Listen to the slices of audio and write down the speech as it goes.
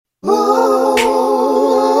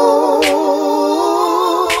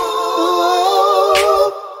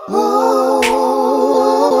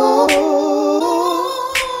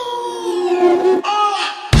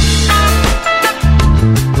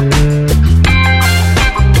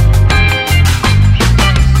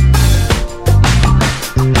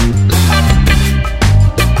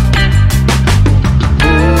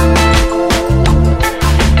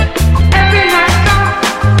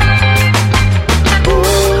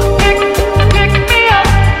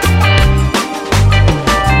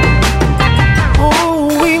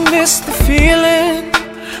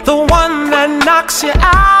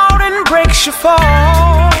makes you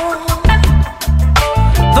fall,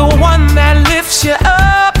 the one that lifts you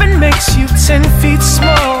up and makes you 10 feet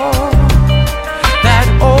small, that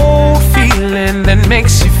old feeling that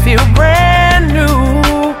makes you feel brand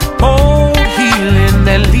new, old healing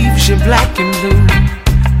that leaves you black and blue.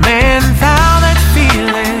 Man found that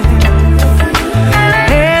feeling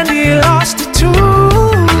and he lost it too.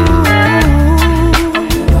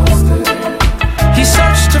 He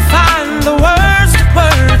searched to find the words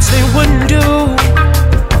they wouldn't do.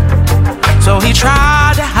 So he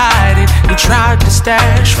tried to hide it, he tried to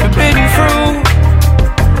stash forbidden fruit,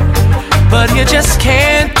 but you just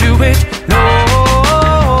can't do it, no.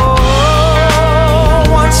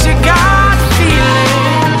 Once you got the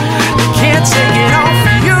feeling, you can't take it off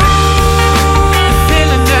of you. The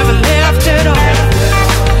feeling never left at all,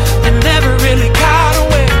 it never really got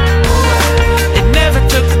away, it never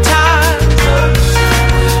took the time,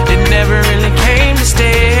 it never really came to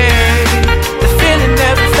stay. The feeling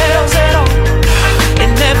never fails at all,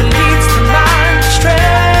 it never leads the mind astray.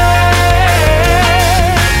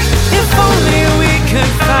 If only we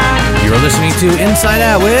could find. You're listening to Inside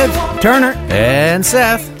Out with Turner and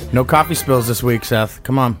Seth. No coffee spills this week, Seth.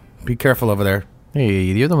 Come on, be careful over there. Hey,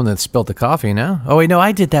 you're the one that spilled the coffee now. Oh, wait, no,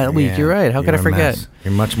 I did that week. You're right. How could I forget?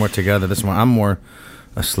 You're much more together this morning. I'm more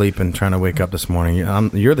asleep and trying to wake up this morning.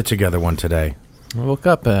 You're the together one today. I woke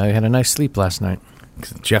up. I had a nice sleep last night.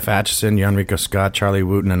 Jeff Atchison, Enrico Scott, Charlie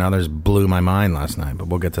Wooten, and others blew my mind last night, but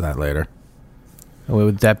we'll get to that later. What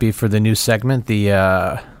would that be for the new segment? The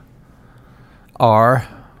R?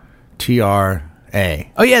 TRA.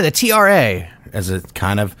 Oh, yeah, the TRA. As a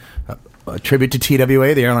kind of a tribute to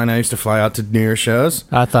TWA, the airline I used to fly out to New Year's shows.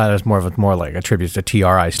 I thought it was more like a tribute to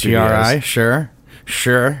TRI Studios. TRI, sure.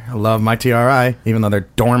 I love my TRI, even though they're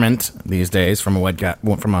dormant these days from a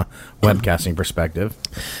webcasting perspective.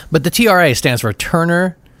 But the TRA stands for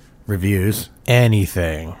Turner Reviews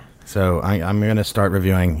Anything. So I'm going to start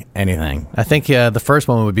reviewing anything. I think the first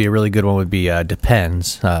one would be a really good one. Would be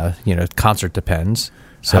Depends. Concert Depends.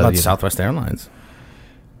 So, how about Southwest Airlines?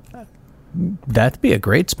 That'd be a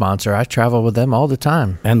great sponsor. I travel with them all the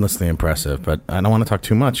time. Endlessly impressive, but I don't want to talk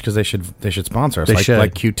too much because they should sponsor us. They should.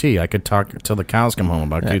 Like QT. I could talk till the cows come home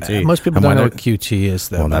about QT. Most people don't know what QT is,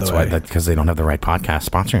 though. Well, that's why, because they don't have the right podcast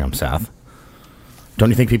sponsoring them, Seth.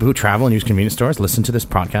 Don't you think people who travel and use convenience stores listen to this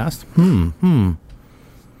podcast?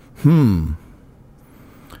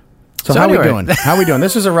 So how anyway. we doing? How we doing?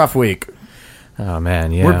 This is a rough week. Oh,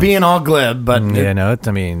 man, yeah. We're being all glib, but come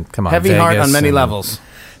on. heavy Vegas heart on many levels.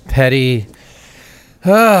 Petty. See,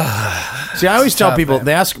 I always tell people,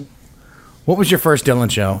 they ask, what was your first Dylan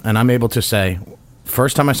show? And I'm able to say,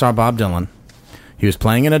 first time I saw Bob Dylan, he was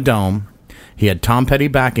playing in a dome, he had Tom Petty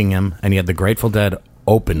backing him, and he had the Grateful Dead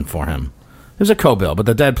open for him. It was a co-bill, but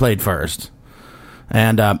the Dead played first.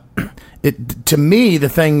 And to me, the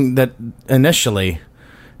thing that initially,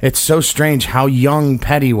 it's so strange how young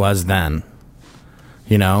Petty was then.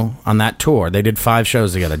 On that tour. They did 5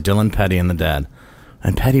 shows together, Dylan, Petty, and the Dead.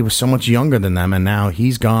 And Petty was so much younger than them, and now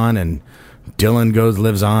he's gone, and Dylan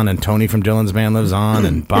lives on, and Tony from Dylan's band lives on,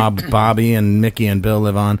 and Bobby and Mickey and Bill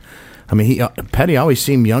live on. I mean, Petty always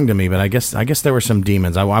seemed young to me, but I guess there were some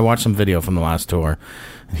demons. I watched some video from the last tour.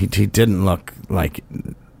 He didn't look like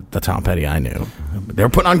the Tom Petty I knew. They were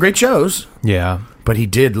putting on great shows. Yeah. But he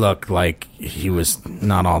did look like he was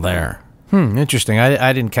not all there. Interesting.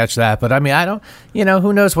 I didn't catch that, but I mean, I don't.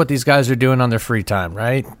 Who knows what these guys are doing on their free time,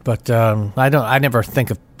 right? But I never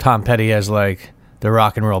think of Tom Petty as like the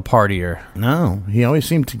rock and roll partier. No, he always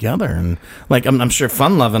seemed together and like I'm sure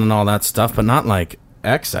fun loving and all that stuff, but not like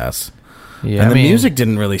excess. Yeah, and the music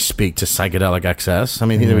didn't really speak to psychedelic excess. I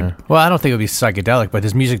mean, well, I don't think it would be psychedelic, but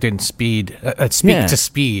his music didn't speak to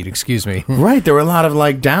speed. Excuse me. Right, there were a lot of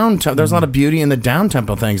like there was a lot of beauty in the down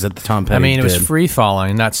tempo things that the Tom Petty. I mean, it was did. free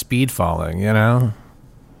falling, not speed falling. Yeah,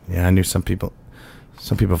 I knew some people.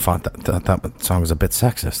 Some people thought that song was a bit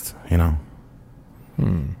sexist.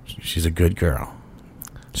 She's a good girl.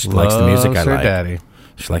 She likes the music I like. Daddy.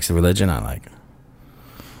 She likes the religion I like.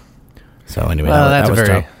 So anyway, that's that was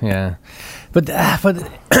very tough. yeah. But I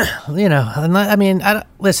mean,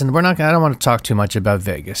 listen. We're not. I don't want to talk too much about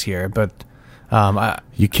Vegas here, but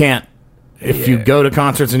you can't. If you go to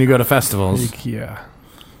concerts and you go to festivals,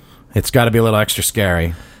 it's got to be a little extra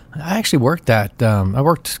scary. I actually worked at. I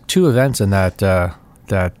worked 2 events in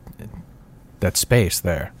that space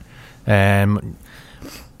there, and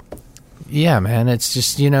yeah, man, it's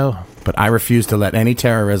just But I refuse to let any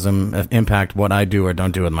terrorism impact what I do or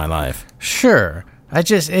don't do in my life. Sure.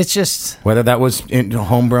 It's just whether that was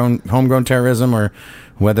homegrown terrorism or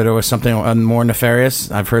whether there was something more nefarious.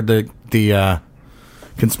 I've heard the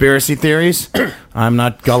Conspiracy theories. I'm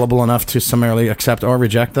not gullible enough to summarily accept or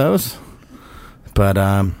reject those. But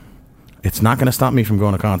it's not going to stop me from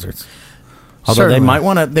going to concerts. Although Certainly.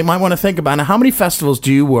 they might want to think about, now, how many festivals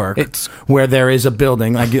do you work where there is a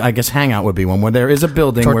building? I guess Hangout would be one where there is a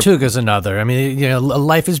building. Tortuga's another. I mean,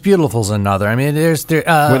 Life is Beautiful's another. I mean, where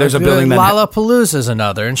there's a building that Lollapalooza's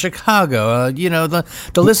another in Chicago. The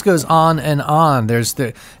list goes on and on.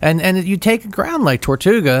 And you take a ground like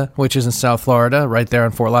Tortuga, which is in South Florida, right there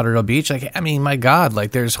on Fort Lauderdale Beach. Like, I mean, my God,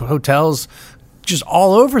 like there's hotels just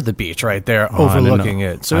all over the beach right there, overlooking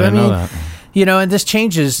it. So I didn't know that. And this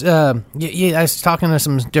changes. I was talking to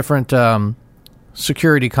some different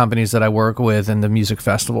security companies that I work with in the music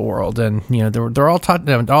festival world, and they're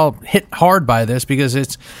all hit hard by this because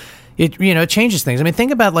it changes things. I mean,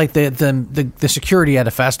 think about like the security at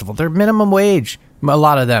a festival. They're minimum wage. A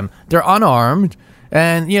lot of them. They're unarmed.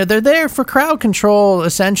 And they're there for crowd control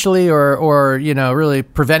essentially, or really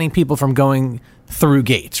preventing people from going through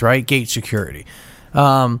gates, right? Gate security.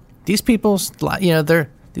 These people, they're.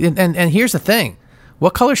 And here's the thing.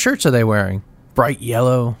 What color shirts are they wearing? Bright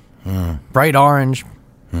yellow, bright orange,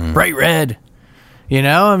 bright red.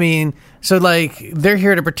 I mean, so like they're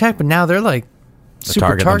here to protect, but now they're like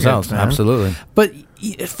super target themselves. Absolutely. But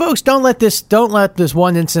folks, don't let this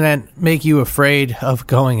one incident make you afraid of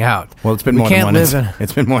going out. Well, it's been more than one incident.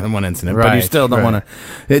 It's been more than one incident, but you still don't want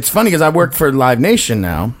to. It's funny because I work for Live Nation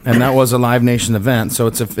now, and that was a Live Nation event, so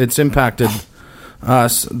it's impacted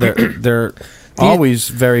us. They're always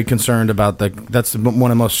very concerned about that's one of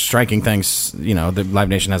the most striking things. The Live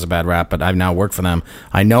Nation has a bad rap, but I've now worked for them.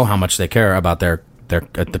 I know how much they care about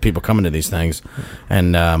the people coming to these things,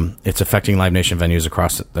 and it's affecting Live Nation venues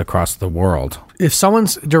across the world. If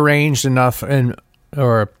someone's deranged enough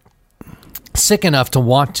or sick enough to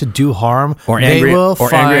want to do harm, or angry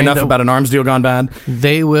enough about an arms deal gone bad,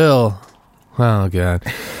 they will. Oh God,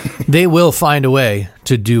 they will find a way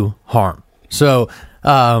to do harm. So.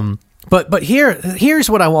 But here's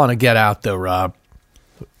what I want to get out though, Rob.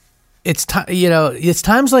 It's it's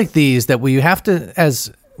times like these that we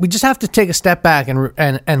just have to take a step back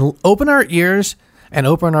and open our ears and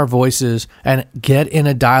open our voices and get in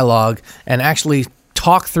a dialogue and actually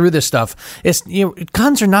talk through this stuff.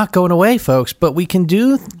 Guns are not going away, folks, but we can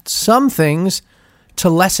do some things to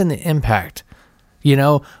lessen the impact. We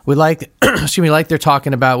like they're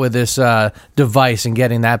talking about with this device and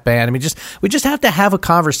getting that banned. I mean, we just have to have a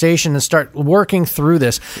conversation and start working through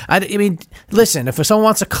this. I mean, listen, if someone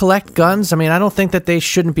wants to collect guns, I mean, I don't think that they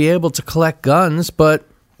shouldn't be able to collect guns, but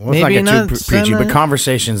maybe not. Too preachy, but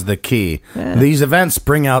conversation's the key. Yeah. These events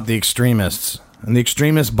bring out the extremists, and the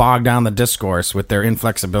extremists bog down the discourse with their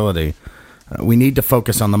inflexibility. We need to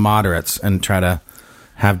focus on the moderates and try to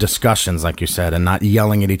have discussions, like you said, and not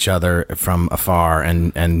yelling at each other from afar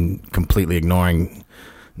and completely ignoring,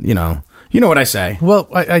 you know what I say. Well,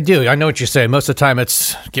 I do. I know what you say. Most of the time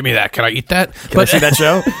it's, give me that. Can I eat that? Can I see that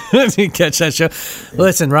show? You catch that show?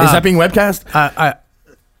 Listen, Rob. Is that being webcast?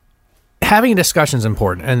 Having a discussion is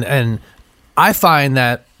important. And I find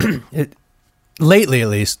that, lately at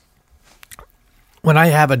least, when I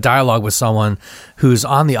have a dialogue with someone who's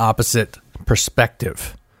on the opposite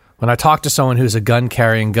perspective, when I talk to someone who's a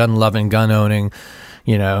gun-carrying, gun-loving, gun-owning,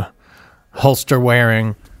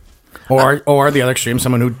 holster-wearing... Or the other extreme,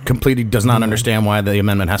 someone who completely does not understand why the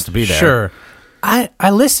amendment has to be there. Sure.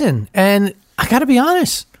 I listen, and I got to be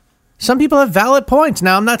honest. Some people have valid points.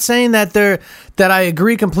 Now, I'm not saying that I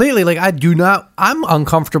agree completely. Like, I'm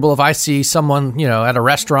uncomfortable if I see someone, at a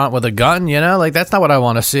restaurant with a gun, Like, that's not what I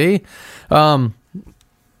want to see. Someone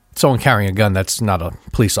carrying a gun, that's not a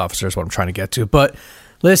police officer is what I'm trying to get to. But...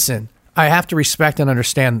 listen, I have to respect and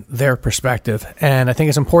understand their perspective, and I think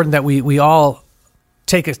it's important that we all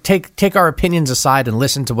take our opinions aside and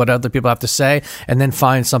listen to what other people have to say, and then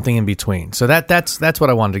find something in between. So that's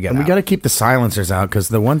what I wanted to get. And we got to keep the silencers out, because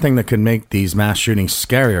the one thing that could make these mass shootings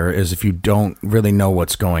scarier is if you don't really know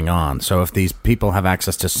what's going on. So if these people have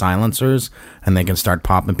access to silencers and they can start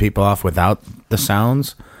popping people off without the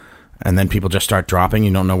sounds, and then people just start dropping,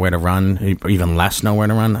 you don't know where to run, or even less know where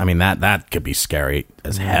to run. I mean, that could be scary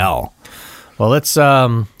as hell. Well, let's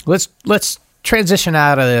transition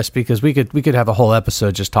out of this, because we could have a whole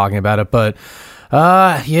episode just talking about it. But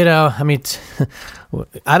I mean,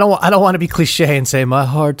 I don't want to be cliche and say my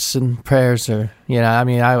hearts and prayers are. I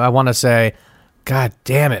mean, I want to say, God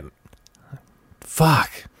damn it, fuck.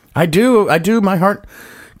 I do. My heart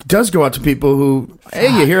does go out to people who, hey,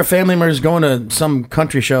 you hear a family member is going to some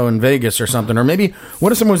country show in Vegas or something, or maybe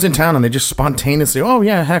what if someone was in town and they just spontaneously, oh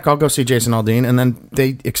yeah, heck, I'll go see Jason Aldean, and then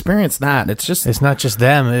they experience that. It's not just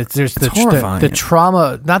them. There's horrifying. The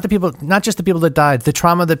trauma, not just the people that died, the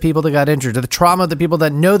trauma of the people that got injured, the trauma of the people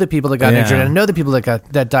that know the people that got injured and know the people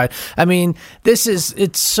that died. I mean,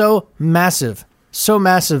 it's so massive,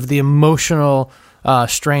 the emotional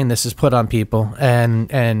strain this has put on people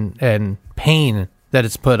and pain that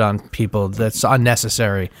it's put on people that's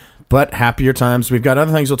unnecessary. But happier times. We've got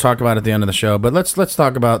other things we'll talk about at the end of the show, but let's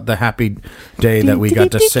talk about the happy day that we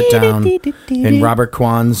got to sit down in Robert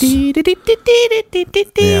Kwan's. Yeah,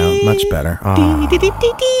 much better.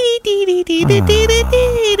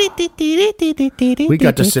 We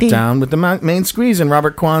got to sit down with the main squeeze in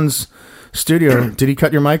Robert Kwan's studio. Did he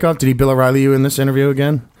cut your mic off? Did he Bill O'Reilly you in this interview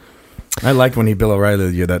again? I liked when he Bill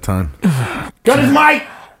O'Reilly you that time. Cut his mic!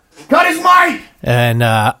 Cut his mic! And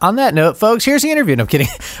on that note, folks, here's the interview. No, I'm kidding.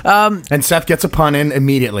 And Seth gets a pun in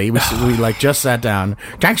immediately. We just sat down.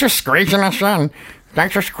 Thanks for squeezing us in.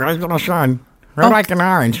 We're like an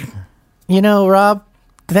orange. You know, Rob,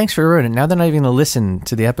 thanks for ruining it. Now they're not even going to listen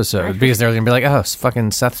to the episode because they're going to be like, oh,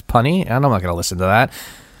 fucking Seth's punny. And I'm not going to listen to that.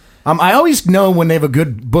 I always know when they have a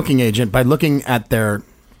good booking agent by looking at their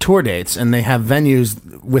tour dates, and they have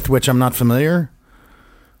venues with which I'm not familiar.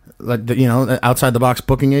 Like, outside the box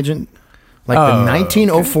booking agent. Like the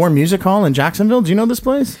 1904 Music Hall in Jacksonville. Do you know this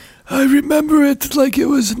place? I remember it like it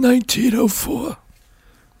was 1904.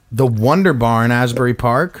 The Wonder Bar in Asbury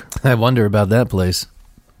Park. I wonder about that place.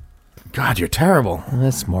 God, you're terrible.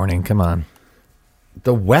 This morning, come on.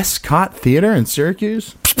 The Westcott Theater in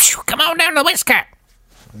Syracuse. Come on down to Westcott.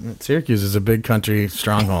 Syracuse is a big country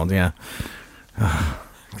stronghold, yeah.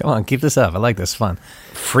 Come on, keep this up. I like this. Fun.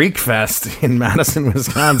 Freak Fest in Madison,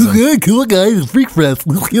 Wisconsin. Yeah, cool guys. Freak Fest.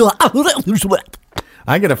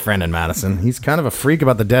 I get a friend in Madison. He's kind of a freak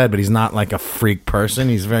about the dead, but he's not like a freak person.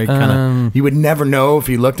 He's very kind of... You would never know if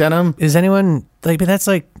you looked at him. Is anyone... But that's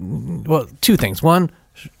well, two things. One,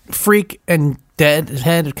 freak and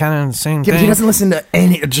Deadhead kind of the same thing. But he doesn't listen to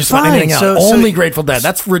anything else. Only Grateful Dead.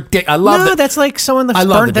 That's ridiculous. I love that. No, that's like someone that's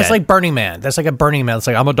that's like Burning Man. That's like a Burning Man. It's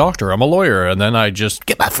like, I'm a doctor, I'm a lawyer, and then I just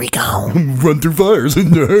get my freak on. Run through fires.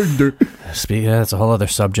 That's a whole other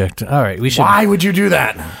subject. All right, we should... Why would you do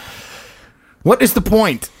that? What is the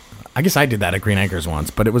point? I guess I did that at Green Acres once,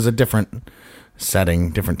 but it was a different setting,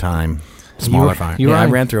 different time, smaller fire. I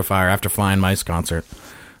ran through a fire after Flying Mice concert.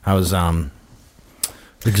 I was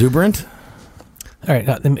exuberant. All right,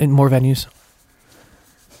 in more venues.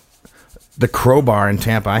 The Crowbar in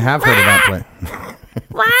Tampa. I have heard of that place.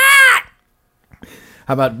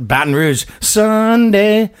 How about Baton Rouge?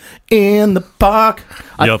 Sunday in the park.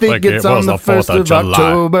 I think it's on the 1st of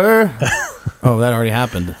October. Oh, that already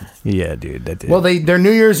happened. Yeah, dude, that did. Well, their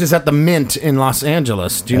New Year's is at the Mint in Los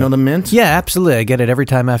Angeles. Do you know the Mint? Yeah, absolutely. I get it every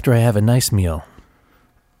time after I have a nice meal.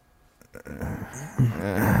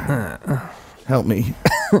 Help me.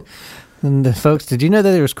 And folks, did you know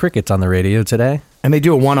that there was crickets on the radio today? And they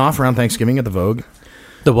do a one-off around Thanksgiving at the Vogue.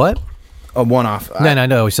 The what? A one-off.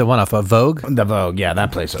 No. We said one-off. Vogue? The Vogue, yeah,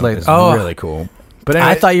 that place is really cool. But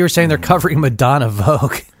anyway, I thought you were saying they're covering Madonna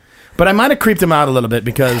Vogue. But I might have creeped them out a little bit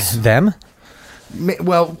because... Them?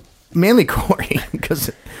 Well, mainly Corey,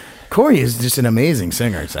 because Corey is just an amazing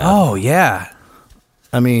singer. So. Oh, yeah.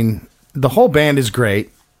 I mean, the whole band is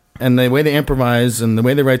great. And the way they improvise and the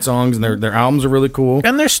way they write songs and their albums are really cool.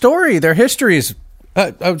 And their story, their history is...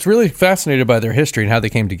 I was really fascinated by their history and how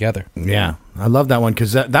they came together. Yeah, I love that one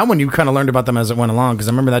because that one you kind of learned about them as it went along. Because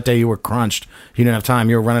I remember that day you were crunched. You didn't have time.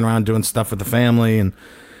 You were running around doing stuff with the family.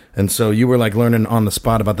 And so you were like learning on the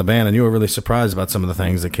spot about the band. And you were really surprised about some of the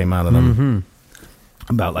things that came out of them. Mm-hmm.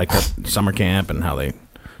 About like that summer camp and how they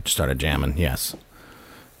just started jamming. Yes.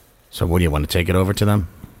 So what do you want to take it over to them?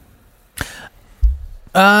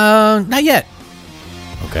 Not yet.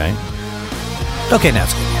 Okay. Okay, now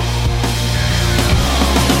it's good.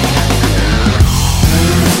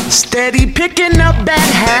 Steady picking up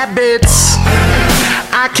bad habits.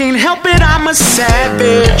 I can't help it, I'm a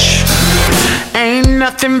savage. Ain't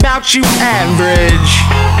nothing about you average.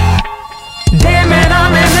 Damn it,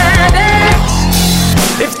 I'm an addict.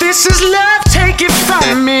 If this is love, take it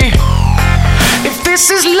from me. If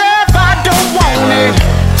this is love, I don't want it.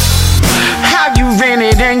 How you rent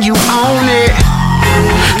it and you own it.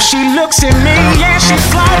 She looks at me and she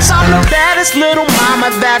flaunts. I'm the baddest little mama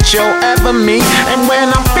that you'll ever meet. And when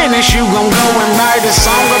I'm finished, you gon' go and write a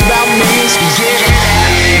song about me. So get it at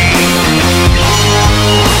me.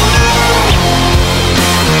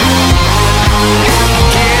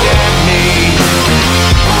 Get at me.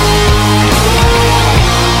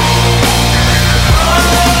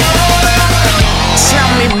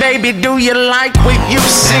 baby, do you like what you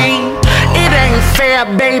see? It ain't fair,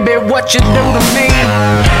 baby, what you do to me.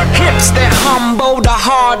 Hips that humble the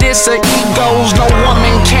hardest of egos. No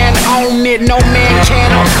woman can own it, no man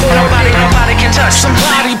can afford it. Nobody can touch.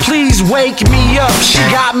 Somebody please wake me up. She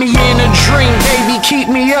got me in a dream, baby, keep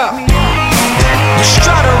me up. You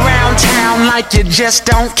strut around town like you just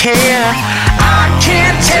don't care. I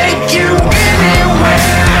can't take you anywhere.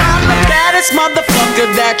 I'm the baddest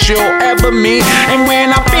motherfucker that you'll ever meet. And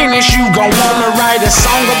when I finish, you gon' wanna write a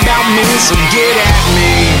song about me. So get at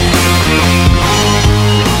me.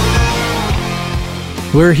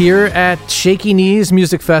 We're here at Shaky Knees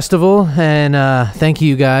Music Festival, and thank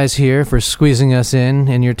you guys here for squeezing us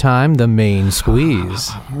in your time, the main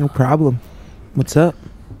squeeze. No problem. What's up?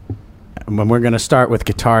 When we're going to start with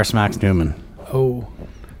guitarist Max Newman. Oh.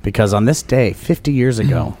 Because on this day, 50 years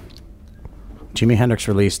ago, Jimi Hendrix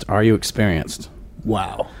released Are You Experienced?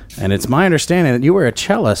 Wow. And it's my understanding that you were a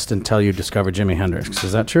cellist until you discovered Jimi Hendrix.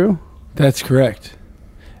 Is that true? That's correct.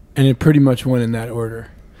 And it pretty much went in that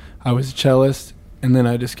order. I was a cellist, and then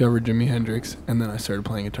I discovered Jimi Hendrix, and then I started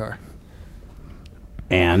playing guitar.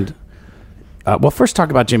 And, well, first talk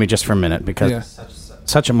about Jimmy just for a minute, because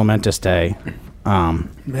such a momentous day.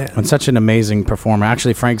 And such an amazing performer.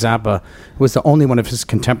 Actually, Frank Zappa was the only one of his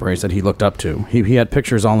contemporaries that he looked up to. He had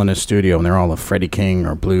pictures all in his studio, and they're all of Freddie King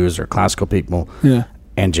or blues or classical people,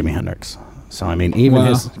 and Jimi Hendrix. So, I mean, even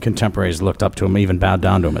his contemporaries looked up to him, even bowed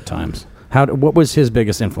down to him at times. What was his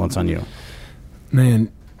biggest influence on you?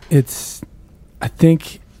 Man, I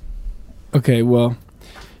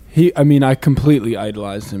completely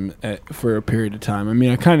idolized him for a period of time. I mean,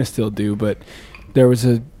 I kind of still do, but there was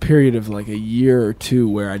a period of like a year or two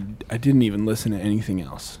where I didn't even listen to anything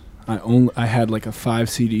else. I had like a 5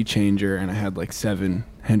 CD changer, and I had like 7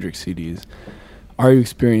 Hendrix CDs. Are You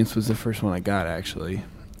Experienced was the first one I got, actually.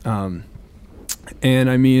 And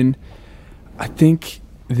I mean, I think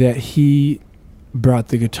that he brought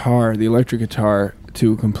the electric guitar,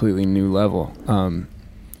 to a completely new level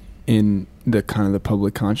in the kind of the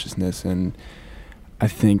public consciousness, and I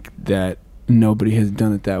think that nobody has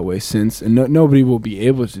done it that way since, and nobody will be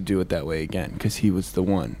able to do it that way again, because he was the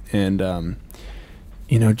one. And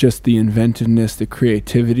just the inventiveness, the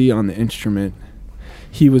creativity on the instrument.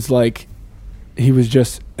 He was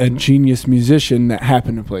just a genius musician that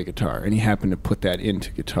happened to play guitar, and he happened to put that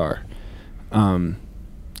into guitar.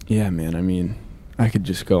 Yeah, man, I mean, I could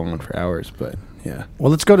just go on for hours, but yeah. Well,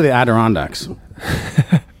 let's go to the Adirondacks.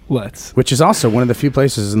 Which is also one of the few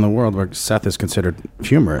places in the world where Seth is considered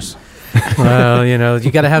humorous. Well,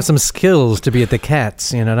 you got to have some skills to be at the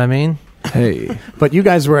Cats, you know what I mean? Hey. But you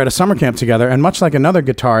guys were at a summer camp together, and much like another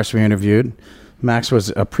guitarist we interviewed, Max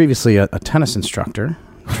was previously a tennis instructor.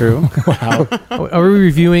 True. Wow. Are we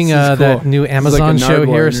reviewing cool. that new Amazon like a show Nardwuar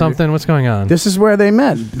here or interview. something? What's going on? This is where they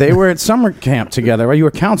met. They were at summer camp together. Well, you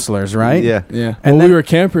were counselors, right? Yeah. Yeah. And We then- were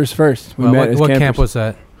campers first. We met as what campers. camp was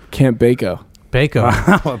that? Camp Baco. Baco.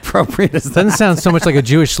 How appropriate is that? Doesn't sound so much like a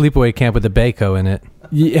Jewish sleepaway camp with a Baco in it.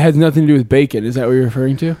 It has nothing to do with bacon. Is that what you're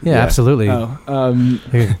referring to? Yeah, absolutely. Oh,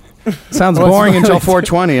 Sounds Well, it's boring until really-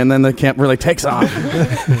 420, and then the camp really takes off.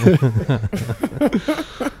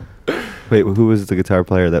 Wait, who was the guitar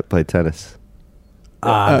player that played tennis?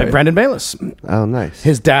 Brendan Bayless. Oh, nice.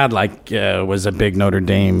 His dad, was a big Notre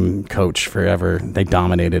Dame coach forever. They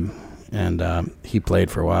dominated, and he played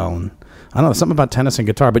for a while. And I don't know, something about tennis and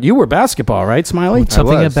guitar. But you were basketball, right, Smiley?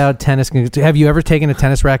 Something was. about tennis. Have you ever taken a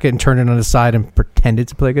tennis racket and turned it on the side and pretended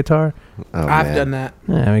to play guitar? Oh, I've man. done that.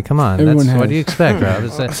 Yeah, I mean, come on. Everyone What has. do you expect, Rob?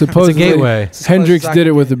 It's a Supposedly, gateway. Hendrix Suppose did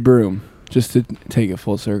it I with can a broom, just to take it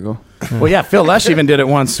full circle. Well, yeah, Phil Lesh even did it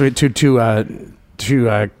once to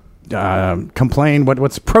complain.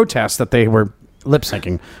 What's protest that they were lip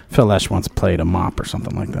syncing. Phil Lesh once played a mop or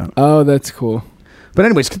something like that. Oh, that's cool. But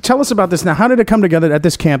anyways, tell us about this now. How did it come together at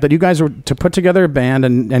this camp that you guys were to put together a band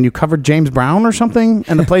and you covered James Brown or something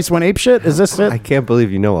and the place went apeshit? Is this I it? can't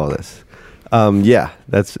believe you know all this. Yeah,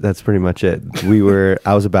 that's pretty much it.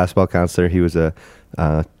 I was a basketball counselor. He was a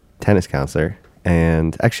tennis counselor.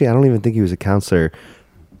 And actually, I don't even think he was a counselor.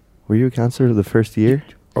 Were you a counselor the first year?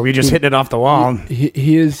 Or were you just hitting it off the wall?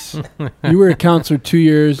 He is. You were a counselor 2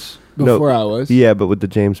 years before I was. Yeah, but with the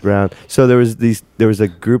James Brown. So there was a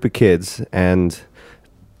group of kids, and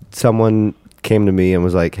someone came to me and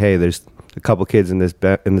was like, "Hey, there's a couple kids in this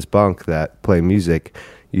bunk that play music.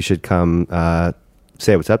 You should come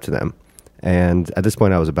say what's up to them." And at this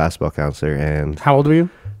point, I was a basketball counselor, and How old were you?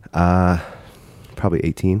 probably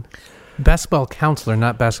 18. Basketball counselor,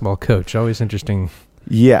 not basketball coach. Always interesting.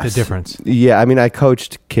 Yes, The difference. Yeah, I mean, I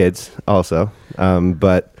coached kids also,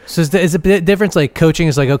 but So is the difference like coaching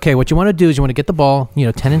is like, okay, what you want to do is you want to get the ball,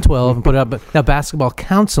 10 and 12 and put it up. But now basketball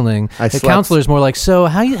counseling, the counselor is more like, so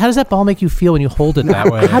how does that ball make you feel when you hold it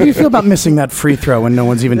that way? How do you feel about missing that free throw when no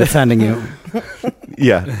one's even defending you?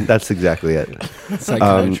 Yeah, that's exactly it.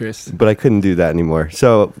 Psychiatrist. But I couldn't do that anymore.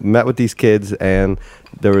 So met with these kids, and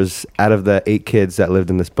there was, out of the 8 kids that lived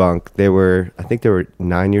in this bunk, I think they were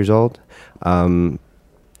 9 years old.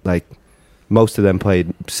 Like most of them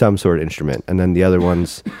played some sort of instrument, and then the other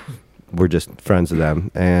ones were just friends of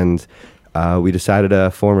them. And we decided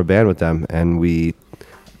to form a band with them, and we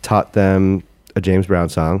taught them a James Brown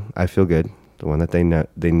song, "I Feel Good," the one that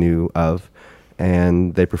they knew of.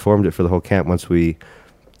 And they performed it for the whole camp once we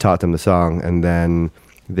taught them the song. And then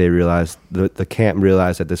they realized, the camp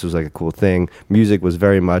realized that this was like a cool thing. Music was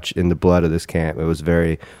very much in the blood of this camp. It was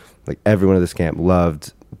very, like, everyone at this camp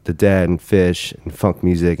loved the Dead and Fish and funk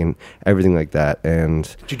music and everything like that. And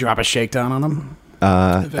Did you drop a shakedown on them?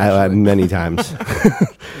 Many times.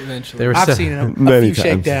 Eventually. I've seen a Many few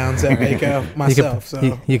times. shakedowns at Waco myself.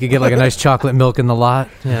 So You could get like a nice chocolate milk in the lot.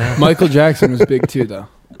 Yeah. Michael Jackson was big too, though.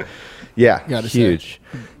 Yeah, Gotta say. huge.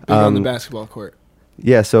 Big on the basketball court.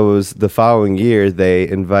 Yeah, so it was the following year they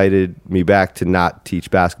invited me back to not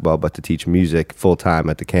teach basketball, but to teach music full time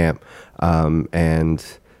at the camp. And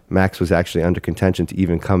Max was actually under contention to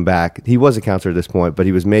even come back. He was a counselor at this point, but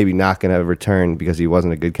he was maybe not going to return because he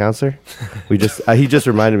wasn't a good counselor. He just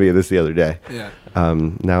reminded me of this the other day. Yeah.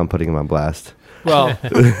 Now I'm putting him on blast. Well,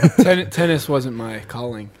 tennis wasn't my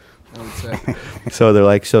calling, I would say. So they're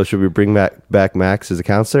like, so should we bring back Max as a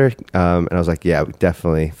counselor? And I was like, yeah,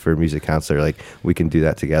 definitely, for a music counselor. Like, we can do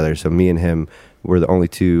that together. So me and him were the only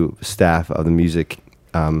 2 staff of the music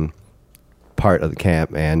part of the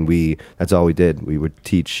camp, and that's all we did. We would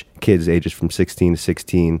teach kids ages from 16 to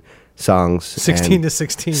 16 songs. 16 to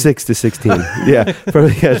 16. 6 to 16. Yeah,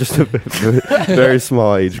 just a very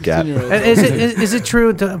small age gap. And is it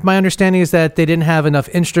true? My understanding is that they didn't have enough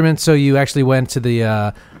instruments, so you actually went to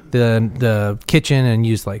the kitchen and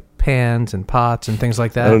used like pans and pots and things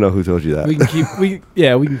like that. I don't know who told you that. We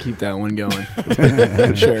can keep that one going.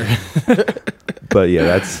 Sure. But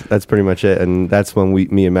yeah, that's pretty much it. And that's when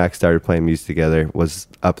me and Max started playing music together, was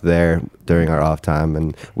up there during our off time,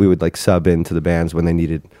 and we would like sub into the bands when they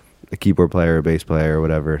needed a keyboard player, a bass player, or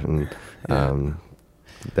whatever. And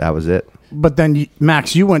that was it. But then,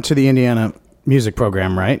 Max, you went to the Indiana music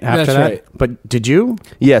program, right? After That's that? right. But did you?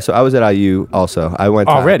 Yeah, so I was at IU also. I went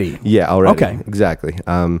Already? Yeah, already. Okay. Exactly.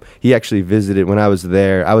 He actually visited when I was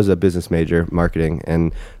there. I was a business major, marketing,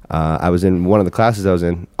 and I was in one of the classes I was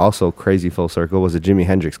in, also crazy full circle, was a Jimi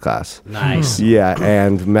Hendrix class. Nice. Yeah,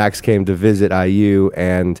 and Max came to visit IU,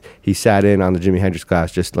 and he sat in on the Jimi Hendrix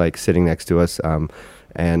class, just like sitting next to us.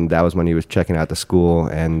 And that was when he was checking out the school,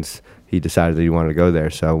 and he decided that he wanted to go there.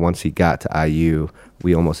 So once he got to IU,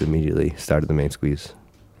 we almost immediately started the Main Squeeze.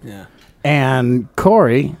 Yeah. And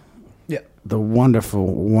Corey, yeah, the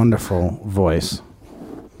wonderful, wonderful voice.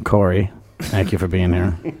 Corey, thank you for being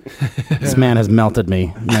here. This man has melted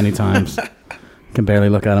me many times. Can barely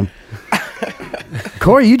look at him.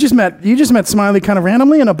 Corey, you just met Smiley kind of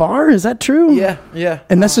randomly in a bar. Is that true? yeah.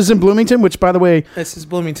 And this is in Bloomington, which, by the way, This is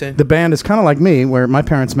Bloomington. the band is kind of like me, where my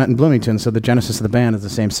parents met in Bloomington. So the genesis of the band is the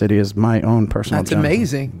same city as my own personal. That's genesis.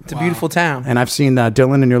 amazing. It's a beautiful town. And I've seen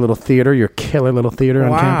Dylan in your little theater, your killer little theater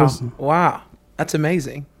on campus. Wow. That's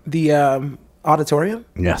amazing. The auditorium?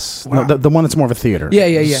 Yes. Wow. No, the one that's more of a theater.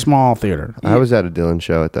 Yeah. Small theater. I was at a Dylan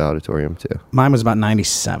show at the auditorium too. Mine was about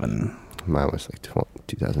 97, Mine was like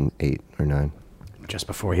 2008 or 9. just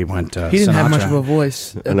before he went He didn't have much of a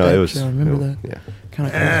voice. at No, that it was. show. Remember that? Yeah. Kind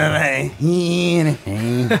of.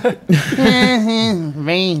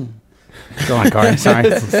 Go on, Corey. Sorry.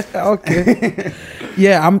 Okay.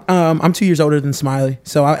 Yeah, I'm 2 years older than Smiley,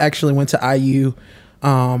 so I actually went to IU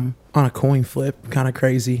on a coin flip. Kind of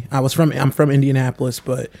crazy. I'm from Indianapolis,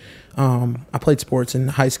 but I played sports in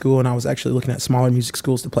high school, and I was actually looking at smaller music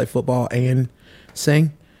schools to play football and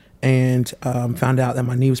sing, and found out that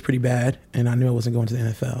my knee was pretty bad, and I knew I wasn't going to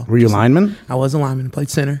the NFL. Were you lineman? I was a lineman. Played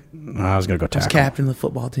center. I was going to go I was tackle. captain of the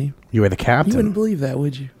football team. You were the You captain? wouldn't believe that,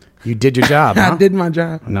 would you? You did your job, huh? I did my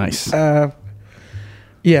job. Nice. Yeah,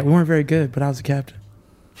 we weren't very good, but I was a captain.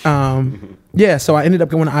 Yeah, so I ended up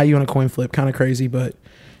going to IU on a coin flip, kind of crazy, but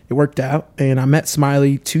it worked out. And I met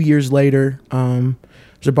Smiley 2 years later.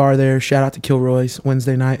 There's a bar there. Shout out to Kilroy's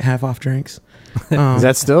Wednesday night half off drinks. Is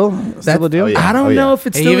that still a deal? Oh, yeah. I don't know if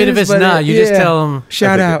it's Hey, still even is, if it's but not, you just tell them.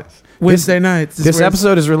 Shout out Wednesday nights. is This where it's-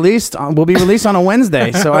 episode is released. Will be released on a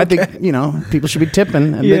Wednesday, so I think people should be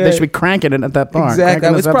tipping and Yeah. they should be cranking it at that bar. Exactly.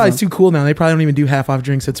 Cranking It's this probably episode. too cool now. They probably don't even do half off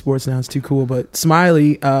drinks at sports now. It's too cool. But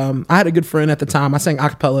Smiley, I had a good friend at the time. I sang a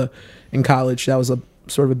cappella in college. That was a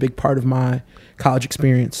sort of a big part of my college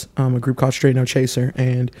experience. A group called Straight No Chaser,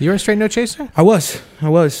 and You're a straight no chaser? I was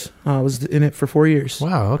in it for 4 years.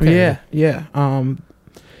 Wow. Okay. Yeah.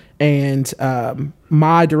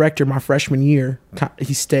 My director, my freshman year,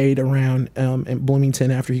 he stayed around in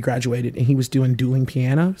Bloomington after he graduated, and he was doing dueling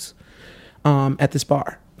pianos at this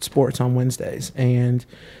bar, Sports, on Wednesdays. And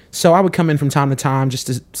so I would come in from time to time just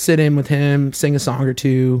to sit in with him, sing a song or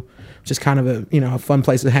two, just kind of a fun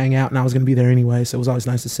place to hang out. And I was going to be there anyway, so it was always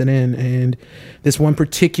nice to sit in. And this one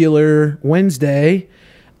particular Wednesday,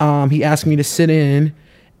 he asked me to sit in,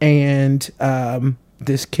 and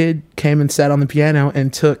this kid came and sat on the piano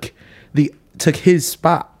and took his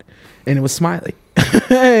spot, and it was Smiley.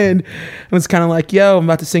 And it was kind of like, yo, I'm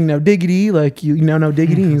about to sing No Diggity, like, you know No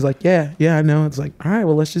Diggity? And he's like, yeah, I know. It's like, all right,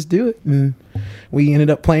 well, let's just do it. And we ended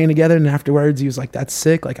up playing together, and afterwards he was like, that's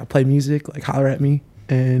sick, like, I play music, like, holler at me.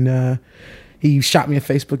 And he shot me a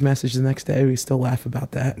Facebook message the next day. We still laugh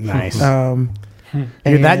about that. Nice.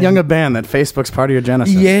 You're that young a band that Facebook's part of your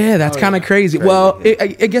genesis. Yeah, that's kind of crazy. Well, I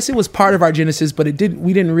guess it was part of our genesis, but we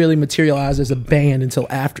didn't really materialize as a band until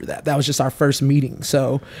after that. That was just our first meeting.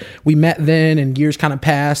 So we met then, and years kind of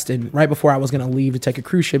passed. And right before I was going to leave to take a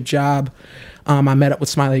cruise ship job, I met up with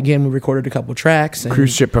Smiley again. We recorded a couple tracks. And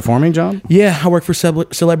Cruise ship performing job? yeah, I worked for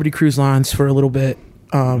Celebrity Cruise Lines for a little bit.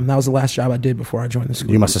 That was the last job I did before I joined the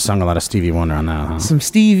school. You must have sung a lot of Stevie Wonder on that, huh? Some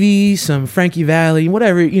Stevie, some Frankie Valli,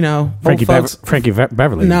 whatever, Frankie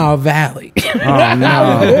Beverly. No, Valley. Oh,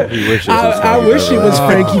 no. I wish it was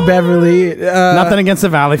Frankie Beverly. Nothing against the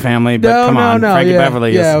Valley family, but come on. Frankie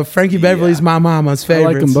Beverly is... Frankie Beverly's my mama's favorite.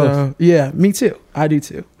 I like them both. So, yeah, me too. I do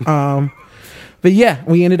too. But yeah,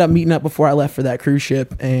 we ended up meeting up before I left for that cruise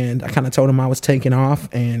ship, and I kind of told him I was taking off.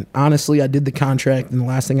 And honestly, I did the contract, and the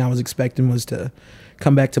last thing I was expecting was to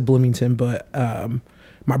come back to Bloomington. But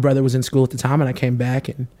my brother was in school at the time, and I came back,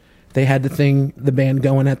 and they had the band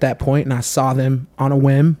going at that point, and I saw them on a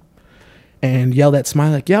whim and yelled at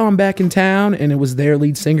Smiley, like, yo, I'm back in town. And it was their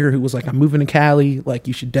lead singer who was like, I'm moving to Cali. Like,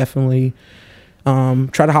 you should definitely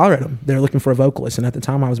try to holler at them. They're looking for a vocalist. And at the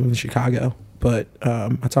time I was moving to Chicago. But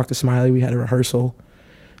I talked to Smiley. We had a rehearsal.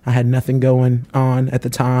 I had nothing going on at the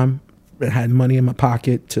time. I had money in my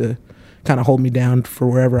pocket to kind of hold me down for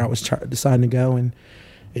wherever I was deciding to go. And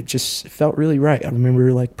it just felt really right. I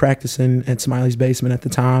remember like practicing at Smiley's basement at the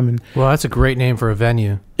time. And Well, that's a great name for a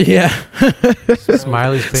venue. yeah,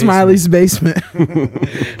 Smiley's basement. Smiley's basement.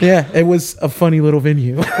 Yeah, it was a funny little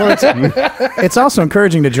venue. It's also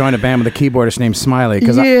encouraging to join a band with a keyboardist named Smiley.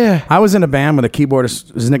 Because Yeah. I was in a band with a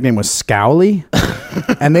keyboardist, his nickname was Scowly,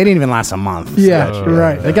 and they didn't even last a month. Yeah,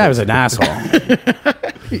 right. The guy was an asshole.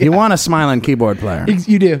 You want a smiling keyboard player.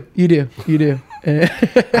 You do.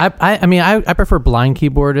 I mean, I prefer blind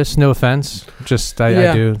keyboardists. No offense, I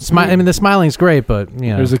Yeah. do. I mean, the smiling's great, but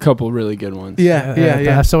There's a couple really good ones.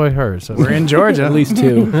 Yeah. So I heard. So. We're in Georgia. At least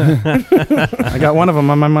two. I got one of them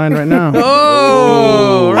on my mind right now.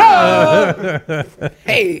 Oh,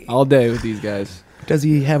 hey. All day with these guys. Does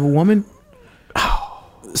he have a woman?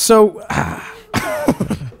 So,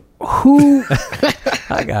 who?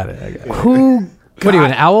 I got it. Who? What are you,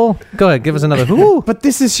 an owl? Go ahead, give us another. Who? But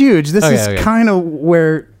this is huge. This Okay, is okay. kind of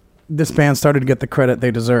where this band started to get the credit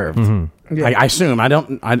they deserved. Yeah. I assume.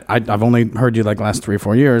 I've only heard you like last 3 or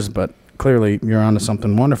 4 years, but clearly you're onto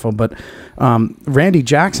something wonderful. But Randy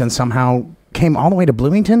Jackson somehow came all the way to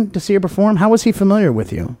Bloomington to see you perform. How was he familiar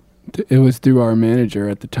with you? It was through our manager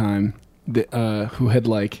at the time, who had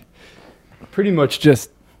like pretty much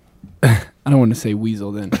just I don't want to say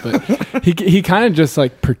weaseled in, but he kind of just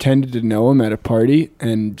like pretended to know him at a party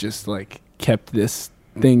and just like kept this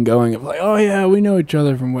thing going of like, oh yeah, we know each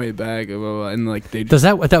other from way back, blah, blah, blah. And like they Does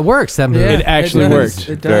that works? That move. It actually does. worked.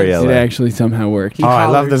 It does. Very It LA. actually somehow worked. Oh, I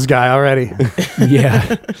love this guy already.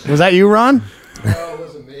 Yeah. Was that you, Ron?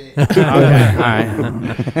 Okay, all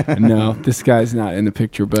right. No, this guy's not in the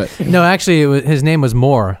picture, but No, actually, his name was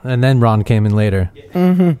Moore, and then Ron came in later.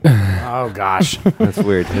 Oh gosh. That's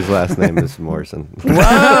weird. His last name is Morrison.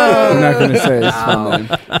 I'm not going to say his full name.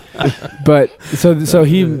 But so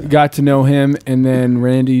he got to know him, and then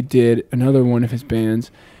Randy did another one of his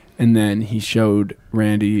bands, and then he showed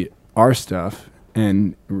Randy our stuff,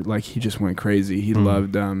 and like he just went crazy. He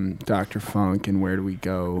loved Dr. Funk and Where Do We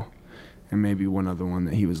Go, and maybe one other one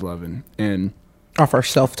that he was loving. And Off our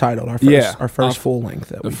self-titled, our first off full length.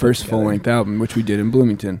 That the we first put full together. length album, which we did in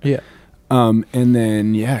Bloomington. Yeah. And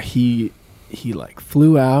then he like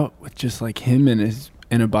flew out with just like him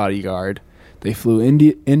and a bodyguard. They flew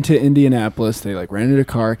into Indianapolis. They like rented a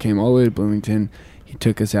car, came all the way to Bloomington. He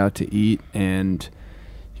took us out to eat, and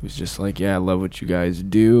he was just like, yeah, I love what you guys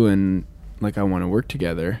do, and like I want to work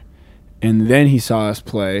together. And then he saw us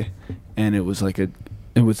play, and it was like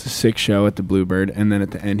it was a sick show at the Bluebird, and then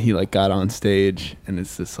at the end he like got on stage, and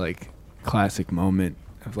it's this like classic moment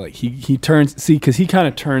of like he turns because he kind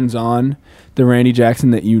of turns on the Randy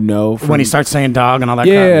Jackson that from, when he starts saying dog and all that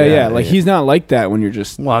yeah, crap. like he's not like that when you're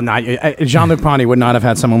just Well, Jean-Luc Ponty would not have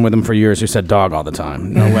had someone with him for years who said dog all the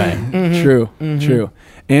time. No way. true.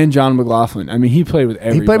 And John McLaughlin. I mean, he played with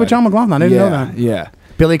everybody. He played with John McLaughlin. I didn't know that. Yeah.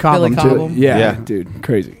 Billy Cobham, Billy too. Cobham. Yeah, Yeah. dude,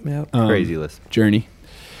 crazy. Yep. Crazy list. Journey.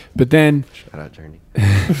 But then, Shout out Journey.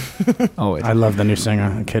 always. I love the new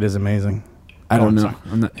singer. The kid is amazing. I don't know. sorry.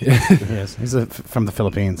 I'm not. He is. He's from the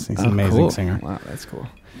Philippines. He's an amazing cool. singer. Wow, that's cool.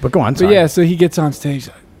 But go on. But Sorry. yeah, so he gets on stage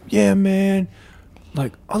like, yeah, man,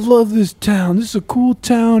 like I love this town. This is a cool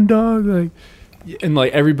town, dog. Like, and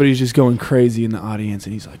like everybody's just going crazy in the audience,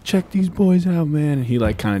 and he's like, check these boys out, man. And he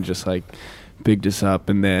like kind of just like bigged us up,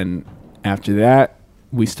 and then after that,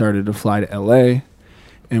 we started to fly to LA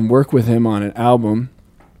and work with him on an album.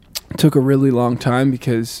 It took a really long time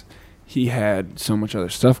because he had so much other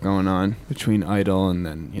stuff going on between Idol and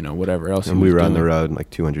then, whatever else. And he we was were on the doing. road like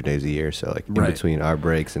 200 days a year. So like in Right. between our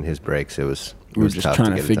breaks and his breaks, it was We were just tough trying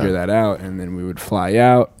to get it figure done. that out, and then we would fly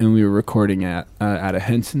out, and we were recording at a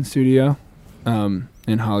Henson studio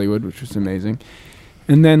in Hollywood, which was amazing.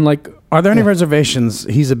 And then like, Are there any reservations?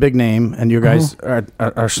 He's a big name, and you guys are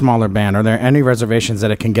a smaller band. Are there any reservations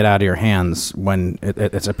that it can get out of your hands when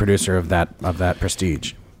it's a producer of that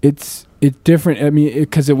prestige? it's different. I mean,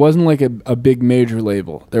 because it wasn't like a big major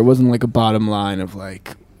label. There wasn't like a bottom line of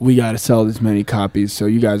like, we got to sell this many copies, so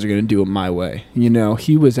you guys are going to do it my way.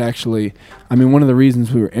 He was actually, I mean, one of the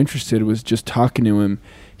reasons we were interested was just talking to him.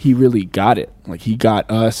 He really got it. Like, he got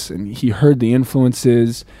us, and he heard the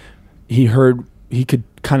influences. He could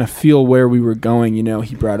kind of feel where we were going.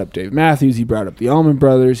 He brought up Dave Matthews. He brought up the Allman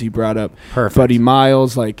Brothers. He brought up Perfect. Buddy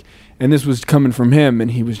Miles. Like, and this was coming from him, and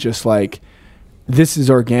he was just like, this is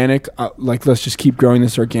organic. Like, let's just keep growing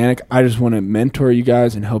this organic. I just want to mentor you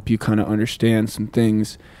guys and help you kind of understand some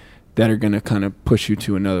things that are going to kind of push you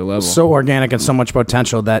to another level. So organic and so much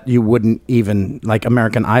potential that you wouldn't even, like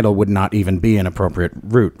American Idol would not even be an appropriate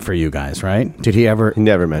route for you guys, right? Did he ever? He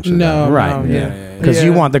never mentioned No, that. Right. no, Yeah. Because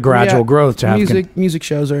you want the gradual growth to have. music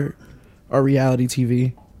shows are reality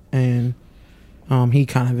TV, and he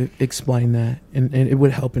kind of explained that, and it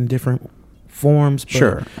would help in different forms, but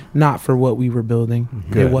Sure. not for what we were building.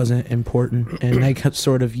 Good. It wasn't important, and they could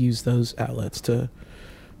sort of use those outlets to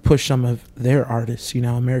push some of their artists.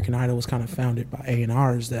 American Idol was kind of founded by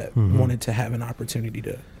A&Rs that wanted to have an opportunity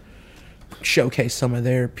to showcase some of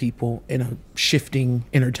their people in a shifting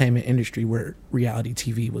entertainment industry where reality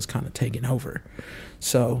TV was kind of taking over.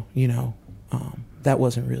 So, that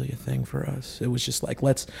wasn't really a thing for us. It was just like,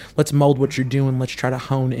 let's mold what you're doing. Let's try to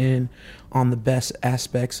hone in on the best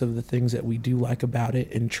aspects of the things that we do like about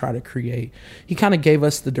it and try to create. He kind of gave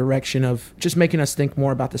us the direction of just making us think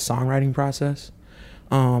more about the songwriting process.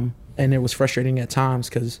 And it was frustrating at times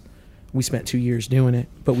because we spent 2 years doing it,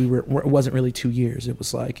 but it wasn't really 2 years. It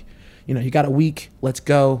was like, you got a week, let's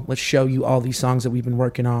go. Let's show you all these songs that we've been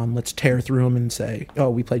working on. Let's tear through them and say,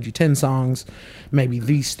 oh, we played you 10 songs. Maybe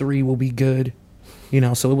these 3 will be good.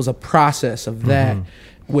 So it was a process of that,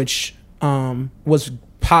 which was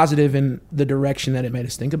positive in the direction that it made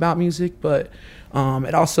us think about music. But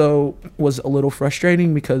it also was a little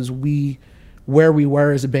frustrating because where we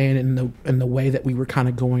were as a band and the way that we were kind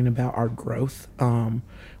of going about our growth,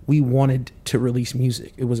 we wanted to release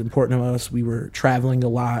music. It was important to us. We were traveling a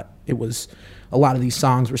lot. It was a lot of these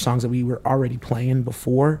songs were songs that we were already playing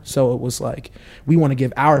before. So it was like, we want to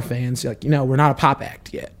give our fans, like, we're not a pop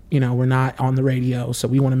act yet. We're not on the radio. So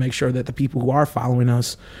we want to make sure that the people who are following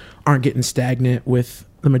us aren't getting stagnant with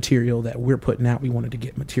the material that we're putting out. We wanted to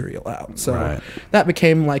get material out. So that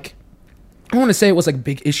became like, I want to say it was like a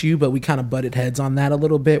big issue, but we kind of butted heads on that a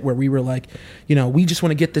little bit where we were like, we just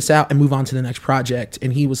want to get this out and move on to the next project.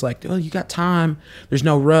 And he was like, oh, you got time. There's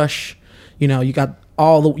no rush. You got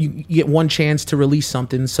you get one chance to release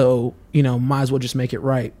something. So, might as well just make it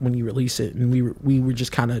right when you release it. And we were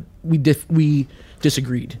just kind of, we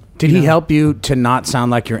disagreed. Did he help you to not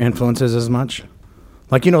sound like your influences as much?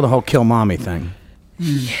 Like, the whole Kill Mommy thing.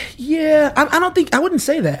 Yeah, I wouldn't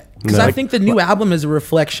say that because I think the new album is a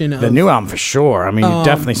reflection of The new album for sure. I mean, you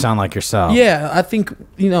definitely sound like yourself. Yeah, I think,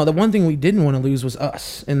 the one thing we didn't want to lose was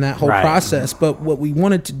us in that whole Right. process. But what we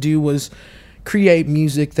wanted to do was create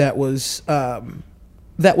music that was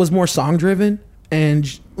more song driven,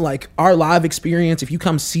 and like our live experience. If you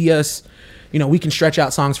come see us, we can stretch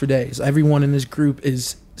out songs for days. Everyone in this group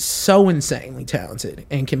is so insanely talented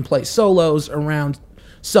and can play solos around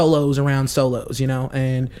solos,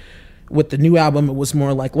 and with the new album, it was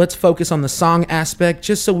more like, let's focus on the song aspect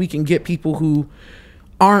just so we can get people who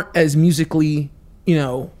aren't as musically,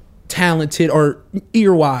 talented or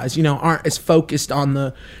ear-wise, aren't as focused on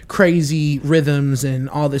the crazy rhythms and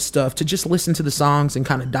all this stuff, to just listen to the songs and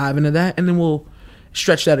kind of dive into that, and then we'll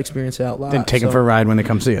stretch that experience out live. Then take them for a ride when they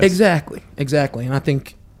come see us. Exactly. And I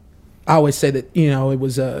think I always say that, it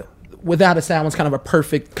was Without a Sound was kind of a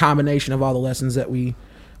perfect combination of all the lessons that we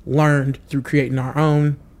learned through creating our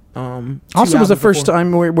own. Also, was the first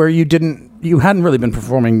time where you hadn't really been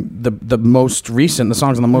performing the most recent, the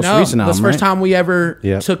songs on the most recent album. That's the first right? time we ever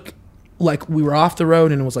Yeah. took, we were off the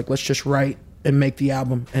road and it was like, let's just write and make the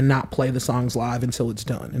album and not play the songs live until it's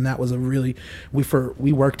done. And that was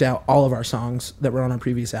we worked out all of our songs that were on our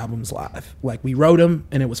previous albums live. Like, we wrote them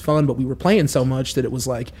and it was fun, but we were playing so much that it was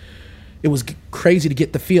like, it was crazy to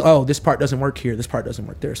get the feel, oh, this part doesn't work here, this part doesn't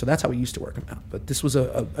work there. So that's how we used to work them out. But this was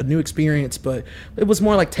a new experience, but it was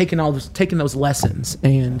more like taking those lessons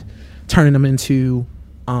and turning them into,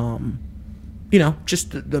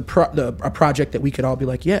 just a project that we could all be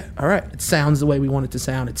like, yeah, all right, it sounds the way we want it to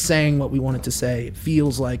sound. It's saying what we want it to say. It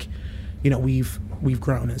feels like, we've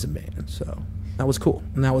grown as a band. So that was cool.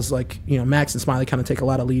 And that was like, Max and Smiley kind of take a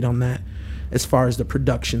lot of lead on that as far as the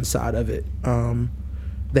production side of it.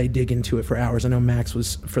 They dig into it for hours. I know Max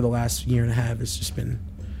was, for the last year and a half, has just been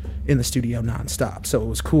in the studio nonstop. So it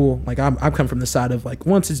was cool. Like, I've come from the side of, like,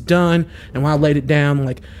 once it's done and when I laid it down,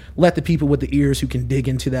 like, let the people with the ears who can dig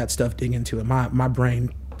into that stuff dig into it. My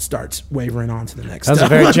brain starts wavering on to the next That was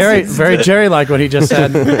stuff. very Jerry like what he just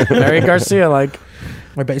said. Very Garcia like.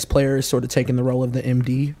 My bass player is sort of taking the role of the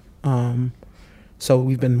MD. So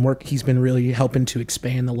he's been really helping to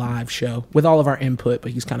expand the live show with all of our input,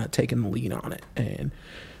 but he's kind of taking the lead on it. And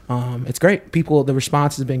it's great. The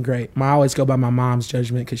response has been great. I always go by my mom's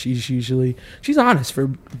judgment because she's honest, for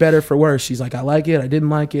better, for worse. She's like, I like it, I didn't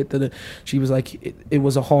like it. She was like, it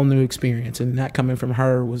was a whole new experience. And that coming from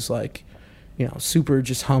her was like, super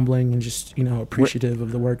just humbling and just, appreciative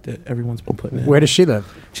of the work that everyone's been putting in. Where does she live?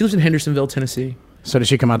 She lives in Hendersonville, Tennessee. So does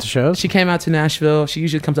she come out to shows? She came out to Nashville. She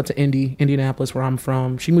usually comes up to Indianapolis, where I'm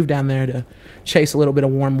from. She moved down there to chase a little bit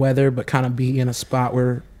of warm weather, but kind of be in a spot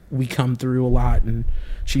where we come through a lot, and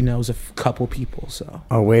she knows a couple people. So.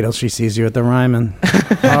 Oh, wait till she sees you at the Ryman.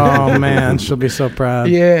 Oh man, she'll be so proud.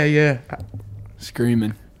 Yeah.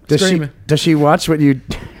 Screaming. Does she watch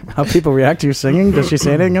how people react to your singing? Does she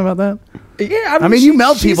say anything about that? Yeah, I mean, you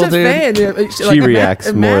melt people, she's a dude. Fan. She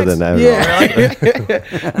reacts more than ever.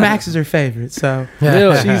 Yeah. Max is her favorite, so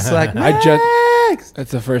she's like, Max. That's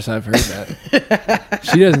the first I've heard that.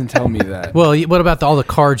 She doesn't tell me that. Well, what about all the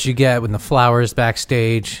cards you get with the flowers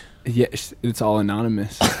backstage? Yeah, it's all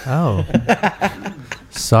anonymous. Oh,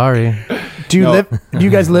 sorry. Do you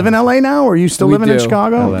guys live in LA now, or are you still We living in do.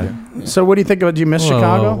 Chicago? LA. So what do you think about? Do you miss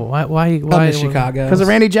Chicago? Why I miss Chicago Because of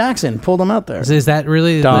Randy Jackson pulled them out there. Is that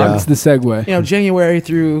really? Dog. That's the segue. January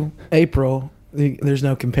through April, there's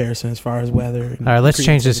no comparison as far as weather. All right, let's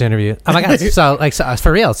change this interview. Oh my God! So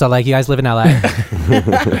for real? So you guys live in LA?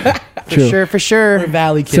 True. For sure. We're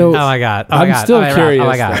Valley kids. So- Oh my God! Oh my I'm God. still Oh my God. curious, Oh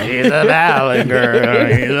my God! though. He's a valley girl.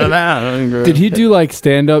 He's a valley girl. Did he do like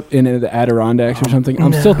stand up in the Adirondacks or something?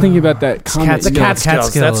 I'm still thinking about that comment. The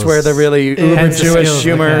Catskills. That's where the really uber Catskills, Jewish like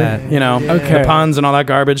humor, that. the puns and all that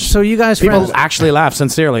garbage. So you guys, People friends, actually laugh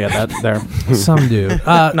sincerely at that there. some do.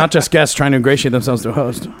 Not just guests trying to ingratiate themselves to a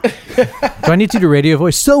host. Do I need to do radio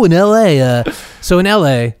voice? So in LA,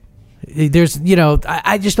 there's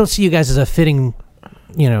I just don't see you guys as a fitting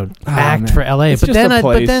act man. for LA. It's But just then a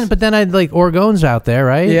place. but then I'd like Oregon's out there,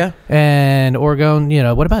 right? Yeah. And Oregon,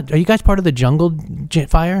 what about? Are you guys part of the Jungle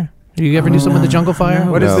Fire? Do you ever do something with the Jungle Fire?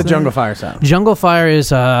 What is No. the Jungle Fire sound? Jungle Fire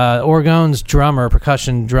is Oregon's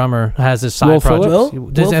percussion drummer, has this side Will project. Phillips?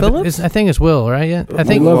 Will Phillips? I think it's Will, right? Yeah, I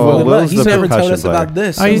think. love Will. Will's He's the never told percussion us player. about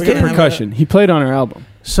this. Are you we're gonna have a- percussion. He played on our album.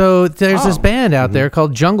 So there's this band out there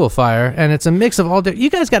called Jungle Fire, and it's a mix of all.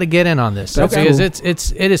 You guys got to get in on this That's because cool.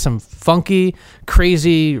 it is some funky,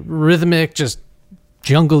 crazy, rhythmic, just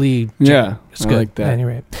jungly. Yeah, it's I good. like that.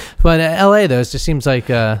 Anyway, but LA though, it just seems like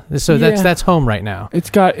that's home right now.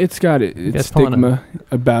 It's got its Guess pulling stigma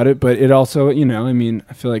about it, but it also, I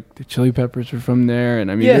feel like the Chili Peppers are from there,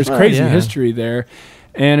 and there's crazy yeah. history there,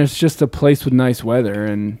 and it's just a place with nice weather,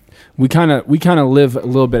 and we kind of live a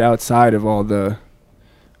little bit outside of all the.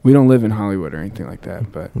 We don't live in Hollywood or anything like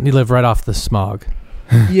that, but You live right off the smog.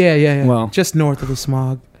 Yeah. Well- just north of the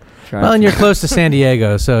smog. try Well, and to- you're close to San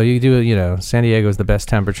Diego, so you do. San Diego is the best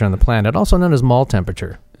temperature on the planet, also known as mall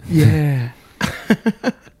temperature. Yeah.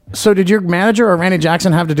 So did your manager or Randy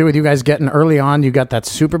Jackson have to do with you guys getting early on? You got that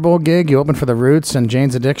Super Bowl gig. You opened for the Roots and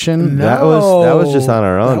Jane's Addiction. No. That was just on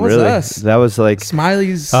our own. That was really. us. That was like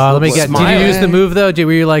Smiley's. Let me get. Did Smile. you use the move though?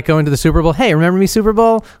 Were you like going to the Super Bowl? Hey, remember me Super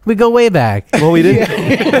Bowl? We go way back. well, we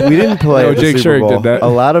didn't we didn't play. No, at the Jake Super Sherrick Bowl. did that. A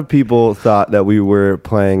lot of people thought that we were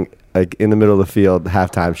playing like in the middle of the field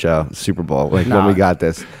halftime show Super Bowl like when we got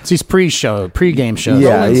this. It's these pre-game shows.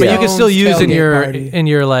 Yeah, But you can still use in Tailgate your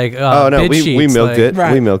party. like Oh no, bid we sheets, milked like- it.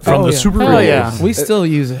 Right. We milked From Oh, the yeah. Super Bowl. Oh, yeah. We still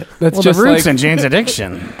use it. That's Well, just the Roots like and Jane's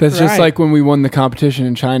Addiction. that's just Right. like when we won the competition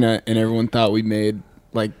in China and everyone thought we made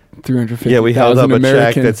like 350. Yeah, we held up a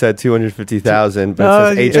American. check that said 250,000,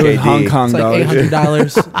 but it it says was Hong HKD. Kong It's like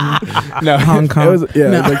dollars. $800. No, Hong Kong. It was, it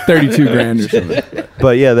was like 32 grand or something.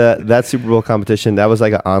 But yeah, that Super Bowl competition, that was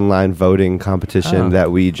like an online voting competition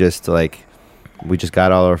that we just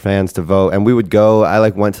got all our fans to vote, and we would go. I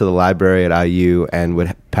like went to the library at IU and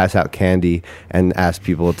would pass out candy and ask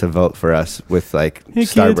people to vote for us with like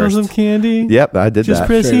Starburst. candy. Yep, I did that.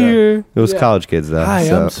 press Straight up. here. It was Yeah. college kids though. Hi,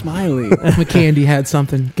 so. I'm Smiley. The candy had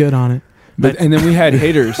something good on it. And then we had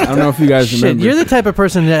haters. I don't know if you guys Shit, remember. you're the type of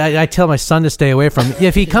person that I tell my son to stay away from.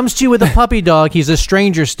 If he comes to you with a puppy dog, he's a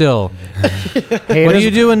stranger still. What do you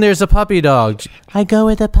do when there's a puppy dog? I go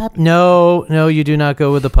with a pup. No, you do not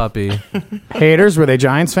go with the puppy. Haters, were they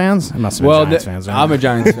Giants fans? It must have been well, Giants fans. Right? I'm a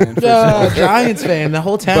Giants fan. Giants fan. The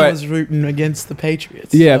whole town But- was rooting against the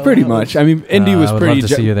Patriots. Yeah, So pretty that was- much. I mean, Indy was I would pretty love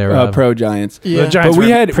to see you there, Rob. pro Giants. Yeah. The Giants But we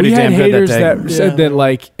were had pretty we had damn good haters that that day. said Yeah. that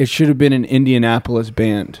like it should have been an Indianapolis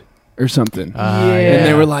band or something. And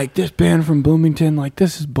they were like, this band from Bloomington, like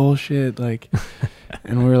this is bullshit. Like,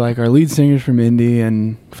 and we were like, our lead singer's from Indy,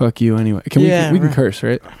 and fuck you anyway. Can Yeah, we can right. curse,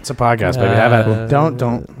 right? It's a podcast, baby. Have at it. Don't.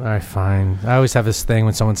 All right, fine. I always have this thing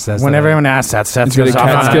when someone says When that. everyone asks that, Seth It's got a goes off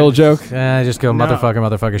on Catskill it. joke. I just go No.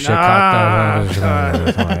 motherfucker, shit, cock.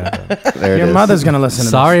 There it Your is. mother's gonna listen to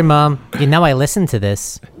Sorry, Mom. You know I listen to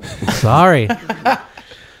this. Sorry.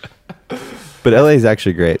 But LA is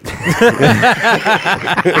actually great. Smiley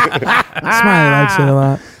likes it a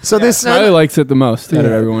lot. this. So this. Smiley likes it the most out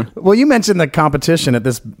of everyone. Well, you mentioned the competition at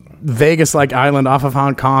this Vegas-like island off of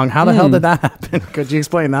Hong Kong. How the hell did that happen? Could you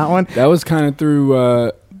explain that one? That was kind of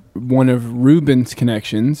through one of Ruben's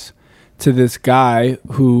connections to this guy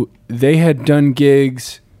who they had done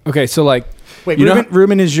gigs. Okay, so like Wait, You know-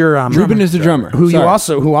 Ruben is your Ruben is the drummer who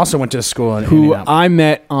Sorry. who also went to school in who Indianapolis. I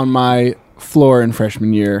met on my floor in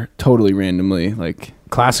freshman year, totally randomly. Like,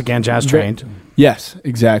 Classic and jazz trained. yes,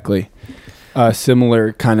 exactly.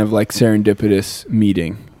 Similar kind of like serendipitous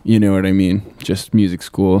meeting. You know what I mean? Just music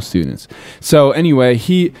school students. So anyway,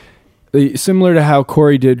 similar to how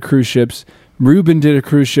Corey did cruise ships, Ruben did a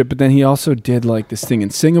cruise ship, but then he also did like this thing in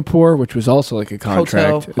Singapore, which was also like a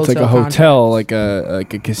contract. It's like a hotel, like a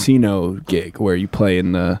casino gig where you play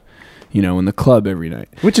in the club every night.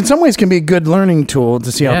 Which in some ways can be a good learning tool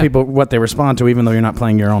to see how Yeah. people what they respond to, even though you're not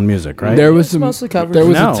playing your own music, right? There was It's mostly covers. There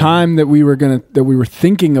was No. a time that we were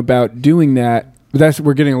thinking about doing that. But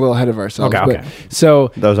we're getting a little ahead of ourselves. Okay, but, okay.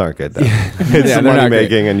 So Those aren't good though. It's Yeah, the they're money not great.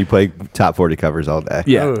 making, and you play top 40 covers all day.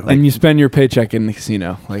 yeah, Oh. and you spend your paycheck in the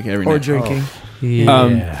casino like every Or night. drinking.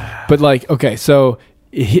 Yeah. But like, okay, so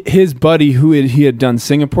his buddy who he had done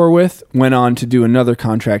Singapore with went on to do another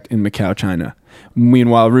contract in Macau, China.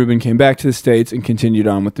 Meanwhile, Ruben came back to the States and continued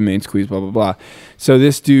on with the main squeeze, blah, blah, blah. So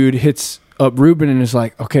this dude hits up Ruben and is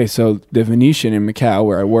like, okay, so the Venetian in Macau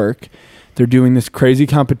where I work, they're doing this crazy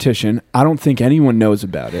competition. I don't think anyone knows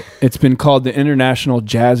about it. It's been called the International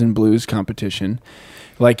Jazz and Blues Competition.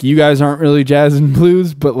 Like, you guys aren't really jazz and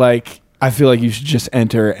blues, but like, I feel like you should just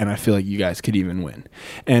enter, and I feel like you guys could even win.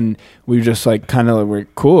 And we were just like, kind of, we're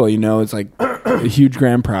cool, you know. It's like a huge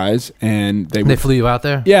grand prize, and They flew you out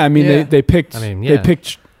there? yeah, I mean, Yeah. they picked. I mean, they yeah.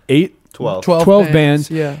 picked 12. 12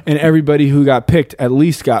 bands, Yeah. and everybody who got picked at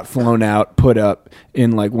least got flown out, put up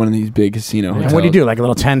in like one of these big casino hotels. And what do you do? Like a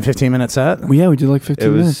little 10, 15-minute set? Well, yeah, we did like 15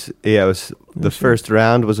 It minutes. was the first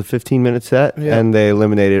round was a 15-minute set, Yeah. and they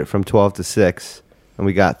eliminated it from 12 to 6, and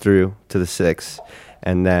we got through to the 6,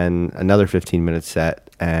 and then another 15-minute set,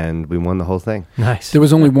 and we won the whole thing. Nice. There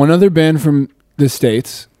was only one other band from the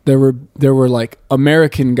States. There were like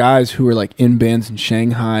American guys who were like in bands in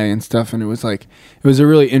Shanghai and stuff, and it was a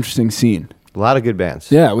really interesting scene. A lot of good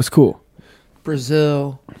bands. Yeah, it was cool.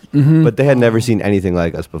 Brazil. But they had never seen anything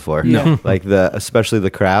like us before. No. Like especially the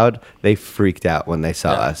crowd, they freaked out when they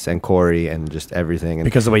saw us and Corey and just everything. And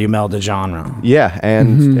Because of the way you meld the genre. yeah,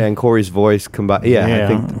 and Corey's voice combined. Yeah,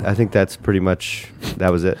 Yeah. I think that's pretty much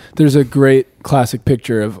that was it. There's a great classic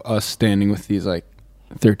picture of us standing with these like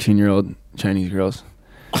 13-year-old Chinese girls.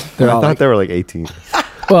 They're I all thought like, they were like 18.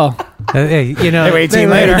 well, Hey, you know, They were 18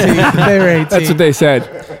 later. They were 18. That's what they said.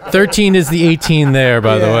 13 is the 18 there,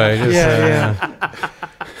 by the way. Just,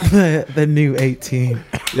 The new 18.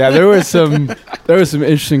 Yeah, there was some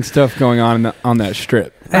interesting stuff going on that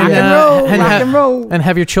strip. And, rock and roll. And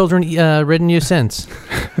have your children ridden you since?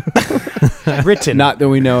 Written. Not that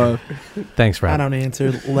we know of. Thanks, I Rob. don't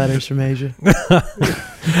answer letters from Asia.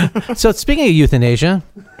 So speaking of euthanasia,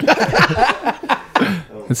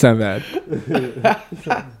 It's not bad.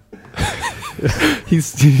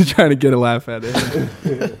 he's trying to get a laugh at it.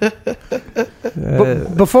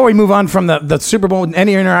 Before we move on from the Super Bowl,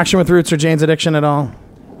 any interaction with Roots or Jane's Addiction at all?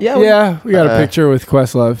 Yeah, we got a picture with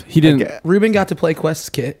Questlove. He didn't. Ruben got to play Quest's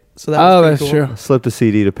kit, so that Oh, was that's pretty cool. true. Slipped a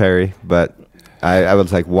CD to Perry, but I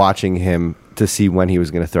was like watching him to see when he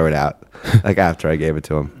was going to throw it out. Like after I gave it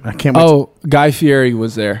to him. I can't wait. Oh, Guy Fieri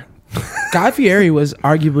was there. Guy Fieri was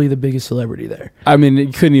arguably the biggest celebrity there. I mean,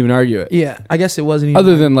 you couldn't even argue it. Yeah, I guess it wasn't even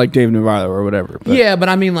Other than like Dave Navarro or whatever. But. yeah, but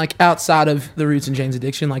I mean, like outside of the Roots and Jane's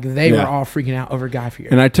Addiction, like they were Yeah. all freaking out over Guy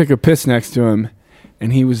Fieri. And I took a piss next to him,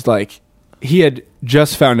 and he was like, he had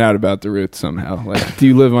just found out about the Roots somehow. Like, do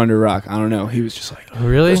you live under a rock? I don't know. He was just like,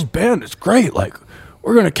 really? this band is great. Like,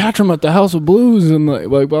 we're gonna catch him at the House of Blues and like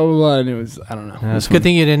blah blah blah. And it was, I don't know. It's a good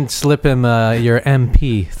thing you didn't slip him your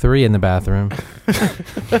MP3 in the bathroom.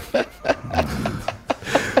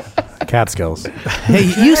 Catskills. Hey,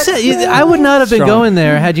 you said I would not have been Strong. going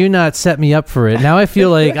there had you not set me up for it. Now I feel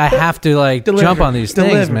like I have to like jump on these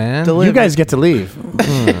things, man. You guys get to leave.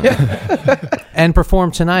 And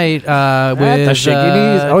perform tonight with the Shaky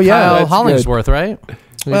Knees. Oh, yeah, Kyle that's Hollingsworth, right?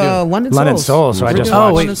 London London Souls. Soul, so I We're just doing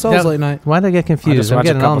watched- London Souls that- late night. Why did I get I confused? just I'm watched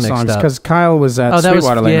a getting all couple mixed songs up. because Kyle was at Oh, that was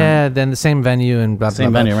Sweetwater late yeah. night. Then the same venue and blah, blah,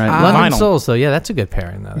 Same blah. venue, right? London Vinyl. Souls, though. Yeah, that's a good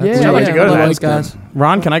pairing, though. Yeah, I'd like to go to I that. those guys.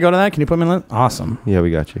 Ron, can I go to that? Can you put me in that? Awesome. Yeah,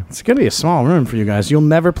 we got you. It's going to be a small room for you guys. You'll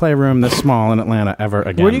never play a room this small in Atlanta ever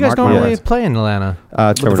again. Where do you guys Mark my normally words. play in Atlanta?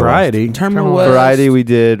 With Terminal Variety. Terminal West. West. Variety we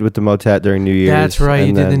did with the Motet during New Year's. That's right. You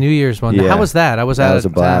and did the then- New Year's one. yeah. How was that? I was That out was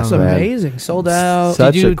of a blast, town. man. Amazing. Sold out.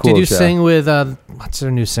 Such Did you a cool did you show. sing with What's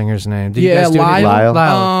their new singer's name? Did you Yeah, guys do anything? Lyle.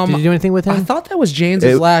 Lyle. Did you do anything with him? I thought that was James'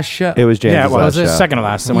 It- last show. It was James' Yeah, it last was show. second to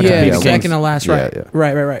last. It went to Yeah, BB King's. second to last, right.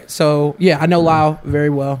 Yeah, Right. So, yeah, I know Lyle very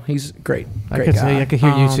well. He's great. I Great could guy. say I could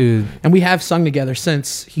hear you two. And we have sung together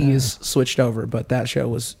since he has switched over, but that show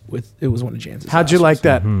was it was one of James'. How'd you last like shows.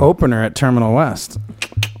 that Mm-hmm. opener at Terminal West?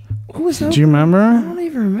 Who was that? Do you I remember? don't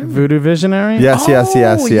even remember. Voodoo Visionary? Yes, yes,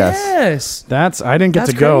 yes, Oh, yes. yes. That's I didn't get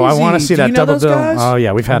That's to go. I want to crazy. see Do that you know double those bill. guys? Oh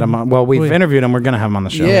yeah, we've had them on. Well, we've Wait. interviewed them. We're gonna have them on the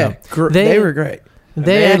show. Yeah, they were great. They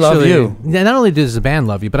They love actually, you. yeah, not only does the band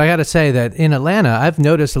love you, but I got to say that in Atlanta, I've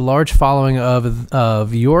noticed a large following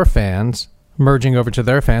of your fans merging over to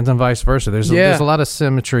their fans and vice versa. There's Yeah. a lot of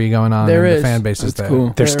symmetry going on There in is. the fan bases That's there.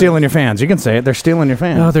 cool. They're stealing your fans. You can say it. They're stealing your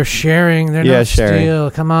fans. No, they're sharing. They're Yeah, not sharing.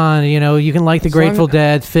 steal. Come on, you can like the As long Grateful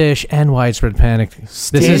Dead, Fish, and Widespread Panic.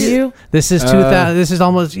 This is this is 2000. This is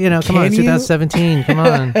almost come on, Can it's you? 2017. Come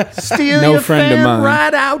on. Steal No your friend of fan mine.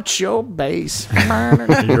 right out your base.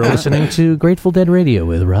 You're listening to Grateful Dead Radio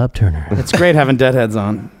with Rob Turner. It's great having Deadheads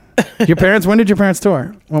on. Your parents? When did your parents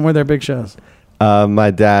tour? When were their big shows? My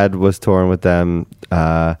dad was touring with them.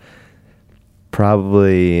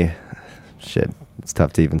 Probably, shit. It's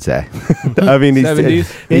tough to even say. I mean,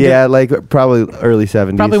 70s? Yeah, like probably early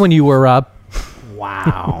 70s. Probably when you were Rob.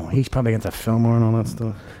 Wow. He's probably into Fillmore and all that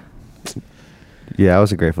stuff. Yeah, I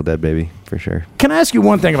was a Grateful Dead baby for sure. Can I ask you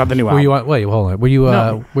one thing about the new album? Were you on? Wait, hold on. Were you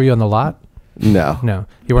No. were you on the lot? No, No,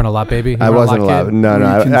 you weren't a lot, baby. You I weren't wasn't a lot allowed. kid? No, Were you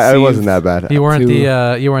I conceived? wasn't that bad. You weren't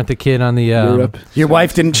To you weren't the kid on the Europe. Your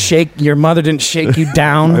wife didn't shake. Your mother didn't shake you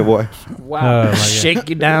down. My boy. Oh, my God. Shake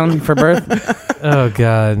you down for birth. Oh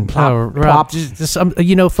God. Plop, Oh, Rob, plop. just,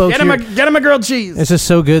 folks. Get him a grilled cheese. This is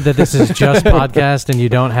so good that this is just podcast and you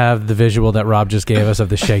don't have the visual that Rob just gave us of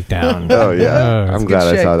the shakedown. Oh yeah, Oh, I'm good glad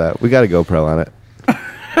I shake. saw that. We got a GoPro on it.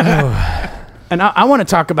 And I want to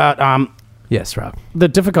talk about Yes, Rob. the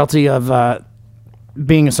difficulty of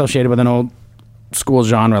being associated with an old school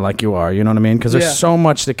genre like you are. You know what I mean? Because there's Yeah. so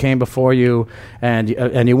much that came before you, and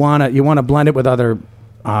you want to blend it with other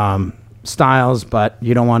styles, but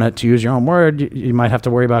you don't want it to use your own word. You might have to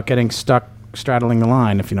worry about getting stuck straddling the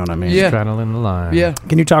line, if you know what I mean. Yeah. Straddling the line. Yeah.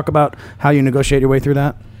 Can you talk about how you negotiate your way through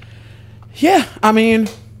that? Yeah, I mean,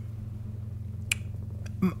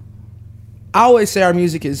 I always say our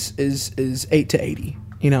music is 8 to 80.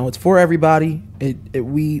 It's for everybody.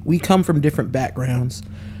 We come from different backgrounds,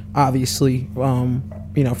 obviously. From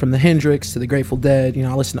the Hendrix to the Grateful Dead.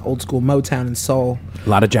 I listen to old school Motown and soul. A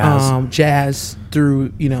lot of jazz. Jazz through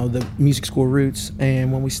the music school roots.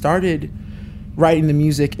 And when we started writing the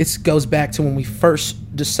music, it goes back to when we first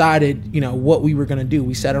decided, what we were going to do.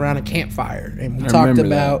 We sat around a campfire and we talked remember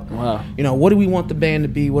about, that. Wow. what do we want the band to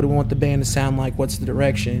be? What do we want the band to sound like? What's the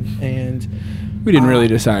direction? And We didn't really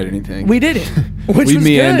decide anything. we didn't, which We was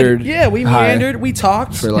meandered good. Yeah, we high meandered. We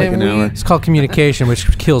talked for like and an hour. It's called communication,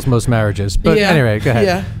 which kills most marriages. But anyway, go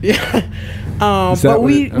ahead. Yeah. Is that But what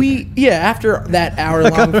we after that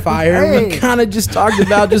hour-long fire, we kind of just talked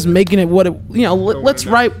about just making it what it,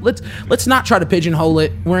 let's not try to pigeonhole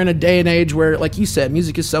it. We're in a day and age where, like you said,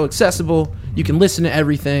 music is so accessible. You can listen to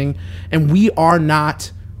everything, and we are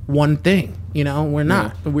not one thing. We're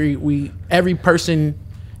not. Yeah. We every person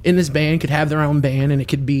in this band could have their own band, and it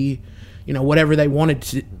could be, whatever they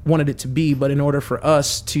wanted it to be. But in order for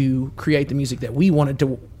us to create the music that we wanted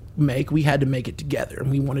to make, we had to make it together,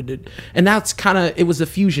 and we wanted to, and that's kind of, it was a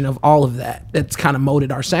fusion of all of that's kind of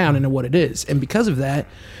molded our sound into what it is. And because of that,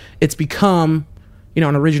 it's become an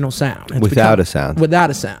original sound. Without a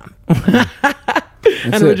sound.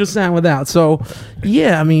 An original sound without. So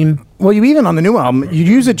yeah, I mean, Well, you even on the new album, you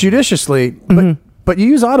use it judiciously, but you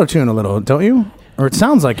use auto-tune a little, don't you? Or it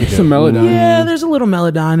sounds like you do. Some Melodyne. yeah, there's a little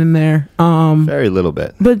Melodyne in there. Very little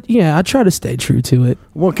bit. But yeah, I try to stay true to it.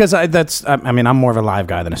 Well, because I'm more of a live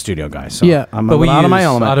guy than a studio guy. So Yeah. I'm But we out use of my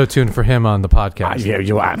element. auto-tune for him on the podcast.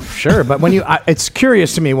 Sure, but when it's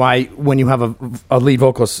curious to me why when you have a lead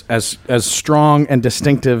vocalist as strong and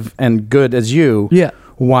distinctive and good as you, Yeah.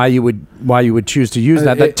 why you would choose to use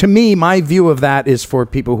that. To me, my view of that is for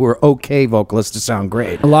people who are okay vocalists to sound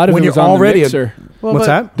great. A lot of when it you're was on already the mixer. what's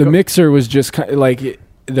that? The mixer was just kind of like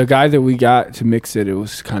the guy that we got to mix it. It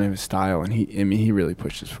was kind of his style, and he really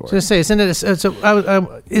pushed us for So it. to say,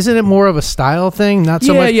 isn't it more of a style thing? Not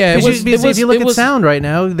so Yeah, much. yeah, it Because was- because it was- if you look it at was- sound right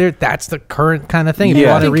now, that's the current kind of thing. If you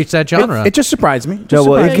Yeah. want I to think reach that genre, It just surprised me. No,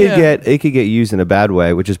 well, it surprised. could get used in a bad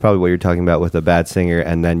way, which is probably what you're talking about with a bad singer,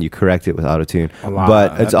 and then you correct it with autotune. A lot.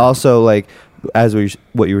 But it's also like,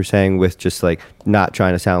 what you were saying with just like not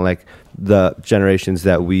trying to sound like the generations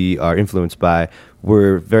that we are influenced by.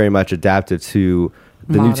 We're very much adaptive to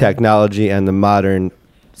the new Modern. technology and the modern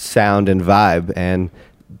sound and vibe. And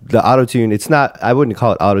the autotune, it's not, I wouldn't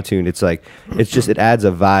call it autotune. It's like, it adds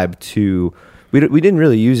a vibe to, we didn't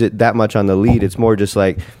really use it that much on the lead. It's more just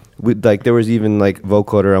like, there was even like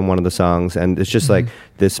vocoder on one of the songs, and it's just like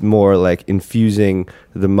this more like infusing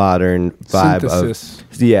the modern vibe Synthesis.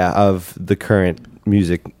 of the current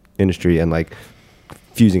music industry and like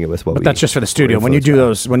fusing it with what But that's just for the studio. When you do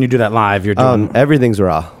that live, you're doing everything's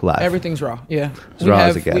raw live. Everything's raw. Yeah. As raw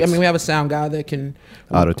as it gets. We have a sound guy that can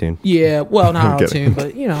Auto-tune. Yeah, well, not I'm auto kidding. tune,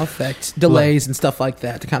 but effects, delays, and stuff like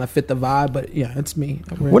that to kind of fit the vibe. But yeah, it's me.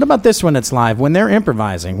 What about this when it's live? When they're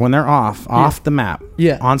improvising, when they're off the map,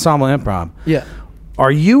 Yeah. ensemble improv. Yeah.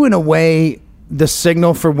 Are you in a way the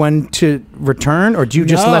signal for when to return, or do you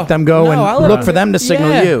just No. let them go No, I and let look them- for them to signal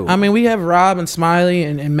Yeah. you? I mean, we have Rob and Smiley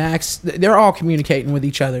and Max. They're all communicating with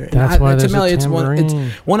each other. And That's why to there's a me, it's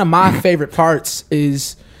tambourine. one of my favorite parts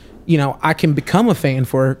is, I can become a fan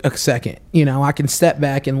for a second. I can step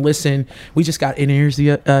back and listen. We just got In-Ears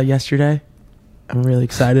yesterday. I'm really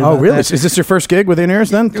excited. Oh, about really? that. Is this your first gig with In-Ears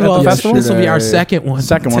then at Well, the festival? this will be our Yesterday. second one.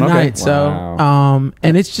 Second one, okay. tonight. So, Wow.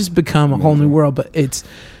 and it's just become a whole new world. But it's,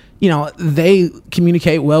 they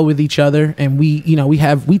communicate well with each other, and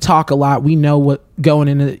we talk a lot. We know what going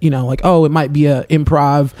into, like, oh, it might be a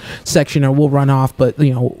improv section, or we'll run off, but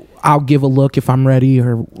I'll give a look if I'm ready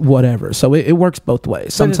or whatever. So it works both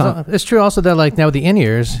ways. But Sometimes. it's true also that like now with the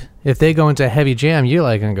in-ears, if they go into a heavy jam, you're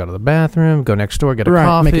like gonna go to the bathroom, go next door, get a Right,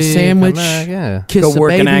 coffee, make a sandwich. come back, yeah. Kiss Go the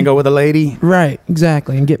work an baby. angle with a lady. Right,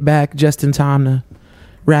 exactly, and get back just in time to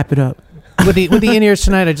wrap it up. with the in-ears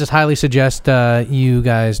tonight, I just highly suggest you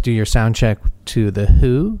guys do your sound check to the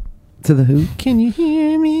Who. To the Who. Can you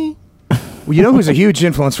hear me? Well, you know who's a huge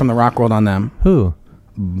influence from the rock world on them? Who?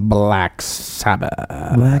 Black Sabbath.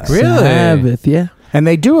 Black Really? Sabbath, yeah. And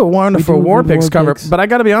they do a wonderful We do a War good Pigs War cover. Pigs. But I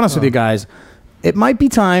got to be honest with you guys. It might be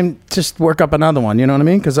time to work up another one. You know what I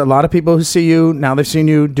mean? Because a lot of people who see you now, they've seen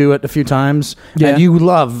you do it a few times, Yeah. and you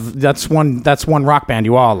love. That's one rock band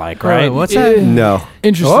you all like, right? Oh, what's that? No.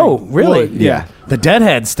 Interesting. Oh, really? Well, Yeah. The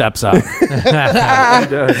Deadhead steps up.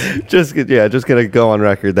 Just gonna go on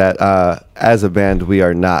record that as a band we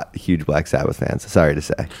are not huge Black Sabbath fans. Sorry to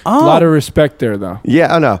say. A lot of respect there, though.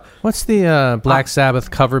 Yeah, oh no. What's the Black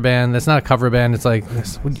Sabbath cover band? That's not a cover band. It's like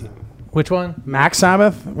which one? Mac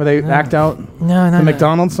Sabbath, where they act out No, the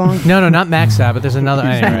McDonald's song. No, not Mac Sabbath. There's another.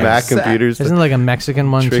 Anyway. Mac computers. Isn't there like a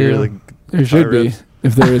Mexican one trigger, too? like, There should be, riffs.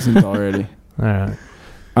 if there isn't already. All right.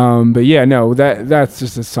 But yeah, no, that's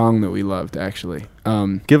just a song that we loved, actually.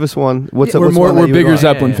 Give us one. What's we're what's one that we're you bigger like?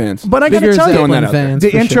 Zeppelin yeah. fans. But I gotta Bigger tell you, Zeppelin that out there. fans,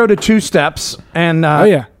 the for intro sure. to Two Steps and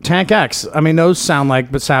yeah. Tank X. I mean, those sound like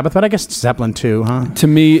Sabbath, but I guess Zeppelin too, huh? To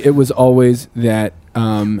me, it was always that.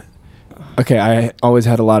 Okay, I always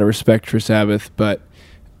had a lot of respect for Sabbath, but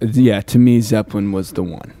yeah, to me, Zeppelin was the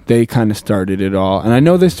one. They kind of started it all, and I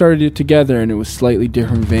know they started it together, and it was slightly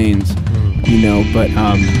different veins, But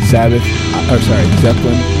Zeppelin,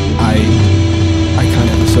 I kind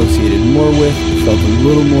of associated more with. It felt a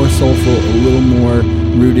little more soulful, a little more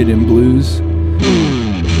rooted in blues.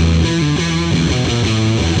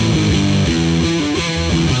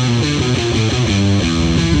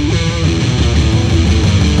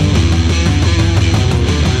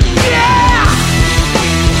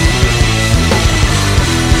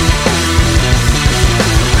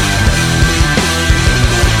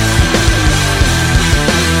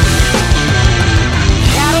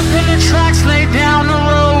 Caterpillar tracks lay down the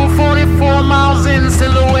road, 44 miles in,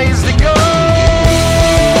 still a ways to go.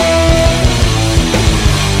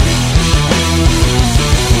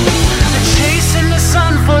 Chasing the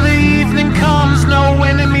sun for the evening comes, no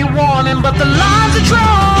enemy warning, but the lines are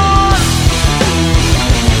drawn.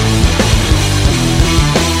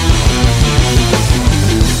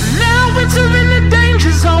 Now entering the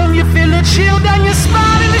danger zone, you feel a chill down your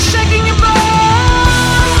spine and it's shaking your bones.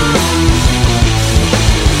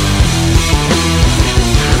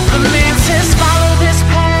 The man says follow this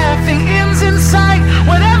path, the end's in sight.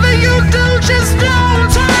 Whatever you do, just don't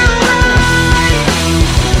turn right.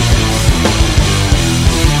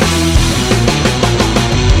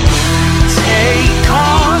 Take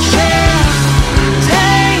caution,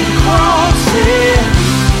 take crosses.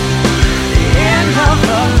 The end of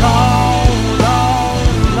the long, long,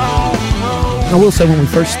 long road. I will say when we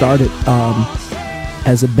first started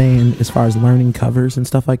as a band, as far as learning covers and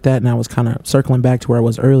stuff like that, and I was kind of circling back to where I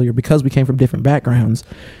was earlier, because we came from different backgrounds,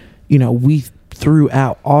 we threw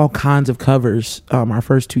out all kinds of covers our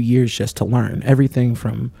first 2 years just to learn everything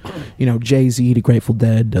from, Jay-Z to Grateful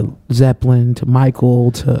Dead to Zeppelin to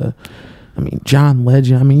Michael to, John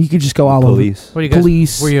Legend. You could just go all Police. over. What are you guys?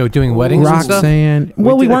 Police. Were you doing weddings and stuff? Roxanne.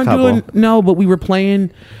 Well, we did a weren't couple. doing but we were playing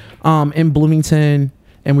in Bloomington,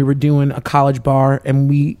 and we were doing a college bar, and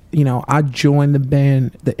I joined the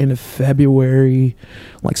band the end of February,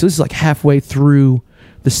 so this is like halfway through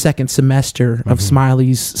the second semester of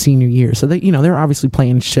Smiley's senior year. So they were obviously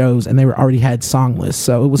playing shows, and they already had song lists,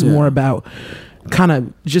 so it was more about kind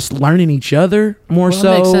of just learning each other more. Well, so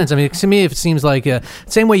that makes sense. To me, it seems like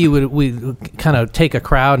same way we kind of take a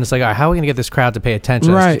crowd and it's like, all right, how are we going to get this crowd to pay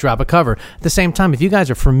attention? Let's Right. just drop a cover. At the same time, if you guys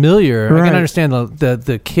are familiar, I Right. can understand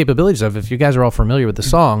the capabilities of it. If you guys are all familiar with the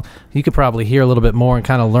song, you could probably hear a little bit more and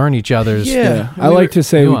kind of learn each other's. Yeah. I like to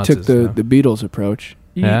say we took nuances, the Beatles approach.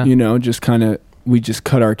 Yeah. Just kind of we just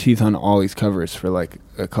cut our teeth on all these covers for like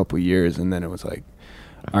a couple years, and then it was like,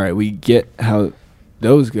 all right, we get how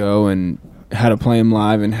those go and how to play them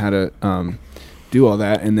live and how to do all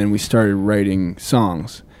that, and then we started writing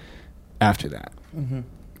songs after that.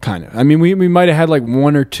 Kind of. We might have had like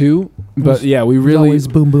one or two, but yeah, we it was really always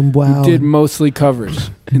boom boom wow. did mostly covers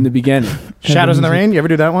in the beginning. Shadows in the Rain. You ever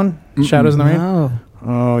do that one? Shadows in the Rain. Oh.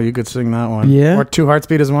 Oh, you could sing that one. Yeah. Or Two Hearts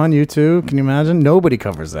Beat as One. You too. Can you imagine? Nobody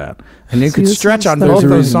covers that, and you See, could this stretch sounds on like- both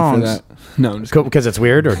There's a those reason for songs. that. No, I'm just kidding. Because it's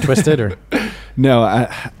weird or twisted or. No, I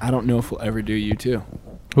don't know if we'll ever do you too.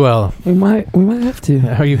 Well, We might have to.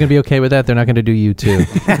 are you going to be okay with that? They're not going to do you too.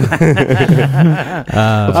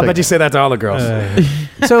 I'll bet you say that to all the girls.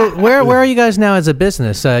 So where are you guys now as a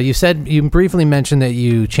business? You briefly mentioned that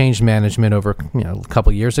you changed management over a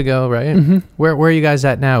couple years ago, right? Mm-hmm. Where are you guys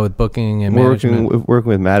at now with booking and We're management? working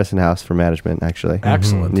with Madison House for management, actually.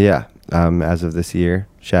 Excellent. Yeah. As of this year,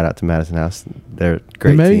 shout out to Madison House. They're a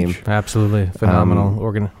great Image. team. Absolutely phenomenal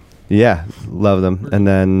organ. Yeah, love them. And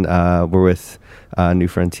then we're with New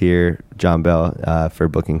Frontier, John Bell, for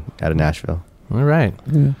booking out of Nashville. All right.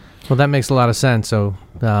 Yeah. Well, that makes a lot of sense. So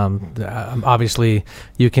obviously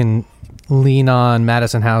you can lean on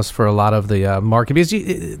Madison House for a lot of the market, because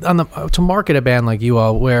to market a band like you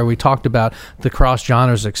all, where we talked about the cross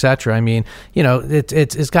genres, etc.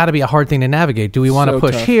 It's got to be a hard thing to navigate. Do we want to So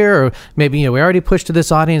push tough. here, or maybe we already pushed to this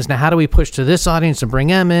audience? Now, how do we push to this audience and bring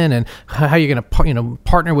them in? And how you're going to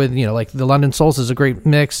partner with like the London Souls is a great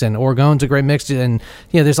mix, and Orgone's a great mix, and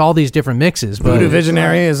there's all these different mixes. But Voodoo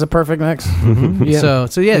Visionary is a perfect mix. so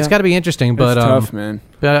it's got to be interesting. But It's tough, man.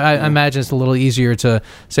 but I imagine it's a little easier to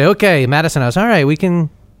say, okay, Madison House, all right, we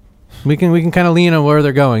can kind of lean on where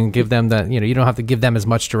they're going, give them that, you don't have to give them as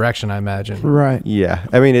much direction, I imagine. Right. Yeah.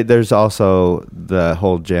 There's also the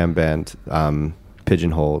whole jam band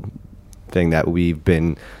pigeonhole thing that we've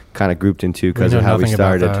been kind of grouped into because We of know how we nothing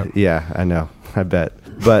about started. that. Yeah, I know. I bet.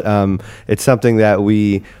 But it's something that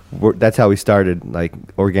that's how we started, like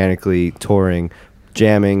organically touring,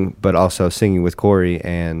 jamming, but also singing with Corey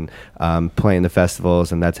and playing the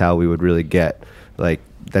festivals. And that's how we would really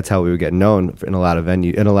that's how we would get known in a lot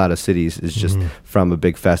of cities, is just from a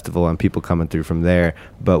big festival and people coming through from there.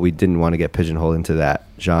 But we didn't want to get pigeonholed into that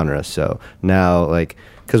genre. So now,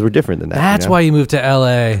 because we're different than that. That's why you moved to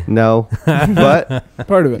LA. No, but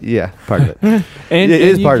Part of it. yeah, part of it. And It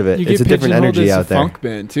is you- part of it. you It's get a different pigeonholed energy as a out there. Funk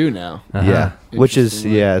band too now. Yeah, which is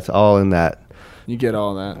Interesting, it's all in that You get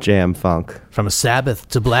all that. jam funk. From a Sabbath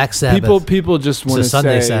to Black Sabbath. People just want to to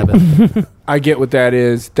Sunday say, Sabbath. I get what that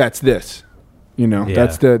is. That's this. You know, Yeah.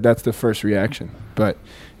 that's the first reaction, but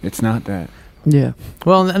it's not that. Yeah.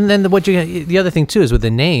 Well, and then the other thing too is with the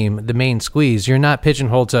name, the Main Squeeze, you're not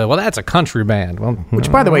pigeonholed to, well, that's a country band. Well,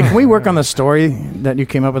 Which, by the way, can we work on the story that you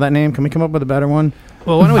came up with that name? Can we come up with a better one?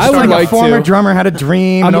 well, why don't we I start would Like like a former to. drummer had a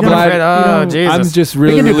dream. I'm and opened a glad- freight- Oh, Jesus! I'm just We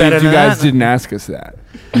really can do better relieved you than guys that. didn't ask us that.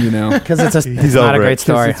 You know, Because it's He's not a over great it.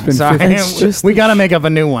 story. It's been Sorry. 50 It's just- We got to make up a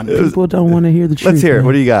new one. People don't want to hear the truth. Let's hear it. man.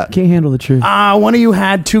 What do you got? Can't handle the truth. One of you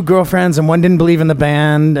had two girlfriends, and one didn't believe in the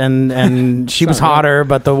band, and she was hotter,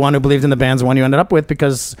 but the one who believed in the band's the one you ended up with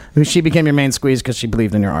because she became your main squeeze because she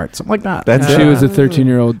believed in your art, something like that. That's she it. was a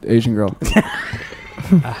 13-year-old Asian girl.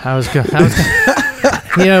 I was going,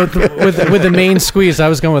 you know, with the Main Squeeze, I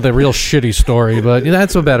was going with a real shitty story, but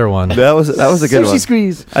that's a better one. That was a good Sushi one.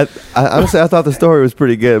 squeeze. I honestly, I thought the story was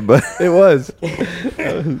pretty good, but it was.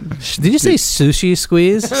 Did you say Sushi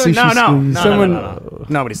Squeeze? Sushi No, squeeze. no.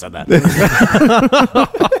 Nobody said that.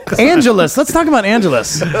 Angelus. Let's talk about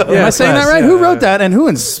Angelus. Am I saying that right? Who wrote that, and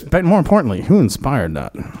more importantly, who inspired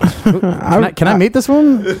that? Can I meet this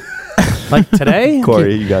one? Like today?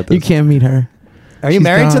 Corey, you got this. You can't meet her. Are you She's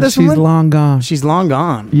married to gone. this She's woman? long gone. She's long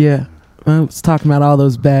gone. Yeah. I was talking about all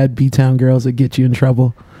those bad B-Town girls that get you in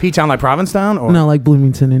trouble. P-Town like Provincetown? Or No, like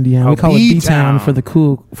Bloomington, Indiana. Oh, We call it B-Town.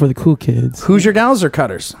 B-Town for the cool kids. Hoosier gals or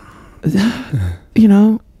cutters? You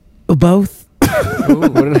know, both.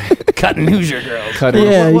 Cutting Hoosier girls.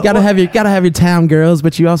 Yeah, you gotta have your town girls,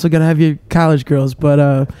 but you also gotta have your college girls.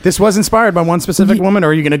 But This was inspired by one specific woman, or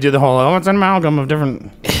are you going to do the whole, it's an amalgam of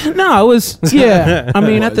different... no, it was I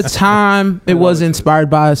mean, at the time, it was inspired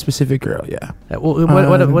by a specific girl. Yeah.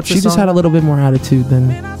 What's she the just song? had a little bit more attitude than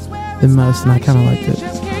most, and I kind of liked it.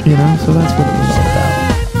 You know, so that's what it was all about.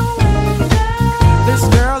 This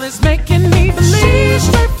girl is making me believe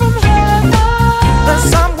straight from heaven that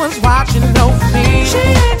someone's watching over me. She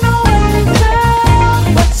ain't no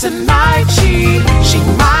angel, but tonight she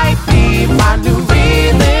might be my new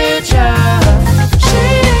religion. She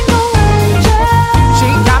ain't no angel. She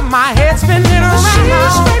got my head spinning around.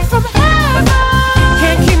 She's straight from heaven.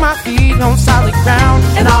 Can't keep my feet on solid ground,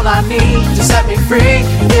 and all I need to set me free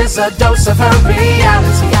is a dose of her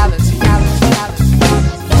reality.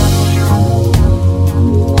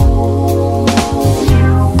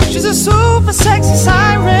 She's a super sexy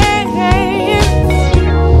siren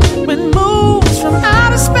with moves from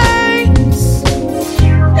outer space.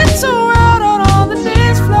 It's a world out on the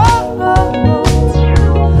dance floor.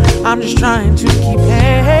 I'm just trying to keep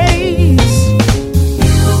pace.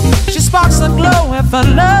 She sparks a glow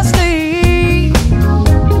effortlessly.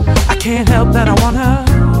 I can't help that I want her.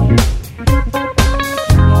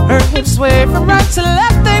 Her hips sway from right to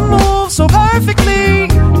left, they move so perfectly.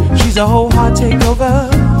 She's a whole heart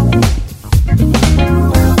takeover.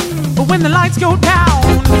 But when the lights go down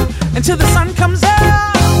until the sun comes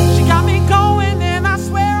out, she got me going, and I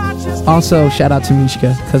swear I just Also, shout out to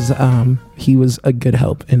Mishka because he was a good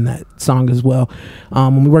help in that song as well.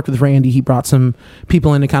 When we worked with Randy, he brought some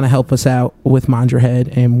people in to kind of help us out with Mind Your Head,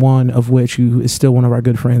 and one of which, who is still one of our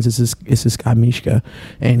good friends, is this guy Mishka,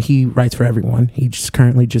 and he writes for everyone. He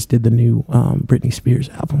currently just did the new Britney Spears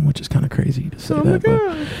album, which is kind of crazy to say that.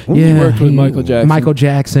 But He worked with Michael Jackson. Michael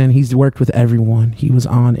Jackson. He's worked with everyone. He was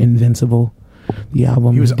on Invincible, the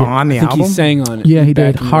album. He was did- on the I think album? he sang on it. Yeah, he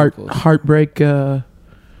did backing vocals. Heartbreak.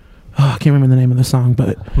 I can't remember the name of the song,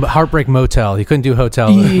 but Heartbreak Motel. He couldn't do Hotel.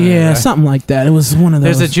 yeah, Right? something like that. It was one of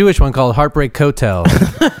those. There's a Jewish one called Heartbreak Kotel.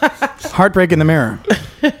 Heartbreak in the Mirror.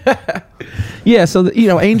 Yeah, so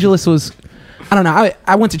Angelus was, I don't know.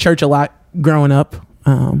 I went to church a lot growing up.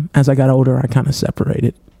 As I got older, I kind of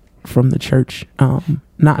separated from the church.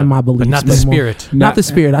 Not in my beliefs, but not the more- spirit. Not the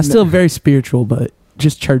spirit. I'm still very spiritual, but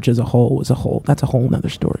just church as a whole was a whole. That's a whole nother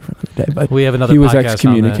story for another day. But We have another He was podcast on that.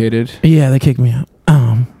 excommunicated. yeah, they kicked me out.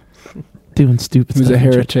 Doing stupid He was stuff. a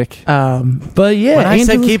in church. heretic. But yeah, When I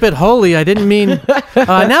said Angelus- keep it holy, I didn't mean.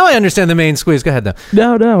 Now I understand the Main Squeeze. Go ahead,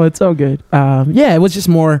 though. No, it's all good. Yeah, it was just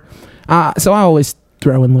more. So I always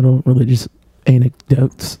throw in little religious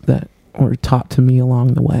anecdotes that were taught to me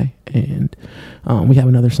along the way. And we have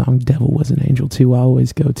another song, Devil Was an Angel, too, I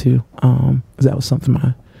always go to. 'Cause that was something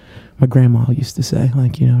my grandma used to say,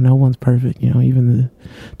 like, no one's perfect, even the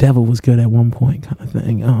devil was good at one point, kind of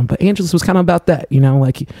thing. But Angelus was kind of about that,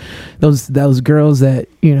 like those girls that,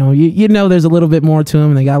 there's a little bit more to them,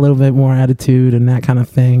 and they got a little bit more attitude and that kind of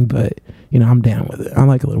thing. But, I'm down with it. I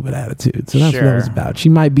like a little bit of attitude. So that's what it was about. She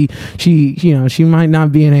might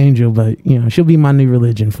not be an angel, but, she'll be my new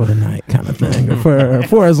religion for the night, kind of thing, or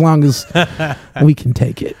for as long as we can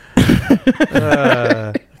take it.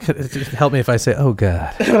 Help me if I say, oh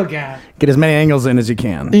God. Oh, God. Get as many angles in as you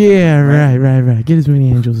can. Yeah, right. Get as many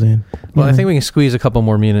angels in. Well, Yeah. I think we can squeeze a couple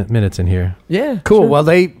more minutes in here. Yeah. Cool. sure.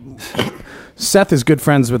 Well, Seth is good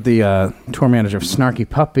friends with the tour manager of Snarky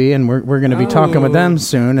Puppy, and we're going to be talking with them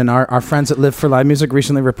soon. And our friends at Live for Live Music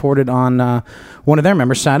recently reported on one of their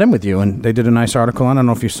members sat in with you, and they did a nice article on. I don't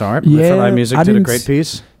know if you saw it. Live for Yeah, Live Music I did a didn't great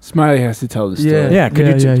piece. Smiley has to tell the story. Yeah,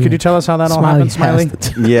 could you tell us how that all happened, Smiley?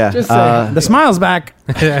 Yeah. The smile's back.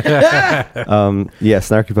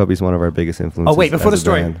 Snarky Puppy is one of our biggest influences. Oh, wait, before the as a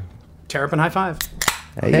story. band. Terrapin high five.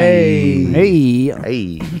 Hey.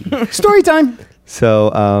 Hey. Story time.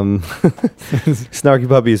 So, Snarky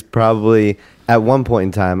Puppy is probably, at one point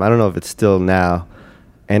in time, I don't know if it's still now,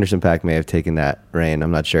 Anderson .Paak may have taken that reign,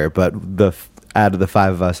 I'm not sure, but out of the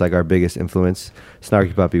five of us, like our biggest influence,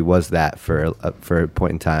 Snarky Puppy was that for a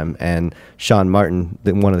point in time. And Sean Martin,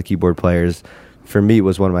 one of the keyboard players, for me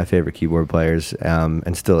was one of my favorite keyboard players,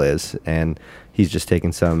 and still is. And he's just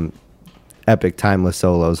taken some epic, timeless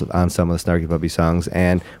solos on some of the Snarky Puppy songs.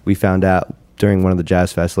 And we found out during one of the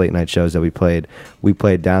Jazz Fest late night shows that we played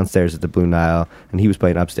downstairs at the Blue Nile, and he was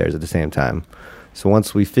playing upstairs at the same time. So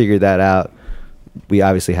once we figured that out, we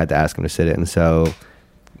obviously had to ask him to sit in. So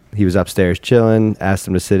he was upstairs chilling, asked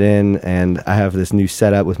him to sit in, and I have this new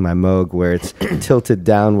setup with my Moog where it's tilted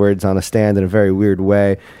downwards on a stand in a very weird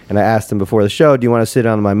way. And I asked him before the show, do you want to sit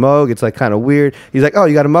on my Moog? It's like kind of weird. He's like, oh,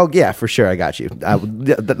 you got a Moog? Yeah, for sure, I got you.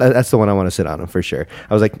 That's the one I want to sit on, for sure.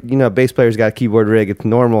 I was like, bass player's got a keyboard rig, it's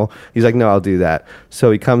normal. He's like, no, I'll do that.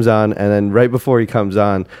 So he comes on, and then right before he comes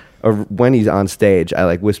on, or when he's on stage,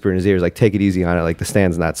 I whisper in his ears, take it easy on it, the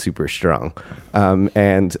stand's not super strong.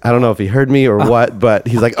 And I don't know if he heard me or what, but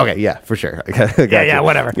he's like, okay, yeah, for sure. Yeah,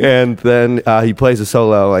 whatever. And then he plays a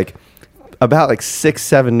solo, about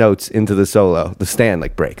 6-7 notes into the solo, the stand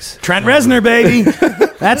breaks. Trent Reznor, baby.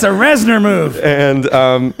 That's a Reznor move.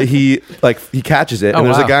 And he catches it, and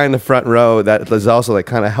there's a guy in the front row that is also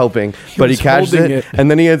kind of helping, but he catches it,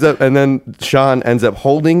 and then Sean ends up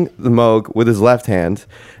holding the Moog with his left hand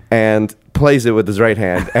and plays it with his right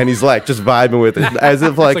hand, and he's just vibing with it as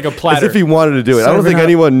if like a platter. as if he wanted to do it. I don't think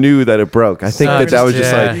anyone knew that it broke. I think that was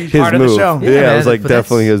just his Part of the move. show. Yeah, it was but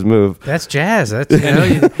definitely his move. That's jazz. That's,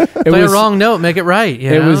 you play was- a wrong note, make it right.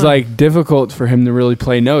 It was difficult for him to really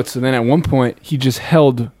play notes. And then at one point, he just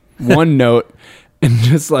held one note and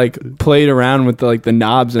just played around with the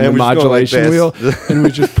knobs and And the we're just going like modulation wheel, this. and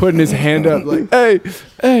was just putting his hand up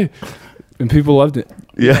hey, and people loved it.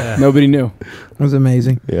 Yeah. Nobody knew. It was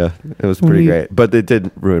amazing. Yeah, it was pretty great, but it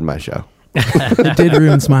did ruin my show. It did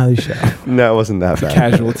ruin Smiley's show. No, it wasn't that bad.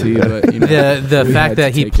 Casualty, but the we fact had that to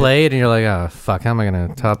he take it. played and you're like, oh fuck, how am I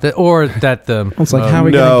gonna top that? Or that the It's like, how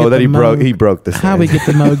we gonna No, get that the he broke. Moog- He broke the How we stand. get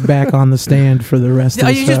the Moog back on the stand for the rest of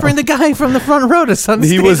the you show. just bring the guy from the front row to Sunday.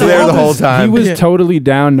 He was there the whole He time. was Yeah. totally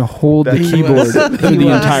down to hold the He keyboard was. for He the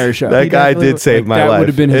was. entire show. That He guy definitely- did save my that life. would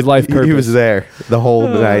have been his life He purpose. was there the whole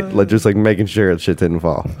night, just making sure that shit didn't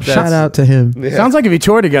fall. Shout out to him. Sounds like if you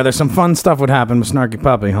toured together, some fun stuff would happen with Snarky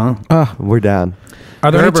Puppy, huh? We're down.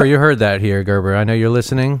 Are there Gerber, you heard that here, Gerber. I know you're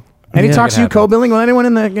listening. any Yeah. talks Make it you happen. co-billing with anyone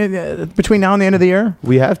in the between now and the end of the year?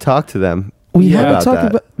 We have talked to them. We Yeah. haven't About talked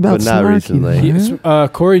that, about but not Snarky, recently. huh?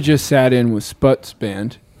 Corey just sat in with Sput's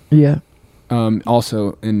band, Yeah.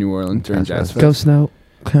 also in New Orleans during Jazz Fest. Ghost Note.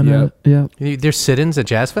 Kind of. Yeah. There's sit-ins at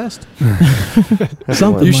Jazz Fest.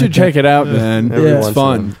 Something You like should that. check it out, man. Every It's once in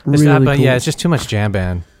fun. It's Really not, but cool. yeah, it's just too much jam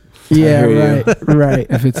band. Yeah. I hear Right. Right.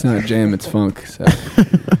 If it's not jam, it's funk. So.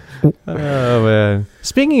 Oh man!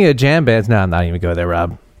 Speaking of jam bands, no, I'm not even go there,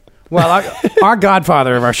 Rob. Well, our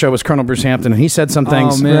godfather of our show was Colonel Bruce Hampton, and he said some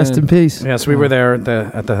things. Oh, man. Rest in peace. Yes, we were there at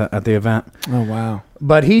the event. Oh wow.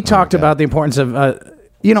 But he talked about the importance of, a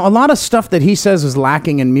lot of stuff that he says is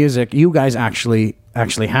lacking in music. You guys actually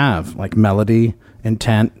have, like melody,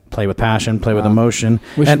 intent, play with passion, play with emotion.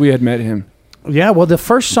 Wish And- we had met him. Yeah, well, the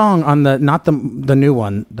first song on not the new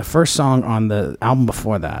one, the first song on the album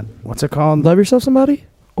before that. What's it called? Love Yourself Somebody?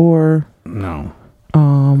 Or No,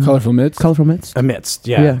 Colorful Mids. Colorful Mitts? Amidst.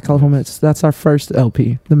 Yeah. Colorful Mitts. That's our first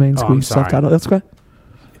LP, the main Oh, I'm squeeze sorry. self-titled. That's okay.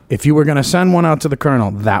 if you were going to send one out to the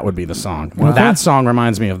Colonel, that would be the song. Okay. That song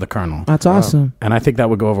reminds me of the Colonel. That's awesome. And I think that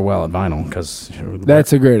would go over well at vinyl because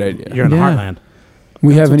That's a great idea. you're in the Yeah. heartland.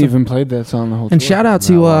 We haven't even played that song the whole And tour. shout out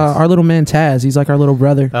to our little man Taz. He's like our little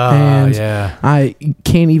brother. And yeah. I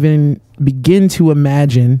can't even begin to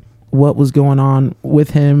imagine what was going on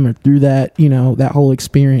with him or through that, that whole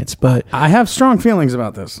experience. But I have strong feelings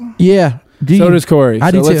about this. yeah. So does Corey. I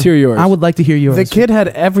So do let's too. hear yours. I would like to hear yours. The kid had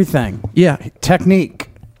everything. Yeah. Technique,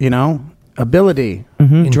 ability,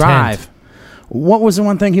 Intent. drive. What was the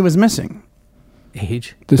one thing he was missing?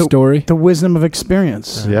 Age. the story. The wisdom of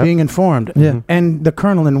experience, Yeah. being informed. Yeah. And the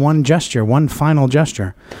Colonel in one gesture, one final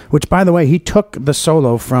gesture, which, by the way, he took the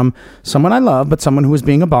solo from someone I love, but someone who was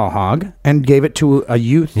being a ball hog, and gave it to a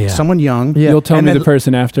youth, Yeah. someone young. Yeah. You'll tell And me then- the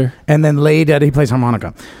person after. And then laid at, he plays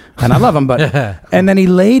harmonica. And I love him, but, and then he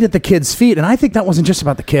laid at the kid's feet. And I think that wasn't just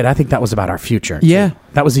about the kid. I think that was about our future. too. Yeah.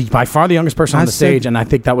 That was by far the youngest person on I the said- stage. And I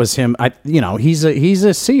think that was him. He's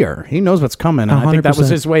a seer. He knows what's coming. And I think that was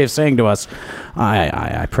 100%. his way of saying to us,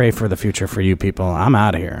 I pray for the future for you people. I'm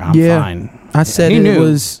out of here. I'm Yeah. fine. I said He it knew.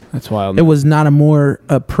 was That's wild. it was not a more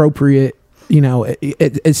appropriate,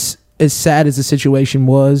 it's as sad as the situation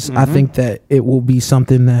was. I think that it will be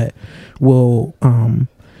something that will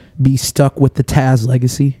be stuck with the Taz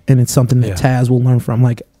legacy, and it's something that Taz will learn from.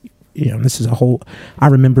 Like, this is I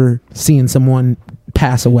remember seeing someone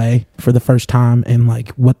pass away for the first time, and like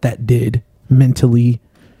what that did mentally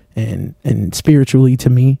and spiritually to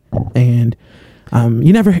me. And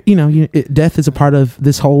death is a part of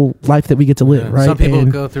this whole life that we get to live, right? Some people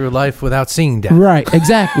And- go through life without seeing death. Right,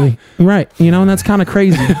 exactly. Right. And that's kind of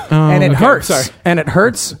crazy. And it Um, hurts. And it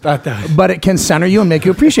hurts. But it can center you and make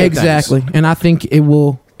you appreciate exactly. And I think it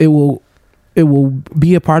will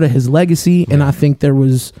be a part of his legacy. And I think there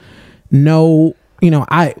was no,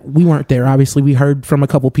 we weren't there. Obviously, we heard from a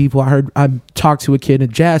couple people. I talked to a kid at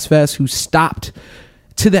Jazz Fest who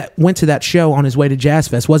went to that show on his way to Jazz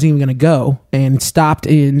Fest, wasn't even going to go, and stopped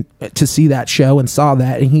in to see that show and saw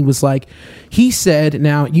that. And he was like, he said,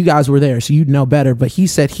 now you guys were there, so you'd know better, but he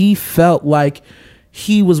said he felt like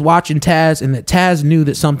he was watching Taz and that Taz knew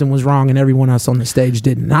that something was wrong and everyone else on the stage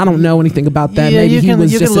didn't. And I don't know anything about that. Maybe he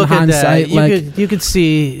was just in hindsight. You could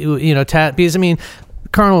see, Taz, because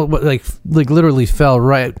Colonel like literally fell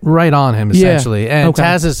right on him essentially, and okay.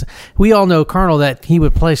 Taz is. We all know Colonel that he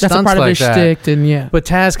would play that's stunts a part of like his that. shtick, and yeah. But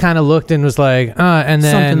Taz kind of looked and was like, and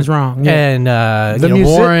then Something's wrong, yeah. And The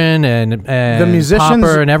Warren and the musicians-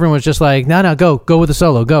 Popper and everyone was just like, no, go with the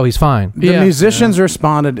solo, go, he's fine. The musicians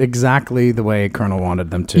responded exactly the way Colonel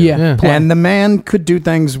wanted them to. Yeah. And the man could do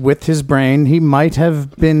things with his brain. He might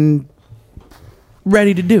have been,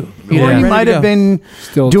 ready to do. or he Ready to might have go. been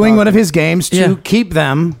Still doing talking. one of his games to Yeah. keep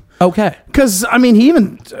them. Okay. Because, he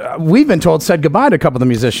even, we've been told, said goodbye to a couple of the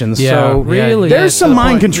musicians. Yeah, so really? there's to some the mind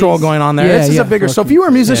point. control going on there. Yeah, this is yeah. a bigger. So if you were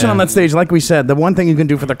a musician Yeah. on that stage, like we said, the one thing you can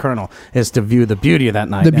do for the Colonel is to view the beauty of that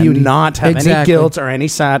night. The beauty. And not have any Exactly. guilt or any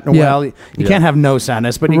sadness. Yeah. Well, you can't have no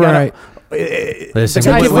sadness, but you Right. Listen, the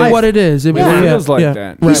guy Give with it life. what it is. It Yeah. It feels like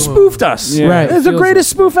that. He spoofed us. Yeah. Right. It's the Feels greatest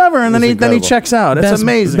spoof ever, and then It's he incredible. checks out. It's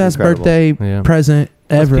amazing. Best Incredible. birthday Yeah. present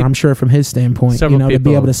ever, peop- I'm sure, from his standpoint. Several To be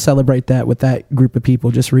people- able to celebrate that with that group of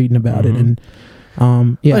people, just reading about it, and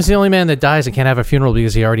Well, yeah, he's the only man that dies and can't have a funeral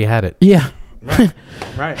because he already had it. yeah,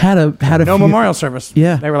 Right. had a No few- memorial service.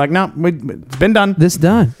 Yeah. They were like, no, it's been done. This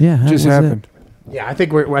done, yeah, that Just was it. happened. Yeah, I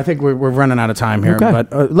think we're running out of time here. Okay.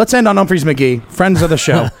 But let's end on Humphreys McGee, friends of the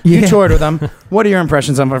show. You Yeah. toured with them. What are your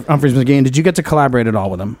impressions of Humphreys McGee? And did you get to collaborate at all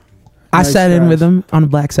with him? I Nice sat in guys. with him on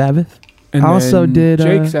Black Sabbath. And I also then did,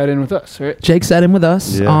 Jake sat in with us, right? Jake sat in with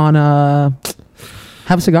us Yeah. on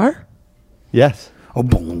Have a Cigar. Yes. Oh,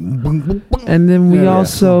 boom, boom, boom, boom. And then we Yeah.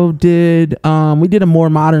 also did we did a more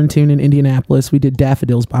modern tune in Indianapolis. We did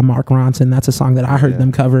Daffodils by Mark Ronson. That's a song that I heard Yeah.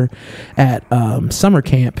 them cover at summer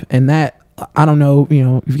camp. And that, I don't know, if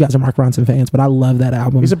you guys are Mark Ronson fans, but I love that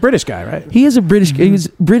album. He's a British guy, right? He is a British. He was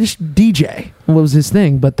British DJ. What was his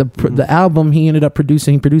thing? But the album he ended up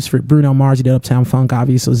producing. He produced for Bruno Mars. He did Uptown Funk.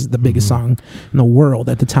 Obviously, was the biggest song in the world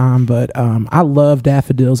at the time. But I love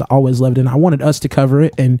Daffodils. I always loved it. And I wanted us to cover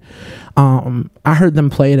it. And I heard them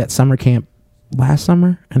play it at summer camp last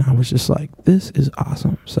summer, and I was just like, this is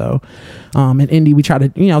awesome. So in Indy, we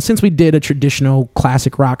tried to, since we did a traditional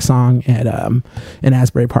classic rock song at in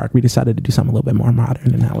Asbury Park, we decided to do something a little bit more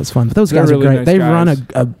modern, and that was fun. But those They're guys really are great. nice They guys.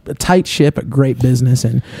 run a tight ship, a great business,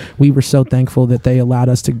 and we were so thankful that they allowed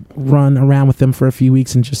us to run around with them for a few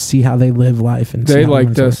weeks and just see how they live life. And see They how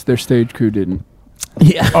liked everyone's us. Their stage crew didn't.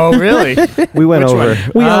 Yeah. Oh, really? We went Which over.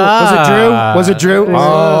 one? Was it Drew? Was it Drew?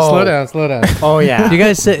 Slow down. Oh, yeah. You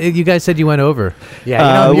guys said you went over.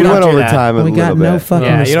 Yeah, we went over time a We got little no bit. fucking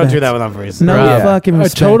Yeah, respect. you don't do that with Humphreys. No Right. fucking A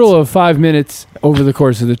respect. total of 5 minutes over the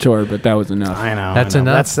course of the tour, but that was enough. I know. That's I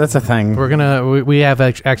know. enough? That's a thing. We have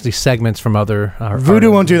actually segments from other Voodoo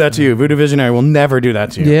won't do that to you. Voodoo Visionary will never do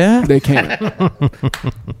that to you. Yeah. They can't.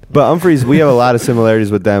 But Humphreys, we have a lot of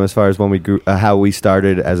similarities with them as far as when we grew, how we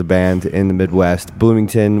started as a band in the Midwest.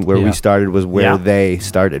 Bloomington, where Yeah. we started, was where Yeah. they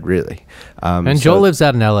started, really. And so- Joel lives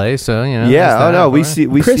out in L.A., so you know. Yeah. there's Oh that, no, we right? see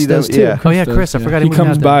Chris them. does, too. Yeah. Oh yeah, Chris. I forgot He moved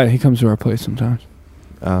comes out by. He comes to our place sometimes.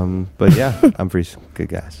 But yeah, Humphreys, good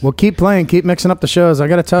guys. Well, keep playing, keep mixing up the shows. I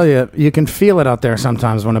got to tell you, you can feel it out there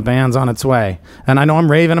sometimes when a band's on its way. And I know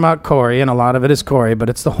I'm raving about Corey, and a lot of it is Corey,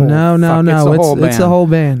 but it's the whole. No, It's the whole band. It's the whole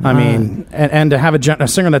band. I mean, and to have a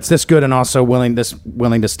singer that's this good and also willing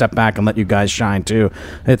to step back and let you guys shine too.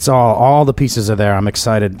 It's all the pieces are there. I'm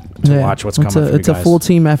excited to watch what's coming. It's a full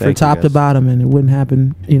team effort, Thank you, top to guys. bottom, and it wouldn't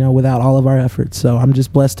happen, without all of our efforts. So I'm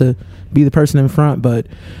just blessed to be the person in front. But,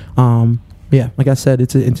 yeah, like I said,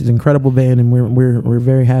 it's an incredible band, and we're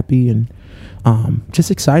very happy and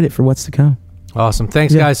just excited for what's to come. Awesome.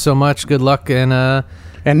 Thanks, Yeah. guys, so much. Good luck, and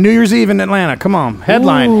And New Year's Eve in Atlanta. Come on,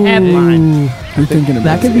 headline. You're thinking about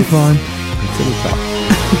That could be fun.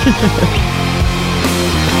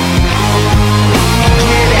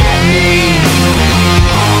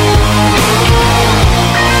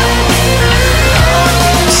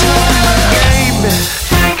 Baby,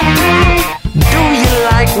 do you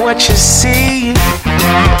like what you see?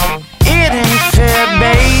 It ain't fair,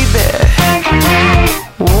 baby,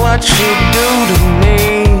 what you do to me.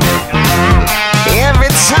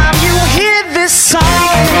 Every time you hear this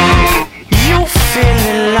song, you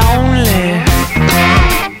feeling lonely,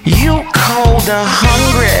 you cold or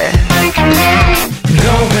hungry.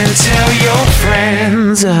 Go and tell your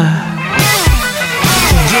friends, get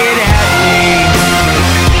at me.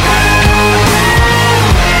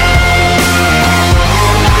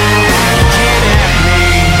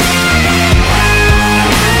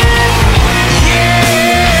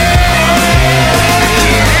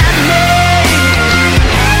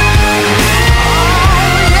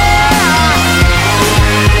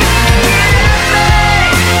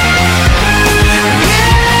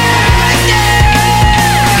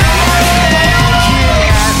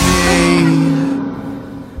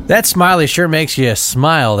 that Smiley sure makes you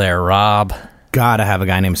smile there, Rob. Gotta have a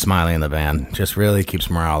guy named Smiley in the band. Just really keeps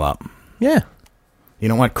morale up. Yeah. You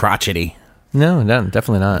know what? Crotchety. No,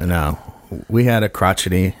 definitely not. No, we had a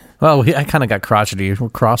crotchety. Well, I kind of got crotchety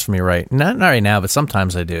across from me not right now, but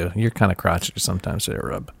sometimes I do. You're kind of crotchety sometimes there,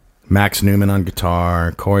 Rob. Max Newman on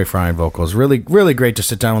guitar, Corey Fry on vocals. Really, really great to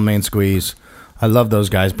sit down with Main Squeeze. I love those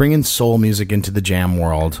guys. Bringing soul music into the jam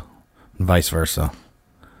world, and vice versa.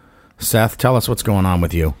 Seth, tell us what's going on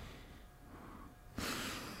with you.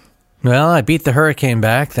 Well, I beat the hurricane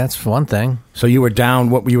back. That's one thing. So you were down.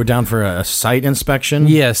 You were down for a site inspection?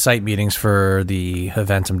 Yeah, site meetings for the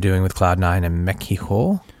events I'm doing with Cloud9 in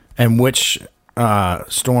Mexico. And which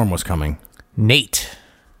storm was coming? Nate.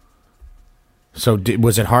 So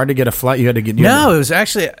was it hard to get a flight? You had to get. No, it was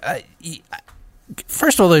actually.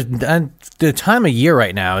 First of all, the time of year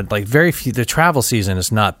right now, like very few. The travel season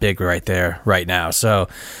is not big right there right now. So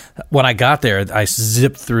when I got there, I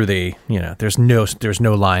zipped through the. There's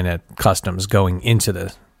no line at customs going into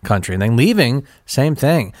the country, and then leaving, same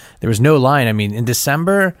thing. There was no line. I mean, in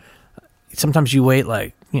December, sometimes you wait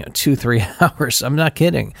like 2-3 hours. I'm not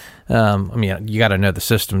kidding. I mean, you got to know the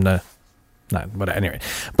system to but anyway,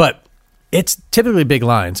 but it's typically big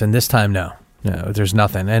lines, and this time no, there's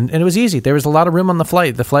nothing, and it was easy. There was a lot of room on the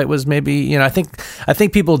flight. The flight was maybe I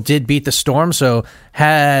think people did beat the storm. So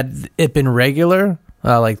had it been regular,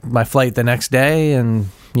 like my flight the next day, and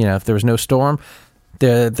if there was no storm,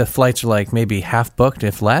 the flights are like maybe half booked,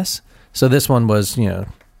 if less. So this one was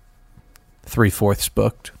 3/4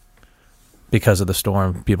 booked because of the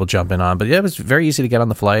storm. People jumping on, but yeah, it was very easy to get on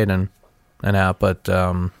the flight and out. But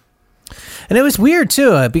and it was weird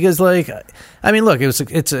too because look,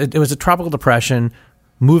 it was a tropical depression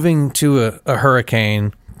moving to a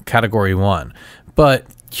hurricane category 1, but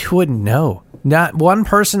you wouldn't know. Not one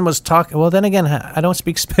person was talking. Well, then again, I don't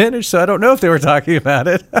speak Spanish, so I don't know if they were talking about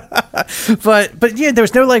it. but yeah, there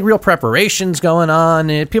was no like real preparations going on.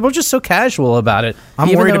 People were just so casual about it. I'm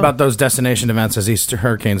Even worried though- about those destination events as these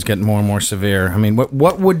hurricanes get more and more severe. I mean,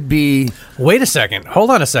 what would be? Wait a second.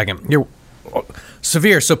 Hold on a second. You're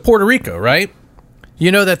severe. So Puerto Rico, right?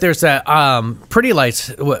 You know that there's that Pretty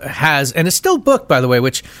Lights has, and it's still booked, by the way,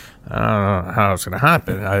 which I don't know how it's going to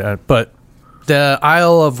happen. But the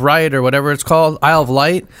Isle of Light or whatever it's called, Isle of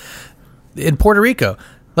Light, in Puerto Rico.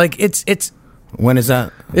 Like it's When is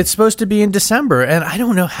that? it's supposed to be in December, and I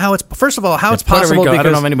don't know how it's. First of all, how it's Puerto possible Rico, I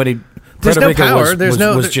don't know because if anybody. there's Puerto no Rico power. There's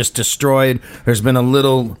no was just destroyed. There's been a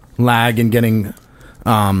little lag in getting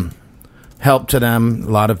help to them. A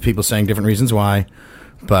lot of people saying different reasons why,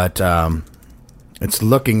 but it's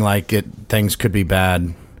looking like things could be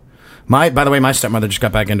bad. By the way, my stepmother just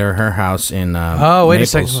got back into her house in. Oh, wait a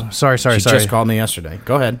Naples. second. Sorry. She just called me yesterday.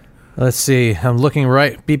 Go ahead. Let's see. I'm looking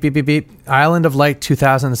right. Beep, beep, beep, beep. Island of Light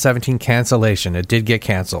 2017 cancellation. It did get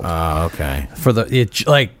canceled. Oh, okay. For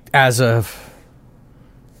as of.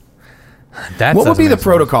 That What would be doesn't the make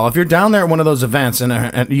protocol if you're down there at one of those events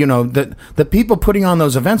and you know the people putting on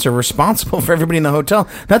those events are responsible for everybody in the hotel?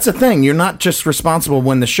 That's the thing. You're not just responsible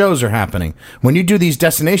when the shows are happening. When you do these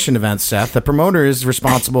destination events, Seth, the promoter is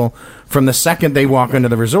responsible from the second they walk into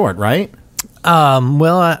the resort, right?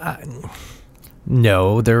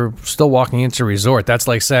 No, they're still walking into a resort. That's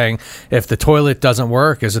like saying if the toilet doesn't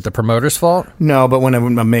work, is it the promoter's fault? No, but when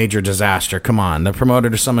a major disaster, come on, the promoter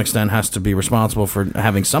to some extent has to be responsible for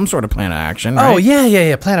having some sort of plan of action. Right? Oh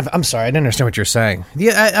yeah. Plan of. I'm sorry, I didn't understand what you're saying.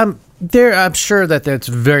 Yeah, I'm sure that it's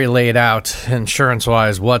very laid out insurance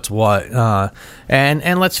wise. What's what?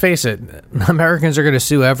 And let's face it, Americans are going to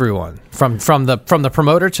sue everyone from the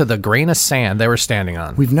promoter to the grain of sand they were standing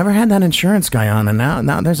on. We've never had that insurance guy on, and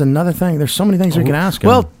now there's another thing. There's so many things we can ask him.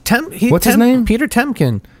 Well, what's his name? Peter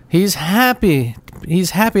Temkin. He's happy. He's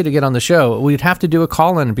happy to get on the show. We'd have to do a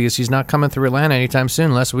call-in because he's not coming through Atlanta anytime soon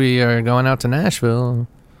unless we are going out to Nashville.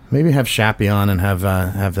 Maybe have Shappy on and have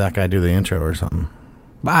that guy do the intro or something.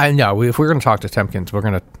 No, if we're going to talk to Temkins, we're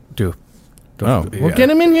going to do. Well, get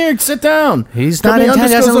him in here. Sit down. He's Come not in to town.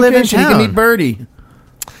 He doesn't live in location. He town. can meet Birdie.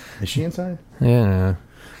 Is she inside? Yeah.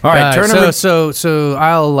 All right, turn over. So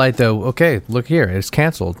I'll Light though. Okay, look here, it's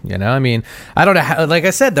canceled. You know, I mean, I don't know. How, like I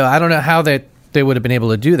said though, I don't know how they would have been able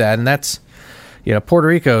to do that, and that's, you know, Puerto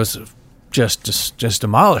Rico's just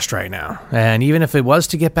demolished right now. And even if it was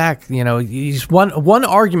to get back, you know, one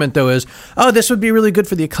argument though is, oh, this would be really good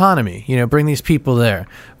for the economy, you know, bring these people there.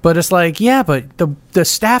 But it's like, yeah, but the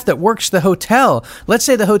staff that works the hotel, let's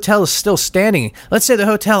say the hotel is still standing, let's say the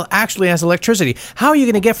hotel actually has electricity, how are you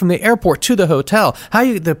going to get from the airport to the hotel?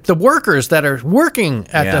 The workers that are working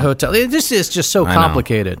at the hotel, this is just so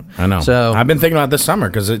complicated. I know. So I've been thinking about this summer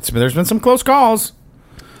because there's been some close calls.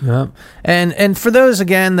 Yeah. And for those,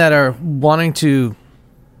 again, that are wanting to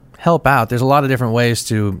help out, there's a lot of different ways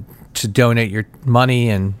to donate your money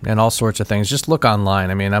and all sorts of things. Just look online.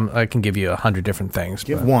 I mean, I can give you 100 different things.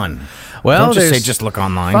 Give one. Well, don't just say there's- just look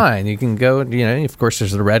online. Fine. You can go, you know, of course,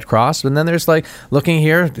 there's the Red Cross, and then there's like looking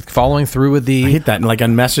here, following through with I the... hate that. Like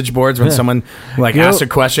on message boards when someone like You know- asks a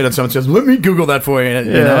question and someone says, "Let me Google that for you." You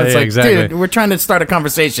know, it's like, exactly. dude, we're trying to start a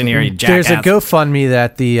conversation here. You jackass. There's a GoFundMe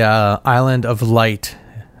that the Island of Light,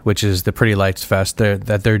 which is the Pretty Lights Fest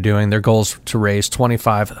that they're doing. Their goal is to raise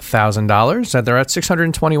 $25,000. And they're at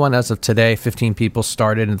 621 as of today. 15 people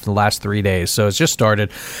started in the last 3 days. So it's just started.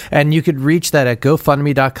 And you could reach that at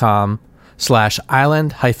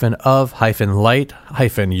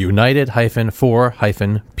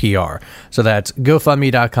GoFundMe.com/island-of-light-united-for-PR. So that's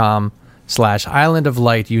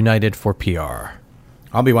GoFundMe.com/island-of-light-united-for-PR.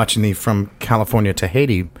 I'll be watching the From California to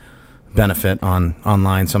Haiti benefit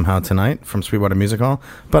online somehow tonight from Sweetwater Music Hall,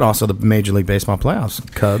 but also the Major League Baseball playoffs,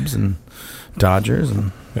 Cubs and Dodgers.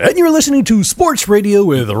 And you're listening to Sports Radio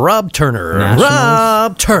with Rob Turner.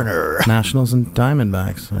 Rob Turner. Nationals and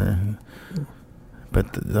Diamondbacks. But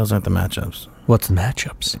those aren't the matchups. What's the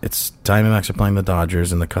matchups? It's Diamondbacks are playing the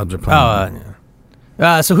Dodgers and the Cubs are playing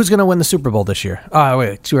So who's going to win the Super Bowl this year? Oh,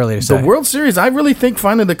 wait, too early to say. the World Series. I really think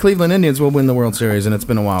finally the Cleveland Indians will win the World Series, and it's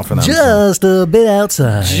been a while for them. Just a bit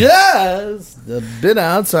outside. Just a bit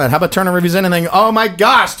outside. How about Turner reviews anything? Oh my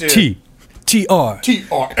gosh, dude. T-R-A.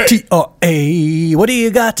 What do you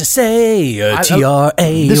got to say?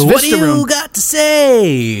 T-R-A. This What do Vista you Room. got to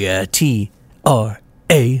say?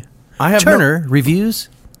 T-R-A. I have Turner reviews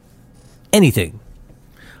anything.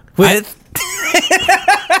 With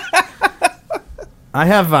I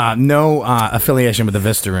have no affiliation with the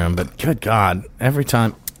Vista Room, but good God, every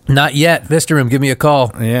time. Not yet. Vista Room, give me a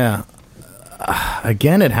call. Yeah.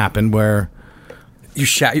 Again, it happened where. You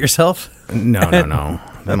shat yourself? No.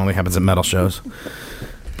 That only happens at metal shows.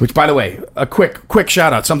 Which, by the way, a quick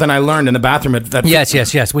shout out. Something I learned in the bathroom at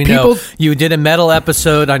Yes. We know. You did a metal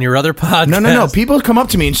episode on your other podcast. No. People come up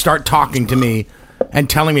to me and start talking to me and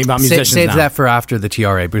telling me about musicians Save now. that for after the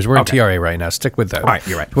TRA, because we're Okay. in TRA right now. Stick with that. All right,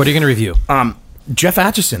 you're right. What are you going to review? Jeff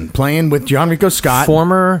Atchison playing with John Rico Scott.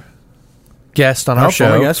 Former guest on our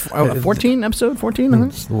show. Yes, 14 episode 14. I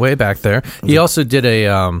think. Way back there. He also did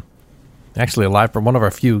a Actually, live from one of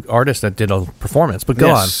our few artists that did a performance. But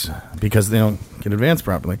go on. Because they don't get advanced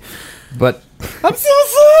properly. But I'm so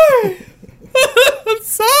sorry. I'm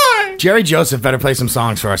sorry. Jerry Joseph better play some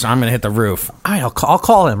songs for us. I'm going to hit the roof. All right, I'll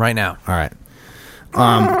call him right now. All right.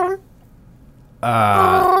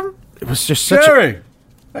 It was just such Jerry,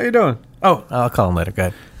 how you doing? Oh, I'll call him later. Go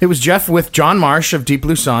ahead. It was Jeff with John Marsh of Deep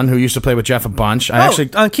Blue Sun, who used to play with Jeff a bunch.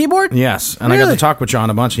 On keyboard? Yes, and I got Really? to talk with John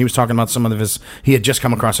a bunch. And he was talking about some of his. He had just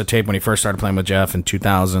come across a tape when he first started playing with Jeff in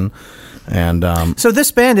 2000, and So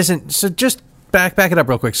this band isn't. So just back it up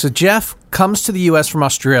real quick. So Jeff comes to the U.S. from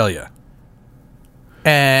Australia,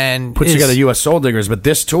 and puts together U.S. Soul Diggers. But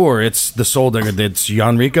this tour, it's the Soul Digger. It's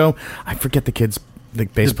Jan Rico. I forget the kid's the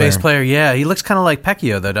bass the player. bass player. Yeah, he looks kind of like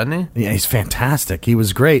Pecchio, though, doesn't he? Yeah, he's fantastic. He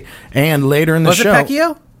was great. And later in the Was show, it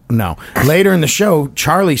Pecchio? No, later in the show,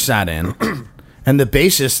 Charlie sat in, and the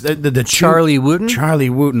bassist, the Charlie Wooten? Charlie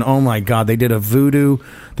Wooten. Oh my God, they did a voodoo.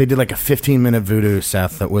 They did like a 15-minute voodoo,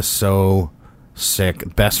 Seth. That was so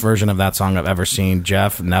sick. Best version of that song I've ever seen.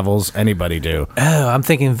 Jeff, Neville's, anybody do. Oh, I'm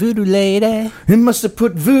thinking Voodoo Lady. It must have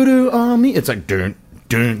put voodoo on me. It's like dun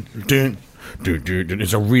dun dun dun dun. Dun.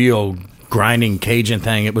 It's a real grinding Cajun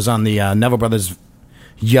thing. It was on the Neville Brothers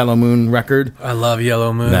Yellow Moon record. I love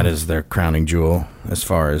Yellow Moon. That is their crowning jewel. As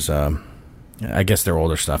far as I guess their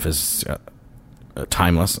older stuff is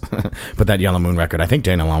timeless. But that Yellow Moon record, I think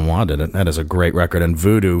Dana Lanois did it. That is a great record. And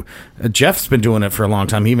Voodoo, Jeff's been doing it for a long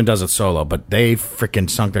time. He even does it solo. But they freaking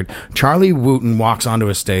sunk their. Charlie Wooten walks onto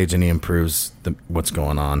a stage and he improves what's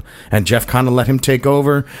going on. And Jeff kind of let him take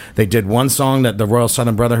over. They did one song that the Royal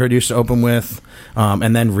Southern Brotherhood used to open with,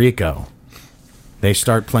 and then Rico. They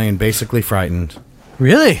start playing Basically Frightened.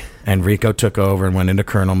 Really? And Rico took over and went into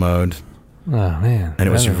Colonel mode. Oh, man. And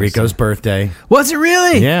it was Rico's birthday. Was it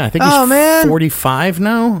really? Yeah, I think he's 45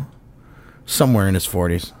 now. Somewhere in his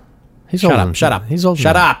 40s. He's Shut old. up. Shut up. He's old.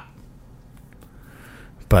 Shut up.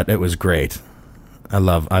 But it was great. I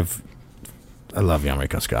love Jan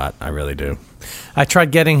Rico Scott. I really do. I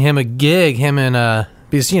tried getting him a gig,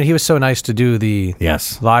 because he was so nice to do the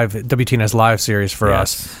live WTNS live series for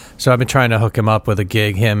us. So I've been trying to hook him up with a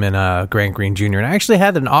gig, him and Grant Green Jr. And I actually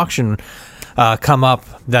had an auction come up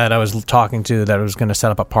that I was talking to that I was going to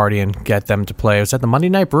set up a party and get them to play. It was at the Monday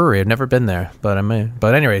Night Brewery. I've never been there, but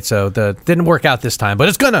anyway, so didn't work out this time, but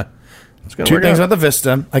it's gonna. Two things about the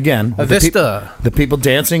Vista. Again, the people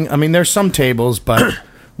dancing. I mean, there's some tables, but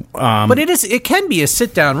but it can be a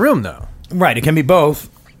sit down room though. Right, it can be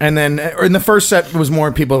both. And then in the first set, it was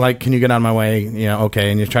more people like, can you get out of my way? Okay.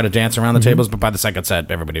 And you try to dance around the tables. But by the second set,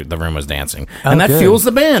 the room was dancing. And that fuels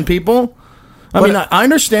the band, people. I mean, I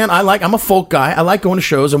understand. I'm a folk guy. I like going to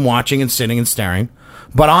shows and watching and sitting and staring.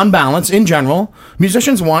 But on balance, in general,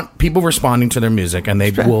 musicians want people responding to their music, and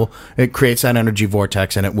it creates that energy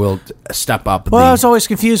vortex, and it will step up. Well, I was always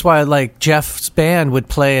confused why, like, Jeff's band would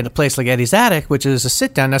play at a place like Eddie's Attic, which is a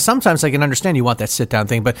sit-down. Now, sometimes I can understand you want that sit-down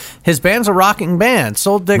thing, but his band's a rocking band.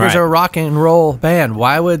 Soul Diggers are a rock and roll band.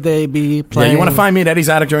 Why would they be playing? Yeah, you want to find me at Eddie's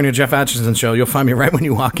Attic during a Jeff Atchison show, you'll find me right when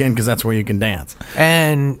you walk in, because that's where you can dance.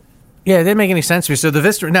 And, yeah, it didn't make any sense to me. So the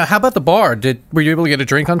Vista... Now, how about the bar? Were you able to get a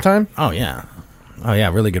drink on time? Oh, yeah.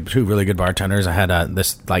 Really good. Two really good bartenders. I had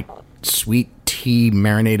this like sweet tea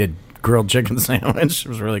marinated grilled chicken sandwich. It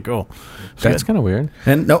was really cool. That's kind of weird.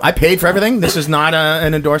 And no, I paid for everything. This is not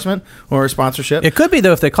an endorsement or a sponsorship. It could be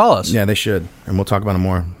though if they call us. Yeah, they should, and we'll talk about it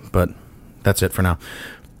more. But that's it for now.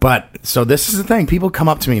 But so this is the thing. People come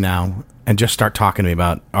up to me now and just start talking to me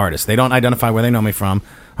about artists. They don't identify where they know me from.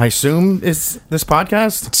 I assume is this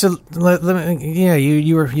podcast. So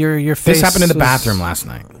your face. This happened in the bathroom last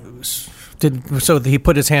night. So he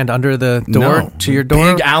put his hand under the door to your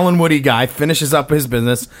door? Big Alan Woody guy finishes up his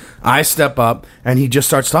business. I step up, and he just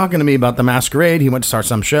starts talking to me about the Masquerade. He went to start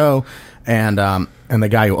some show, and the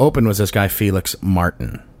guy who opened was this guy, Felix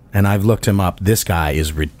Martin. And I've looked him up. This guy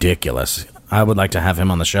is ridiculous. I would like to have him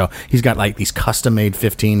on the show. He's got like these custom-made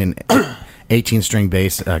 15 and 18-string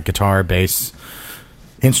bass, guitar, bass,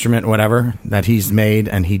 instrument, whatever, that he's made,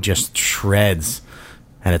 and he just shreds.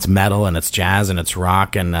 And it's metal, and it's jazz, and it's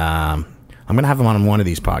rock, and... I'm going to have him on one of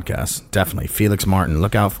these podcasts. Definitely. Felix Martin.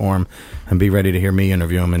 Look out for him and be ready to hear me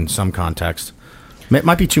interview him in some context. It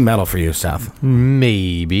might be too metal for you, Seth.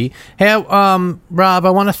 Maybe. Hey, Rob, I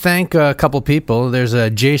want to thank a couple people. There's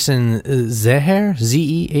Jason Zeher,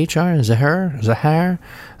 Zeher, Zeher,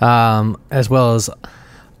 as well as,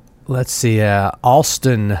 let's see,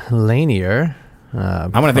 Alston Lanier, I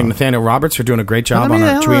want to thank Nathaniel Roberts for doing a great job on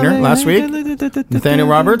our tweener last week. Nathaniel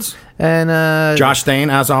Roberts. And Josh Thane,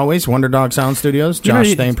 as always, Wonder Dog Sound Studios.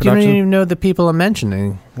 Josh Thane You Production. don't even know the people I'm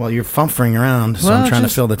mentioning. Well, you're fumfering around, so I'm trying to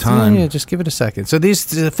fill the time. Yeah, just give it a second. So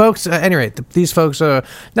these folks, at any rate, these folks, not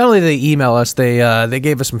only did they email us, they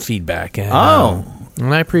gave us some feedback. And,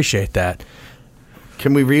 and I appreciate that.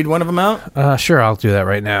 Can we read one of them out? Sure, I'll do that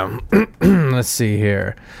right now. Let's see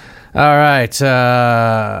here. All right.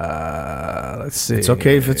 Let's see. It's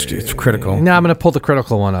okay if it's critical. No, I'm going to pull the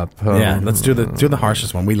critical one up. Yeah, let's do the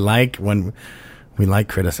harshest one. We like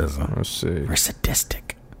criticism. Let's see. We're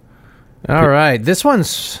sadistic. All right. This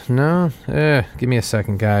one's give me a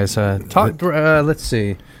second, guys. Let's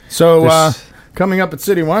see. So coming up at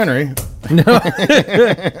City Winery.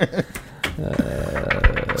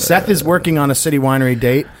 Seth is working on a City Winery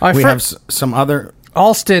date. We have some other.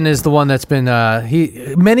 Alston is the one that's been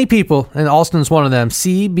many people, and Alston's one of them.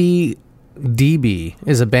 CBDB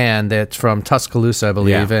is a band that's from Tuscaloosa, I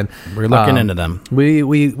believe, and we're looking into them.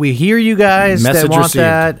 We hear you guys Message that want received.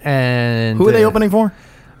 that, and who are they opening for?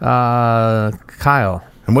 Kyle.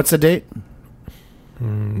 And what's the date?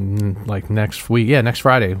 Like next week, next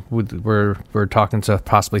Friday. We're talking to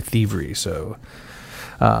possibly Thievery, so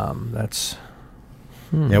that's.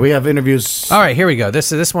 Yeah, we have interviews. All right, here we go.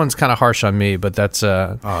 This one's kind of harsh on me, but that's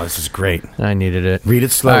this is great. I needed it. Read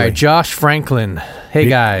it slowly. All right, Josh Franklin. Hey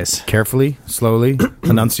guys. Carefully, slowly,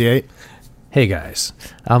 enunciate. Hey guys.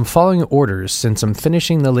 I'm following orders since I'm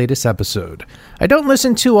finishing the latest episode. I don't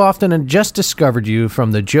listen too often and just discovered you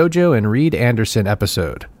from the JoJo and Reed Anderson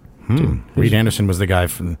episode. Reed Anderson was the guy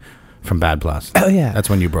from Bad Plus. Oh yeah. That's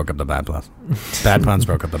when you broke up the Bad Plus. Bad Puns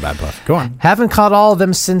broke up the Bad Plus. Go on. Haven't caught all of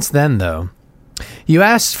them since then though. You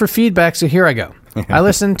asked for feedback, so here I go. I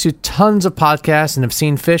listened to tons of podcasts and have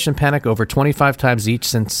seen Fish and Panic over 25 times each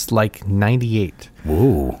since like 98.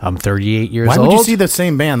 Ooh. I'm 38 years Why old. would you see the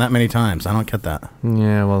same band that many times? I don't get that.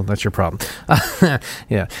 Yeah, well, that's your problem.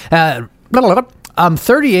 Yeah. I'm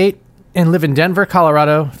 38 and live in Denver,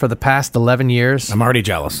 Colorado for the past 11 years. I'm already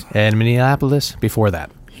jealous. And Minneapolis before that.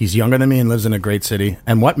 He's younger than me and lives in a great city.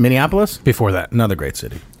 And what? Minneapolis? Before that. Another great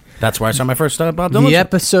city. That's where I saw my first Bob Dylan. The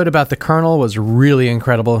episode about the Colonel was really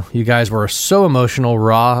incredible. You guys were so emotional,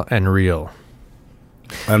 raw, and real.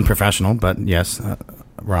 Unprofessional, but yes,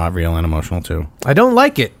 raw, real, and emotional too. I don't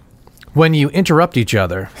like it when you interrupt each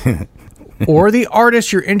other or the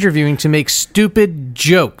artist you're interviewing to make stupid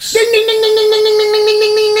jokes. All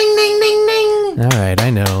right,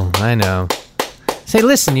 I know. Say,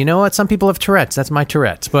 listen, you know what? Some people have Tourette's. That's my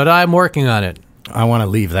Tourette's, but I'm working on it. I want to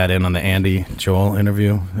leave that in on the Andy Joel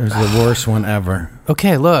interview. It was the worst one ever.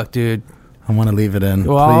 Okay, look, dude. I want to leave it in,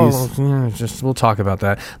 Well, please. we'll talk about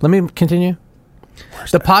that. Let me continue.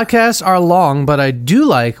 The podcasts are long, but I do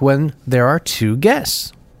like when there are two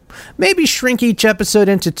guests. Maybe shrink each episode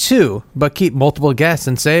into two, but keep multiple guests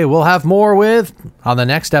and say we'll have more with on the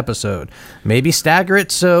next episode. Maybe stagger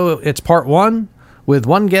it so it's part one with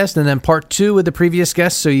one guest and then part two with the previous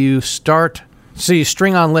guest, so you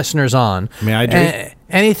string on listeners on. May I do?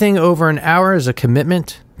 Anything over an hour is a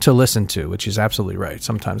commitment to listen to, which is absolutely right.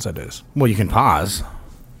 Sometimes that is. Well, you can pause.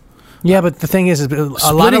 Yeah, but the thing is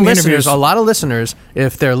a lot of listeners,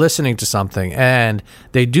 if they're listening to something and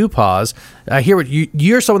they do pause, I hear what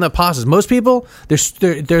you're someone that pauses. Most people, they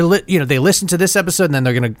listen to this episode and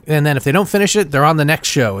then and then if they don't finish it, they're on the next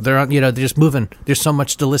show. They're on, they're just moving. There's so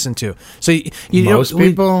much to listen to. So most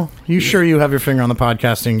people, you sure you have your finger on the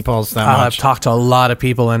podcasting pulse that much? I've talked to a lot of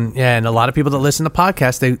people and a lot of people that listen to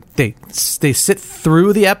podcasts. They sit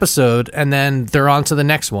through the episode and then they're on to the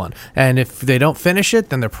next one. And if they don't finish it,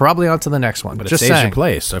 then they're probably on to the next one. But just it saves saying. your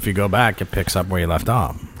place. So if you go back, it picks up where you left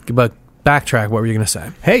off. But backtrack. What were you going to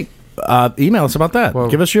say? Hey, email us about that. Well,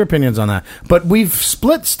 give us your opinions on that. But we've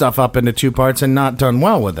split stuff up into two parts and not done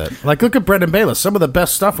well with it. Like, look at Brendan Bayless. Some of the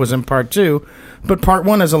best stuff was in part two, but part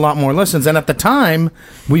one has a lot more listens. And at the time,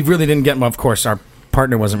 we really didn't get, well, of course, our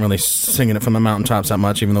partner wasn't really singing it from the mountaintops that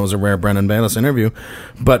much, even though it was a rare Brendan Bayless interview.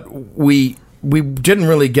 But we didn't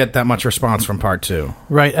really get that much response from part two.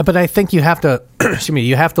 Right. But I think you have to,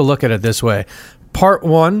 you have to look at it this way. Part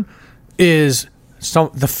one is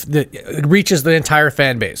it reaches the entire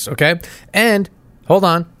fan base, okay? And hold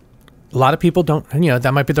on, a lot of people don't,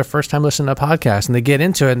 that might be their first time listening to a podcast, and they get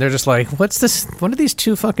into it and they're just like, what's this? What are these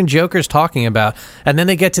two fucking jokers talking about? And then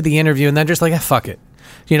they get to the interview and they're just like, fuck it.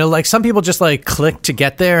 Like some people just like click to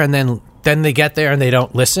get there, and then they get there and they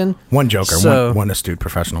don't listen. One joker, one astute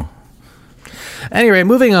professional. Anyway,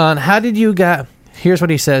 moving on. Here's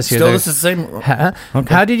what he says here. Still, this is the same.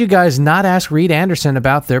 How did you guys not ask Reed Anderson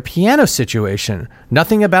about their piano situation?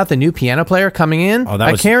 Nothing about the new piano player coming in? Oh, that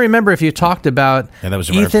I was- can't remember if you talked about that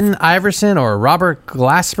was Ethan Iverson or Robert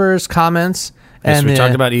Glasper's comments and we the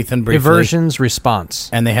talked about Ethan briefly. Eversion's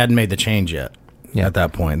response. And they hadn't made the change yet. At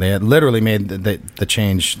that point, they had literally made the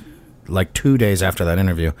change like 2 days after that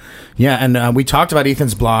interview. Yeah, and we talked about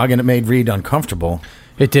Ethan's blog, and it made Reed uncomfortable.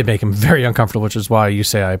 It did make him very uncomfortable, which is why you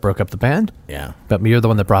say I broke up the band. Yeah, but you're the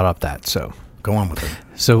one that brought up that, so go on with it.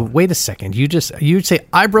 So wait a second, you'd say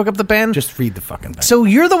I broke up the band. Just read the fucking thing. So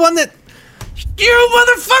you're the one that,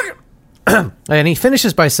 you motherfucker. And he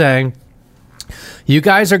finishes by saying, "You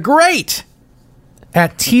guys are great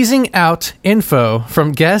at teasing out info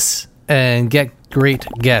from guests and get great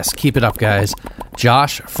guests. Keep it up, guys."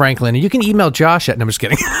 Josh Franklin. And you can email Josh at... No, I'm just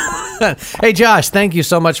kidding. Hey, Josh, thank you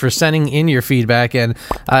so much for sending in your feedback. And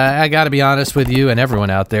I got to be honest with you and everyone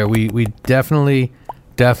out there. We definitely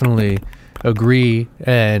agree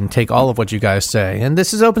and take all of what you guys say. And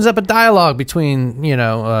this opens up a dialogue between,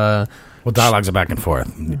 well, dialogue's a back and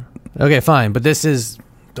forth. Okay, fine. But this is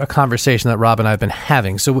a conversation that Rob and I have been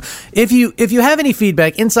having. So if you have any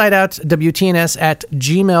feedback, InsideOutWTNS at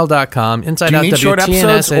gmail.com. Do you need short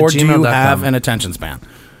episodes, or do you have an attention span?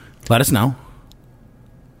 Let us know.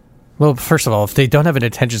 Well, first of all, if they don't have an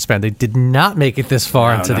attention span, they did not make it this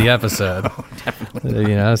far into the episode.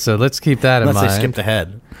 So let's keep that in mind. Unless they skipped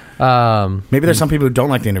ahead. Maybe there's some people who don't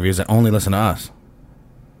like the interviews that only listen to us.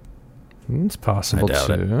 It's possible,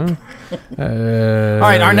 too. All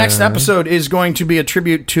right, our next episode is going to be a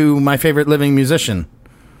tribute to my favorite living musician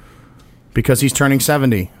because he's turning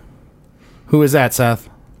 70. Who is that, Seth?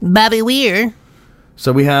 Bobby Weir.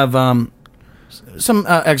 So we have some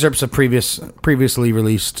excerpts of previously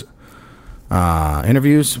released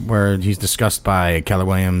interviews where he's discussed by Keller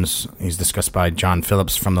Williams. He's discussed by John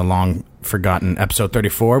Phillips from the long-forgotten episode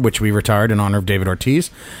 34, which we retired in honor of David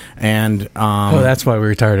Ortiz. And that's why we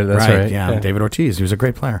retired it. That's right. Yeah, David Ortiz. He was a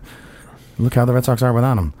great player. Look how the Red Sox are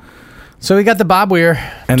without him. So we got the Bob Weir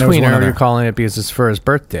tweener. You're calling it because it's for his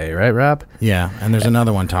birthday, right, Rob? Yeah, and there's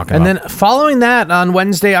another one talking and about... And then following that, on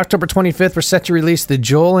Wednesday, October 25th, we're set to release the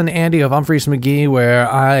Joel and Andy of Humphreys McGee, where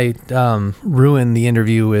I ruined the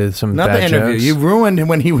interview with some Not bad the interview. jokes. You ruined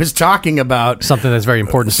when he was talking about... Something that's very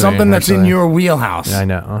important to something me, that's in your wheelhouse. Yeah, I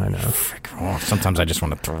know. Sometimes I just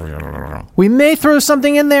want to throw... We may throw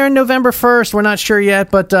something in there on November 1st. We're not sure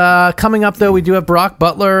yet, but coming up, though, we do have Brock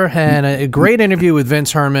Butler and a great interview with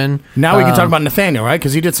Vince Herman. Now we can talk about Nathaniel, right?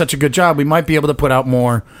 Because he did such a good job. We might be able to put out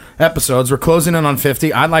more episodes. We're closing in on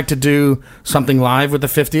 50. I'd like to do something live with the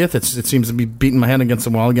 50th. It seems to be beating my head against the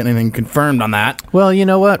wall, getting anything confirmed on that. Well, you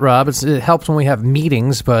know what, Rob? It helps when we have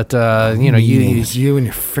meetings, but, you and your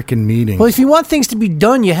freaking meetings. Well, if you want things to be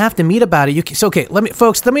done, you have to meet about it. Okay, let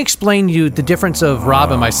me explain to you the difference of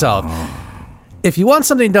Rob and myself. If you want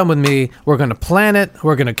something done with me, we're going to plan it,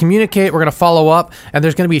 we're going to communicate, we're going to follow up, and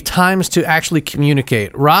there's going to be times to actually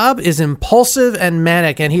communicate. Rob is impulsive and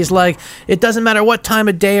manic, and he's like, it doesn't matter what time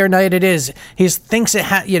of day or night it is. He thinks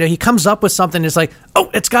he comes up with something. It's like, oh,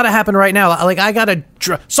 it's got to happen right now. Like, I got to,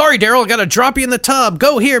 sorry, Daryl, I got to drop you in the tub.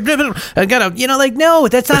 Go here. I got to, no,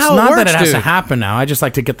 that's not how it works, It's not that it has dude. to happen now. I just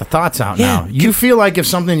like to get the thoughts out Yeah. now. You feel like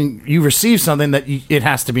if you receive something that it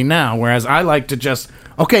has to be now, whereas I like to just,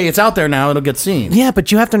 okay, it's out there now, it'll get seen. Yeah,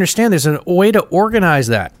 but you have to understand there's a way to organize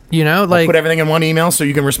that, Like put everything in one email so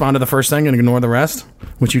you can respond to the first thing and ignore the rest,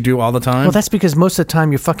 which you do all the time. Well, that's because most of the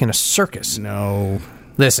time you're fucking a circus. No.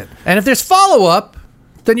 Listen, and if there's follow-up,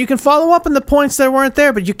 then you can follow up on the points that weren't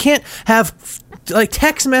there, but you can't have,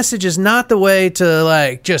 text message is not the way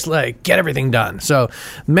to, just get everything done. So,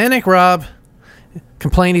 Manic Rob,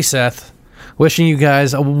 Complainy Seth, wishing you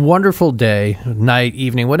guys a wonderful day, night,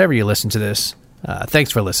 evening, whatever you listen to this.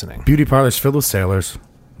 Thanks for listening. Beauty parlors filled with sailors.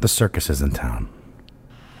 The circus is in town.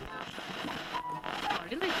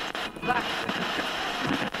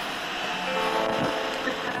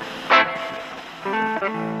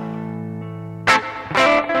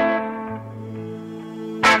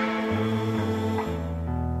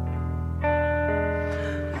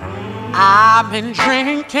 I've been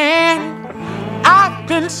drinking, I've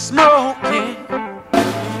been smoking,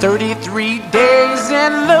 33 days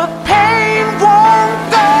and the pain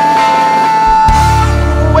won't go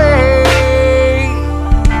away.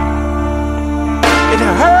 It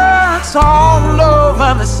hurts all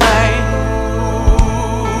over the same,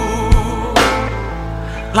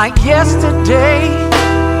 like yesterday,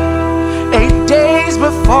 8 days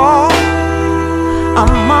before, a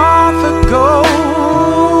month ago.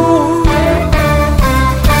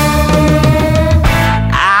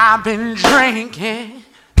 I've been drinking,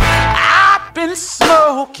 I've been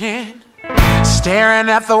smoking, staring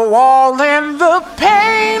at the wall and the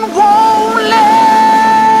pain won't let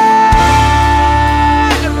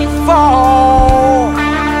me fall.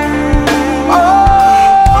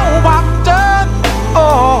 Oh, I've done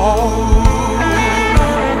all,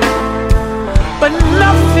 but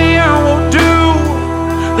nothing will do.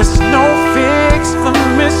 There's no fix for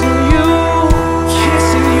missing you,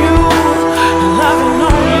 kissing you, loving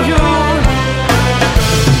on you.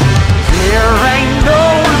 There ain't no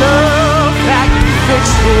love that can fix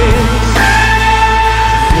this.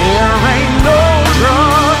 There ain't no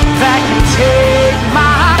drug that can take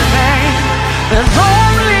my pain. There's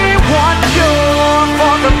only one cure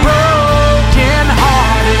for the broken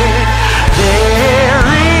hearted. There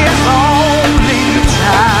is only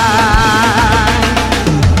time.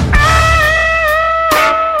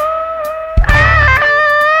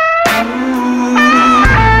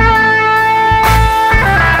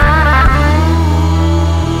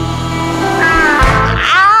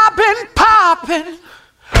 I've been popping,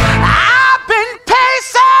 I've been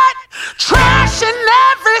pacing, trashing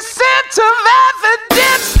every scent of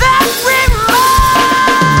evidence that reminds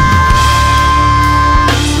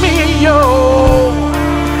me of you.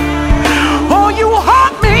 Oh, you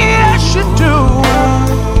haunt me as you do.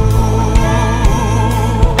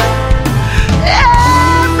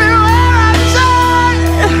 Everywhere I turn,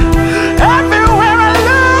 everywhere I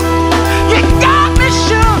look, you got me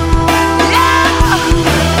shook. Yeah.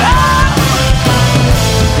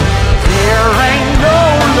 There ain't no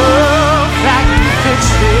love that can fix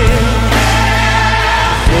this.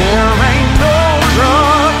 There ain't no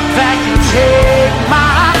drug that can take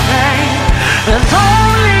my pain. There's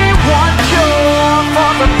only one cure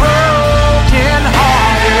for the broken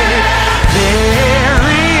hearted. There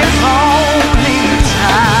is only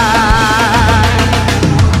time.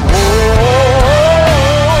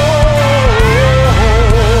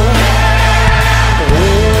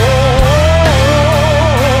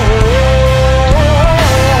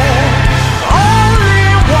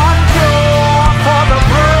 Only one cure for the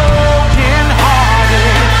broken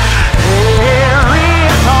hearted. There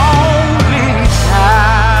is only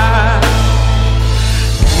time.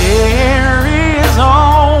 There is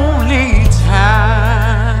only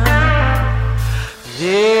time.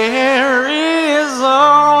 There is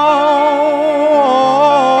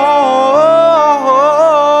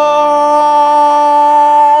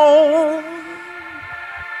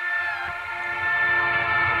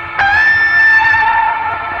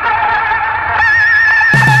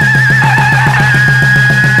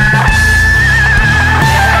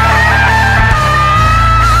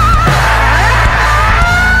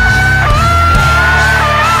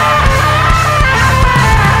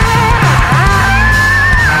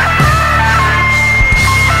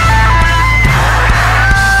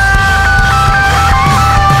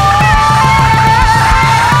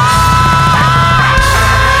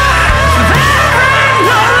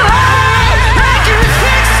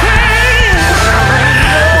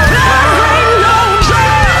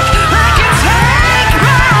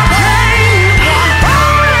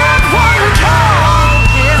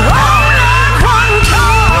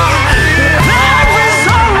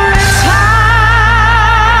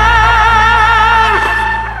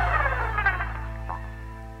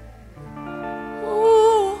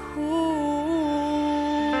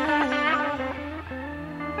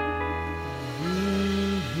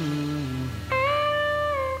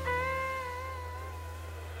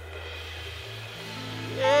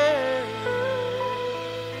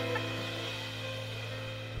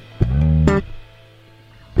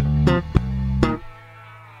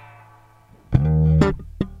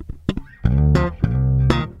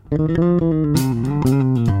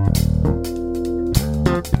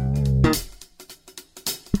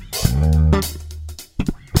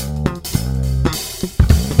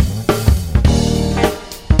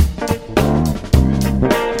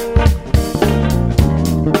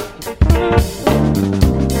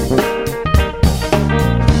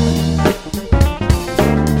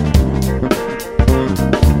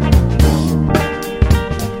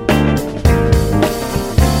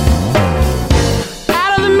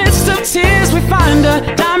find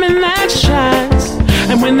a diamond that shines.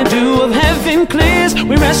 And when the dew of heaven clears,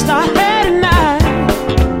 we rest our head at night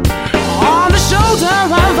on the shoulder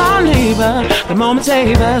of our neighbor. The moment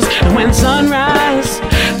savors, and when sunrise,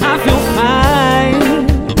 I feel fine.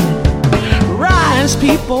 Rise,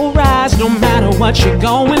 people, rise, no matter what you're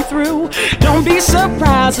going through. Don't be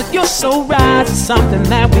surprised if you're so rise. It's something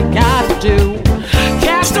that we gotta do.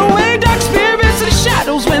 Cast away dark spirits to the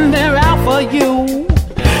shadows when they're out for you.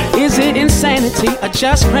 Is it insanity insanity, or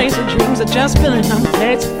just crazy dreams, or just feeling I'm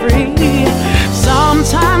dead free.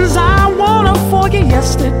 Sometimes I wanna forget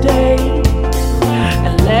yesterday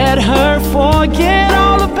and let her forget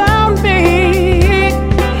all about me.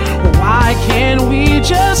 Why can't we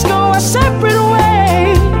just go our separate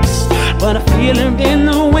ways? But I feel it in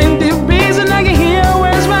the wind, it breeze, and I can hear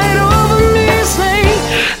words right over me say,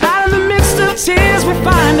 out of the midst of tears we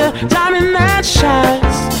find a diamond that shines.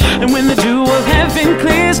 And when the dew of heaven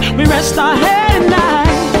clears, we rest our head at night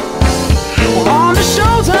on the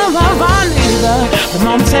shoulder of our neighbor. The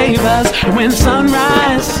moment savors, and when the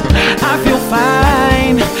sunrise, I feel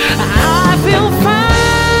fine. I feel fine.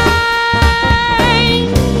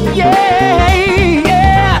 Yeah,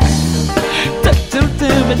 yeah.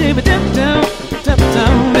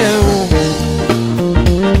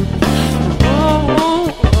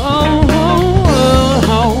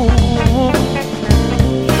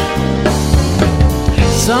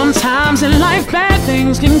 Sometimes in life bad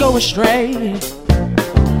things can go astray.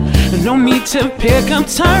 No need to pick up,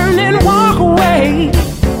 turn and walk away.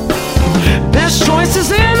 Best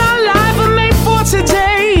choices in our life are made for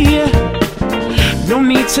today. No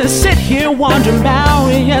need to sit here wondering about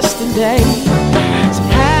yesterday. So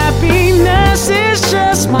happiness is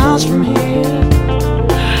just miles from here.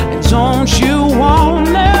 And don't you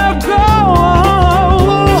wanna go?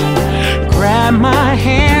 Grab my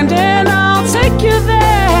hand and I'll take you there.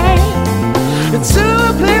 To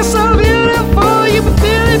a place so beautiful, you can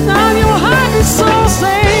feel it on your heart and soul.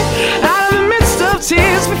 Say, out of the midst of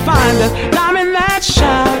tears, we find a diamond that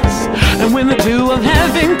shines. And when the dew of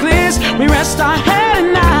heaven clears, we rest our head at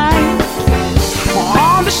night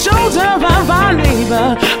on the shoulder of our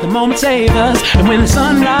neighbor. The moment savors, and when the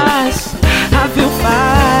sunrise, I feel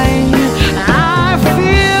fine. I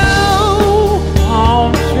feel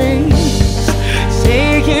palm trees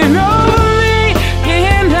taking over me,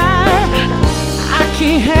 and I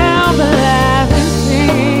can't help but laugh and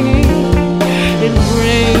sing. It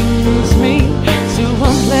brings me to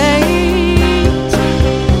a place.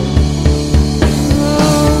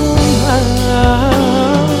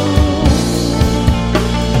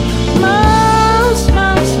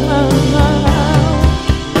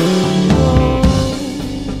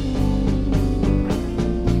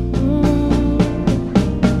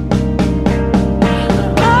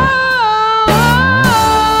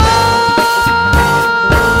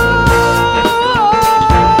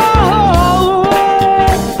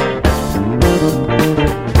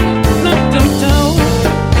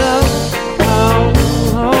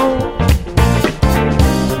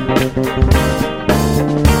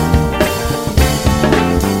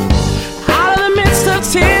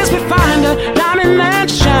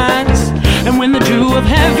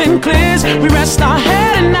 Clears, we rest our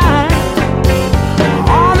head at night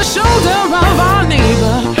on the shoulder of our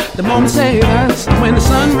neighbor. The moment savors, when the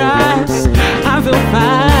sunrise, I feel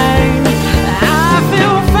fine.